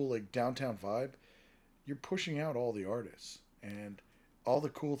cool like downtown vibe, you're pushing out all the artists, and all the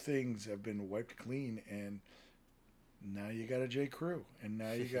cool things have been wiped clean, and now you got a J. Crew, and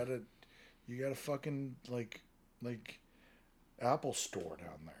now you got a fucking like Apple store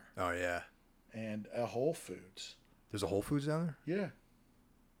down there, Oh, yeah. and a Whole Foods. There's a Whole Foods down there? Yeah.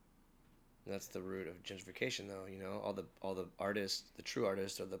 That's the root of gentrification, though. You know, all the artists, the true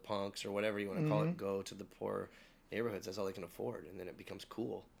artists, or the punks, or whatever you want to call it, go to the poor neighborhoods. That's all they can afford, and then it becomes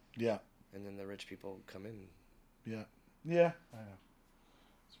cool. Yeah. And then the rich people come in. Yeah. Yeah. I know.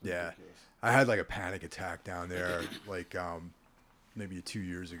 It's Yeah. ridiculous. I had like a panic attack down there like maybe 2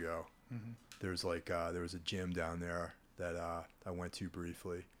 years ago. There's like there was a gym down there that I went to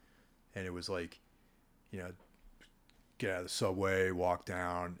briefly, and it was like, you know, get out of the subway, walk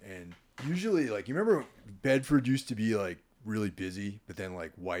down, and usually like, you remember Bedford used to be like really busy, but then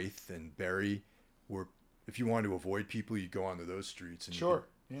like Wythe and Berry were, if you wanted to avoid people, you'd go onto those streets and Sure.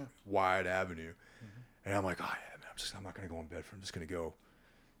 Yeah. Wide Avenue. And I'm like, oh yeah, man, I'm not gonna go in Bedford. I'm just gonna go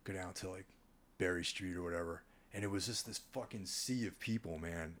down to like Berry Street or whatever. And it was just this fucking sea of people,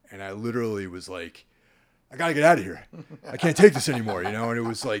 man. And I literally was like, I gotta get out of here. I can't take this anymore, you know? And it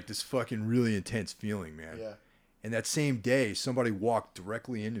was like this fucking really intense feeling, man. Yeah. And that same day, somebody walked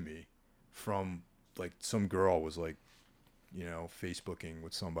directly into me from like, some girl was like, you know, Facebooking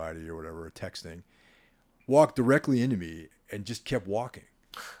with somebody or whatever, or texting, walked directly into me and just kept walking.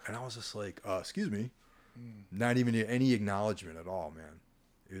 And I was just like, excuse me. Not even any acknowledgement at all, man.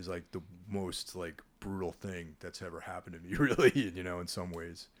 It was like the most like brutal thing that's ever happened to me, really, you know, in some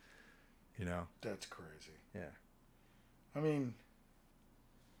ways, you know. That's crazy. Yeah. I mean,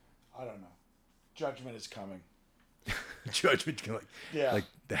 I don't know. Judgment is coming. Judgment, like, Yeah. like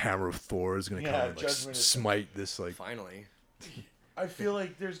the hammer of Thor is going to Yeah, come and like judgment is smite this, like, Finally. I feel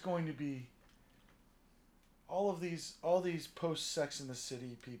like there's going to be all these post Sex in the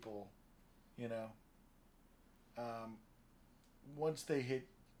City people, you know. Once they hit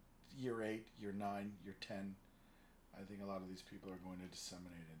year 8, year 9, year 10, I think a lot of these people are going to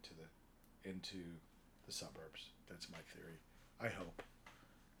disseminate into the suburbs. That's my theory. I hope,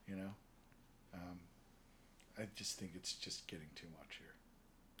 you know. I just think it's just getting too much here.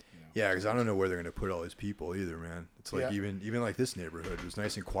 You know? yeah, because I don't know where they're going to put all these people either, man. It's like, Yeah. even like this neighborhood, it was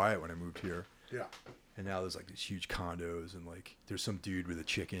nice and quiet when I moved here. Yeah. And now there's like these huge condos, and like there's some dude with a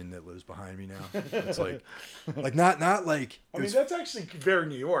chicken that lives behind me now. It's like not like. I mean, that's actually very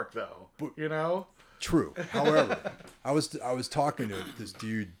New York, though. You know. True. However, I was talking to this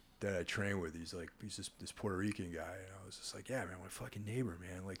dude that I train with. He's this Puerto Rican guy, and I was just like, yeah, man, my fucking neighbor,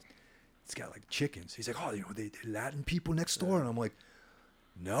 man. Like, it's got like chickens. He's like, oh, you know, they Latin people next door, and I'm like,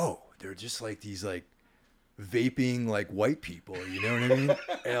 no, they're just like these like vaping like white people. You know what I mean?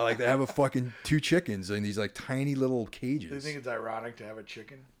 And like they have a fucking 2 chickens in these like tiny little Do you cages. think it's ironic to have a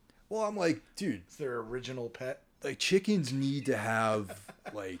chicken? Well, I'm like, dude, It's their original pet. like chickens need to have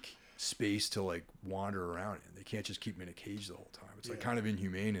like space to like wander around in. They can't just keep them in a cage the whole time. It's like Yeah. kind of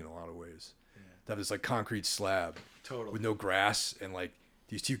inhumane in a lot of ways. To have this like concrete slab Totally. with no grass and like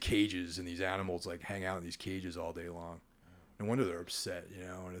these two cages, and these animals like hang out in these cages all day long. No wonder they're upset, you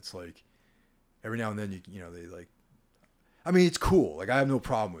know. And it's like every now and then you know they like. I mean, it's cool. Like I have no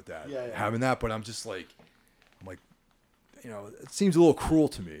problem with that, Yeah. having that. But I'm like, you know, it seems a little cruel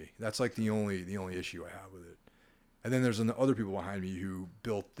to me. That's like the only issue I have with it. And then there's other people behind me who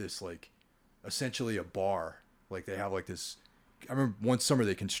built this like essentially a bar. Like they have like this. I remember one summer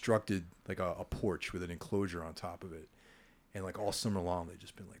they constructed like a porch with an enclosure on top of it, and like all summer long they've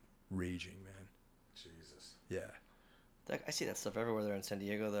just been like raging, man. Jesus. Yeah. Like, I see that stuff everywhere there in San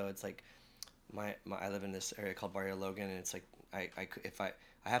Diego, though. It's like I live in this area called Barrio Logan, and it's like if I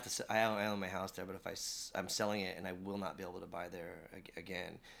have to I own my house there, but if I'm selling it and I will not be able to buy there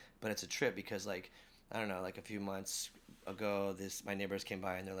again. But it's a trip because like I don't know, like a few months ago, my neighbors came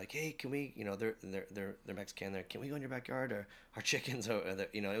by and they're like, hey, can we, you know, they're Mexican, can we go in your backyard, or our chickens are,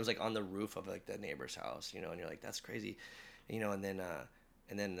 you know, it was like on the roof of like the neighbor's house, you know, and you're like, that's crazy, you know, and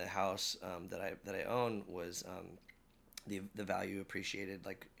then the house that I own was the value appreciated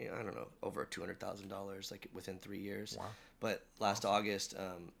like, you know, I don't know, over $200,000 like within 3 years. Wow. But last August,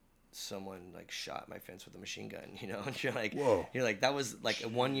 someone like shot my fence with a machine gun, you know, and you're like, Whoa. you're like, that was like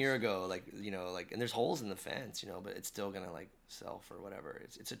 1 year ago, like, you know, like, and there's holes in the fence, you know, but it's still gonna like sell for whatever.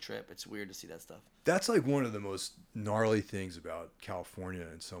 It's a trip. It's weird to see that stuff. That's like one of the most gnarly things about California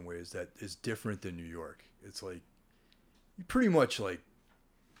in some ways that is different than New York. It's like you pretty much like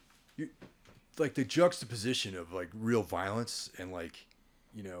the juxtaposition of like real violence and like,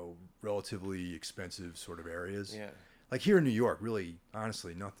 you know, relatively expensive sort of areas. Yeah. Like here in New York, really,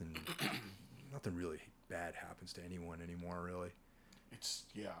 honestly, nothing really bad happens to anyone anymore, really.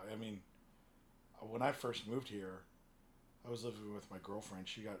 I mean, when I first moved here, I was living with my girlfriend.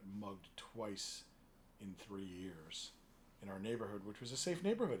 She got mugged twice in 3 years in our neighborhood, which was a safe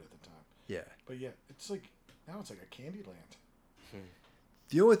neighborhood at the time. Yeah. But yeah, it's like now it's like a candy land.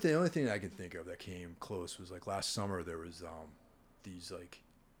 The only thing I can think of that came close was like last summer there was these like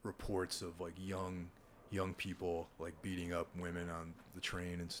reports of like young people like beating up women on the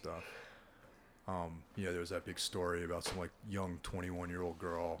train and stuff. You know, there was that big story about some like young 21-year-old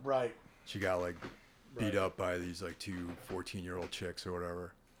girl. Right. She got like beat Right. up by these like two 14-year-old chicks or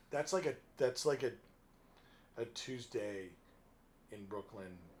whatever. That's like a Tuesday in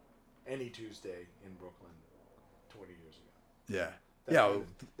Brooklyn, any Tuesday in Brooklyn, 20 years ago. Yeah.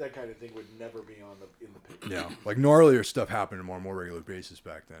 That kind of thing would never be in the paper. Yeah. Like gnarlier stuff happened on a more regular basis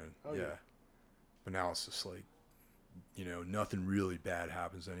back then. Oh, yeah. But now it's just like, you know, nothing really bad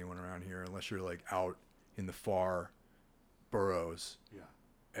happens to anyone around here unless you're like out in the far boroughs. Yeah.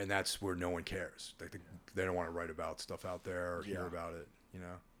 And that's where no one cares. Like they don't want to write about stuff out there or hear about it, you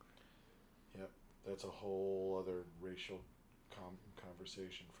know? Yep. That's a whole other racial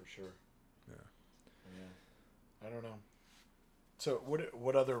conversation for sure. Yeah. I don't know. So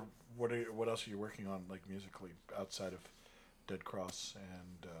what else are you working on like musically outside of Dead Cross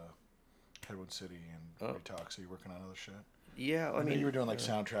and Headwood City and Retox? Are you working on other shit? Yeah, I mean you were doing like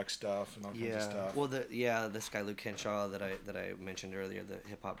soundtrack stuff and all kinds of stuff. Well, this guy Luke Henshaw that I mentioned earlier, the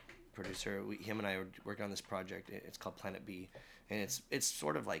hip hop producer, him and I were working on this project. It's called Planet B, and it's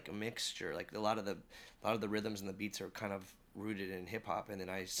sort of like a mixture. Like a lot of the rhythms and the beats are kind of rooted in hip hop, and then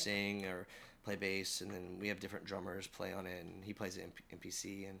I sing or play bass, and then we have different drummers play on it, and he plays the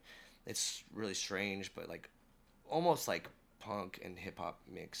MPC, and it's really strange, but like almost like punk and hip hop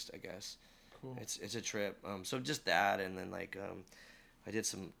mixed, I guess. Cool. It's a trip. So just that, and then like I did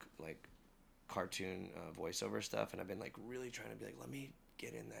some like cartoon voiceover stuff, and I've been like really trying to be like, let me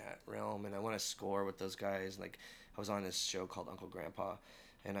get in that realm, and I want to score with those guys. Like I was on this show called Uncle Grandpa,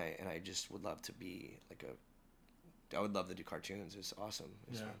 and I just would love to be like I would love to do cartoons. It's awesome.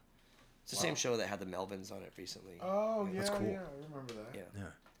 It's fun. It's the same show that had the Melvins on it recently. Oh yeah, That's cool. yeah, I remember that. Yeah.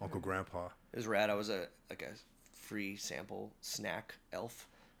 Uncle Grandpa. It was rad. I was a free sample snack elf.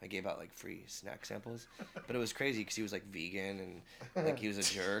 I gave out like free snack samples, but it was crazy because he was like vegan and like he was a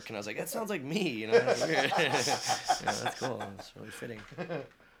jerk, and I was like, that sounds like me, you know? It's weird. Yeah, that's cool. It's really fitting.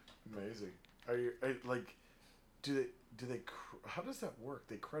 Amazing. Are like, do they? How does that work?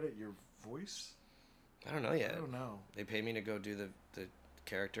 They credit your voice? I don't know yet. I don't know. They pay me to go do the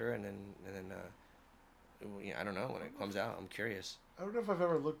character, and then I don't know when it comes out. I'm curious. I don't know if I've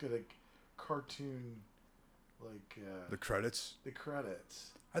ever looked at a cartoon like The credits. the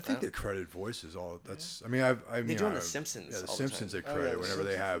credits. I think they credit voices all. That's. I mean, I They do on The Simpsons. Yeah, The all Simpsons the they time. credit The whenever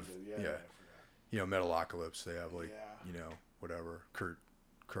they Simpsons have. did. Yeah. I forgot. You know, Metalocalypse. They have like Yeah. you know whatever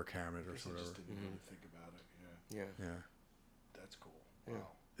Kirk Hammett or I guess I whatever. just didn't really think about it. Yeah. Yeah. Yeah. That's cool. Yeah. Wow.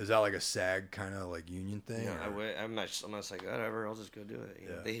 Is that like a SAG kind of like union thing? No, or- I'm just like, whatever, I'll just go do it. You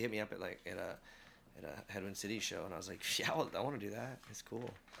know? Yeah. They hit me up at a Headwind City show, and I was like, yeah, I want to do that. It's cool.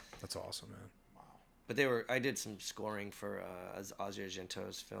 That's awesome, man. But I did some scoring for Ozzy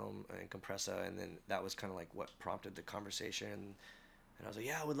Argento's film in Compressa, and then that was kind of like what prompted the conversation. And I was like,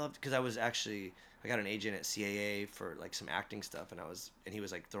 yeah, I would love to, because I got an agent at CAA for like some acting stuff, and he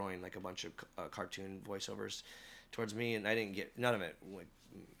was like throwing like a bunch of cartoon voiceovers towards me, and I didn't get, none of it would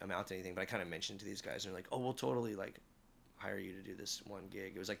amount to anything, but I kind of mentioned to these guys, and they're like, oh, we'll totally like hire you to do this one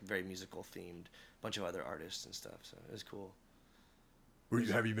gig. It was like very musical themed, bunch of other artists and stuff, so it was cool.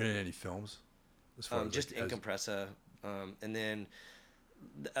 Have you been in any films? As far as, Just like, in Compressa, and then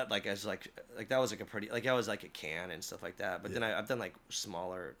like as like that was like a pretty, like I was like a can and stuff like that. But then I've done like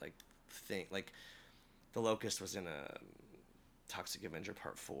smaller like thing, like The Locust was in a Toxic Avenger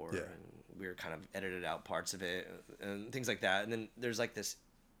Part 4, and we were kind of edited out parts of it and things like that. And then there's like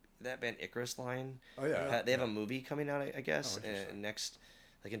that band Icarus Line. Oh yeah. They have a movie coming out, I guess, next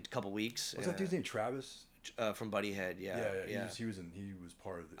like in a couple weeks. What's that dude's name? Travis. From Buddy Head, yeah. He was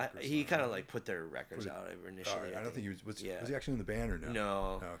part of the. He kind of like put their records out initially. I don't think he was. Was he actually in the band or no?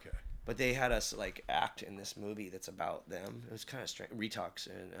 No. Oh, okay. But they had us like act in this movie that's about them. It was kind of strange, Retox,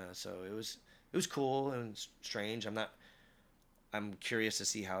 and so it was cool and strange. I'm curious to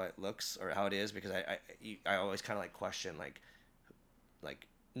see how it looks or how it is, because I always kind of like question like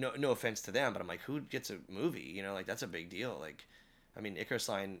no offense to them, but I'm like, who gets a movie? You know, like that's a big deal. Like, I mean, Icarus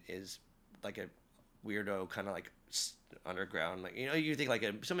Line is like a weirdo kind of like underground, like, you know, you think like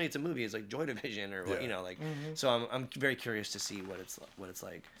somebody gets a movie is like Joy Division or what, you know, like. So I'm very curious to see what it's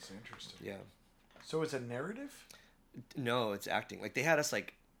like. It's interesting. Yeah. So it's a narrative? No, it's acting. Like they had us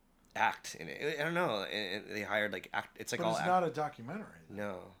like act in it. I don't know. And they hired like act. It's like but all. It's not a documentary.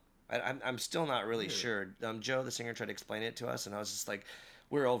 No, I'm still not really sure. Joe, the singer, tried to explain it to us, and I was just like,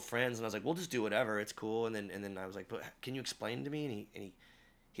 we're old friends, and I was like, we'll just do whatever. It's cool. And then I was like, but can you explain to me? And he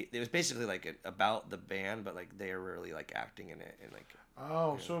it was basically like about the band, but like they are really like acting in it and like.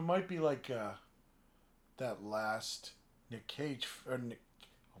 Oh, so it might be like that last Nick Cage or Nick.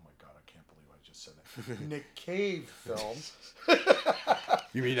 Oh my God, I can't believe I just said that. Nick Cave film.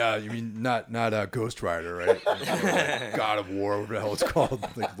 You mean not Ghost Rider, right? Like God of War, whatever the hell it's called,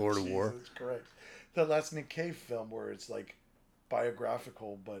 like Lord of War. That's correct. The last Nick Cave film where it's like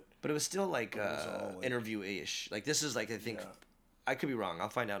biographical, but it was still like all, like, interview-ish. Like this is like, I think. Yeah. I could be wrong. I'll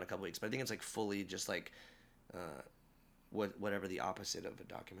find out in a couple weeks, but I think it's like fully just like, whatever the opposite of a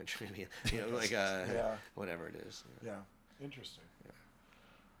documentary, you know, like whatever it is. Yeah, interesting. Yeah.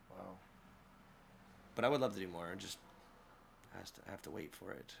 Wow. But I would love to do more. I have to wait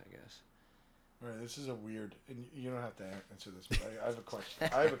for it, I guess. All right, this is a weird, and you don't have to answer this, but I have a question.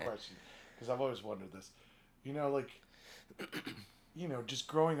 I have a question because I've always wondered this. You know, like, you know, just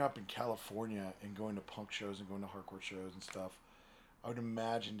growing up in California and going to punk shows and going to hardcore shows and stuff. I would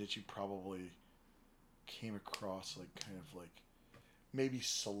imagine that you probably came across like kind of like maybe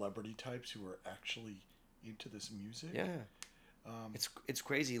celebrity types who are actually into this music. Yeah. It's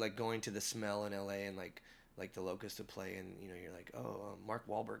crazy, like going to the Smell in LA and like the Locust to play, and you know you're like, oh, Mark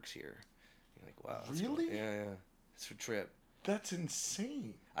Wahlberg's here. You're like, wow. Really? Cool. Yeah. It's a trip. That's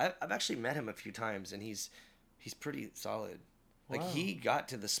insane. I've actually met him a few times, and he's pretty solid. Like, wow. He got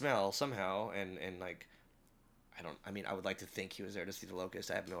to the Smell somehow, and like. I would like to think he was there to see the Locust.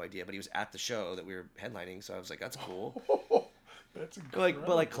 I have no idea, but he was at the show that we were headlining, so I was like, "That's cool." That's incredible.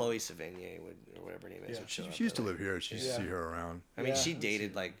 But like Chloe Sevigny or whatever her name is would show up. She used to live here. She used to see her around. I mean, she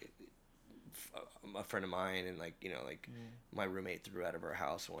dated like a friend of mine, and like, you know, like my roommate threw out of her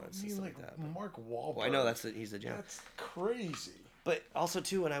house once and stuff like that. But, Mark Wahlberg. Well, I know he's the gem. That's crazy. But also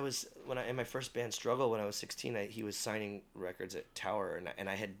too, when I in my first band Struggle, when I was 16, he was signing records at Tower, and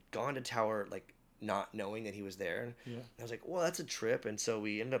I had gone to Tower like. Not knowing that he was there. Yeah. I was like, well, that's a trip. And so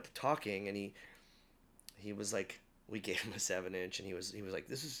we ended up talking, and he was like, we gave him a 7-inch, and he was like,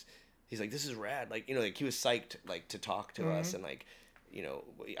 this is rad. Like, you know, like he was psyched like to talk to us, and like, you know,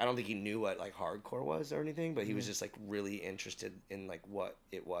 I don't think he knew what like hardcore was or anything, but he was just like really interested in like what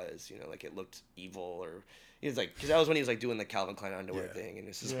it was, you know, like it looked evil, or he was like, because that was when he was like doing the Calvin Klein underwear thing, and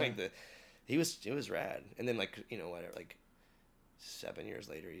this is like it was rad. And then like, you know, whatever, like 7 years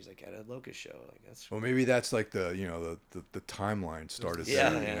later, he's like at a Locust show. Like that's. Well, maybe that's like the timeline started.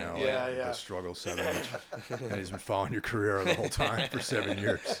 The Struggle 7-inch, and he's been following your career the whole time for 7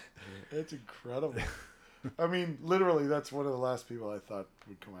 years. That's incredible. I mean, literally, that's one of the last people I thought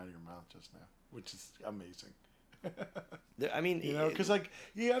would come out of your mouth just now, which is amazing. I mean, you know, because like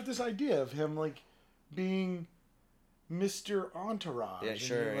you have this idea of him like being Mr. Entourage. Yeah,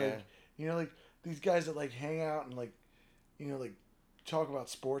 sure. Like, you know, like these guys that like hang out and like, you know, like talk about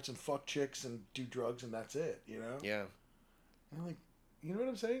sports and fuck chicks and do drugs and that's it, you know? Yeah. I'm like, you know what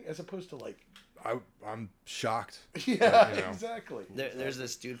I'm saying? As opposed to like, I'm shocked. yeah, You know. exactly. There's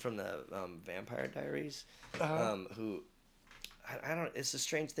this dude from the Vampire Diaries, who I don't. It's a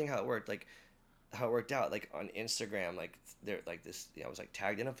strange thing how it worked. Like how it worked out. Like on Instagram, like there like this. I was like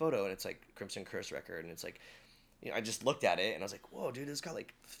tagged in a photo, and it's like Crimson Curse record, and it's like. I just looked at it and I was like, "Whoa, dude, it's got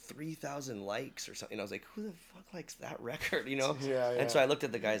like 3,000 likes or something." And I was like, "Who the fuck likes that record?" Yeah. And so I looked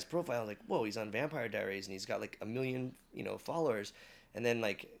at the guy's profile. I was like, "Whoa, he's on Vampire Diaries and he's got like 1 million, followers." And then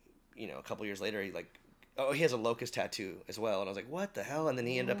like, a couple years later, he has a locust tattoo as well. And I was like, "What the hell?" And then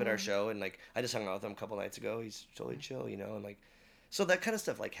he ended up at our show, and like I just hung out with him a couple nights ago. He's totally chill, and like, so that kind of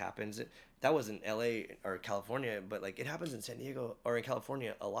stuff like happens. That was in L.A. or California, but like it happens in San Diego or in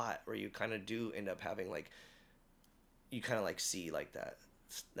California a lot, where you kind of do end up having like. You kind of like see like that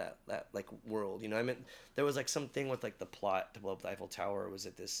like world, I mean, there was like something with like the plot to blow up the Eiffel Tower was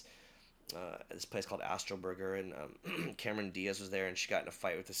at this place called Astroburger, and Cameron Diaz was there, and she got in a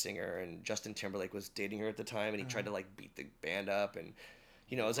fight with the singer, and Justin Timberlake was dating her at the time, and he tried to like beat the band up, and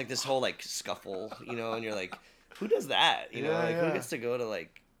it was like this whole like scuffle, and you're like, who does that, who gets to go to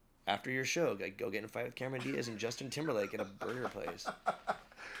like after your show, like go get in a fight with Cameron Diaz and Justin Timberlake at a burger place.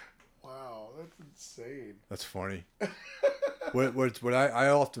 Wow, that's insane. That's funny. what I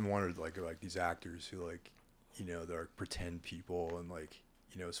often wondered like these actors who like, they're pretend people and like,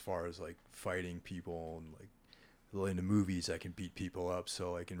 as far as like fighting people and like well, in the movies I can beat people up.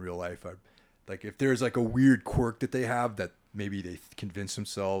 So like in real life, I like if there's like a weird quirk that they have that maybe they convince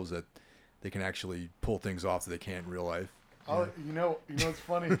themselves that they can actually pull things off that they can't in real life. It's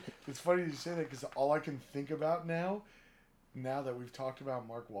funny. It's funny you say that because all I can think about now that we've talked about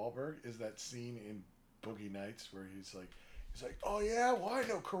Mark Wahlberg, is that scene in Boogie Nights where he's like, oh yeah, well I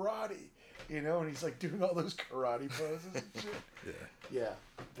know karate, and he's like doing all those karate poses and shit. Yeah,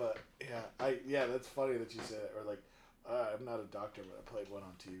 but that's funny that you said it. Or like, I'm not a doctor, but I played one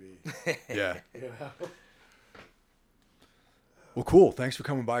on TV. Yeah. Well, cool. Thanks for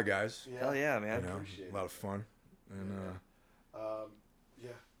coming by, guys. Yeah. Hell yeah, man. Appreciate it. A lot of fun. And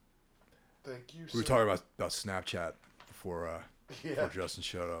thank you. We were talking about Snapchat before Justin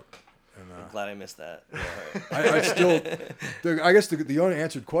showed up. And, I'm glad I missed that. I still, I guess the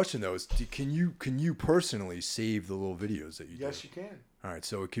unanswered question though is, can you personally save the little videos that you do? Yes, you can. All right,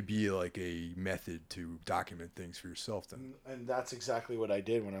 so it could be like a method to document things for yourself then. And that's exactly what I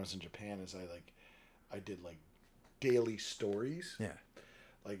did when I was in Japan. Is I did like daily stories. Yeah.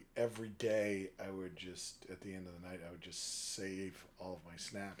 Like every day, I would just at the end of the night, I would just save all of my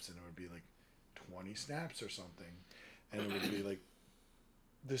snaps, and it would be like 20 snaps or something. And it would be like,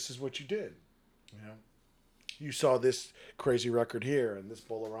 this is what you did. You saw this crazy record here and this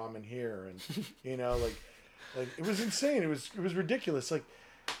bowl of ramen here. And, like it was insane. It was ridiculous. Like,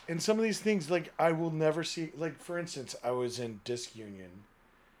 and some of these things, like I will never see, like, for instance, I was in Disc Union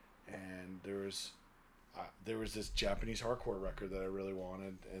and there was this Japanese hardcore record that I really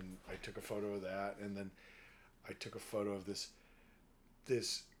wanted. And I took a photo of that. And then I took a photo of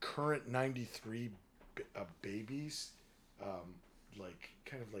this current 93 babies, like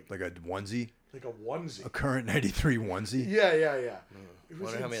kind of like a onesie, a current 93 onesie. Yeah. It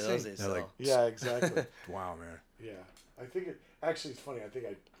was how many of those they sell. Yeah, exactly. Wow, man. Yeah, I think it's funny. I think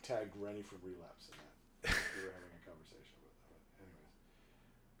I tagged Rennie from Relapse in that. We were having a conversation about that. But anyways,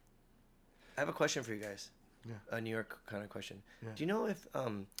 I have a question for you guys. Yeah. A New York kind of question. Yeah. Do you know if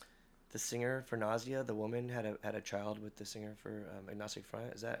the singer for Nausea, the woman, had a child with the singer for Agnostic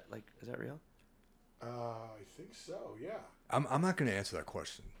Front? Is that real? I think so. Yeah. I'm not going to answer that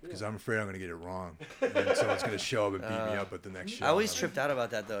question because I'm afraid I'm going to get it wrong. And someone's going to show up and beat me up at the next show. I always tripped out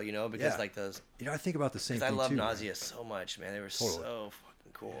about that though, because like those. I think about the same thing I love too. Nausea so much, man. They were so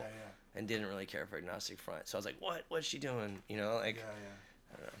fucking cool. Yeah. And didn't really care for Agnostic Front. So I was like, what's she doing? Like. Yeah.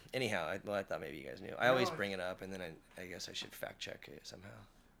 I don't know. Anyhow, I thought maybe you guys knew. I always bring it up, and then I guess I should fact check it somehow.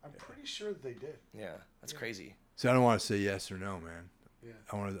 I'm pretty sure they did. Yeah, that's crazy. So I don't want to say yes or no, man. Yeah.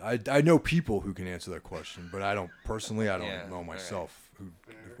 I know people who can answer that question, but I don't personally. I don't know myself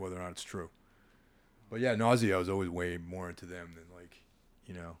whether or not it's true. But yeah, Nausea, I was always way more into them than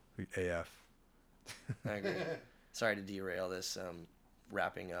AF. I agree. Sorry to derail this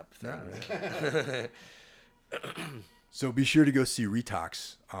wrapping up thing. No. So be sure to go see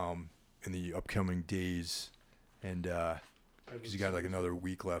Retox in the upcoming days, and because you got like another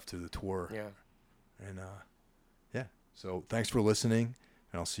week left to the tour. Yeah. And So thanks for listening,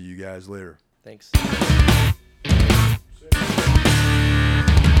 and I'll see you guys later. Thanks.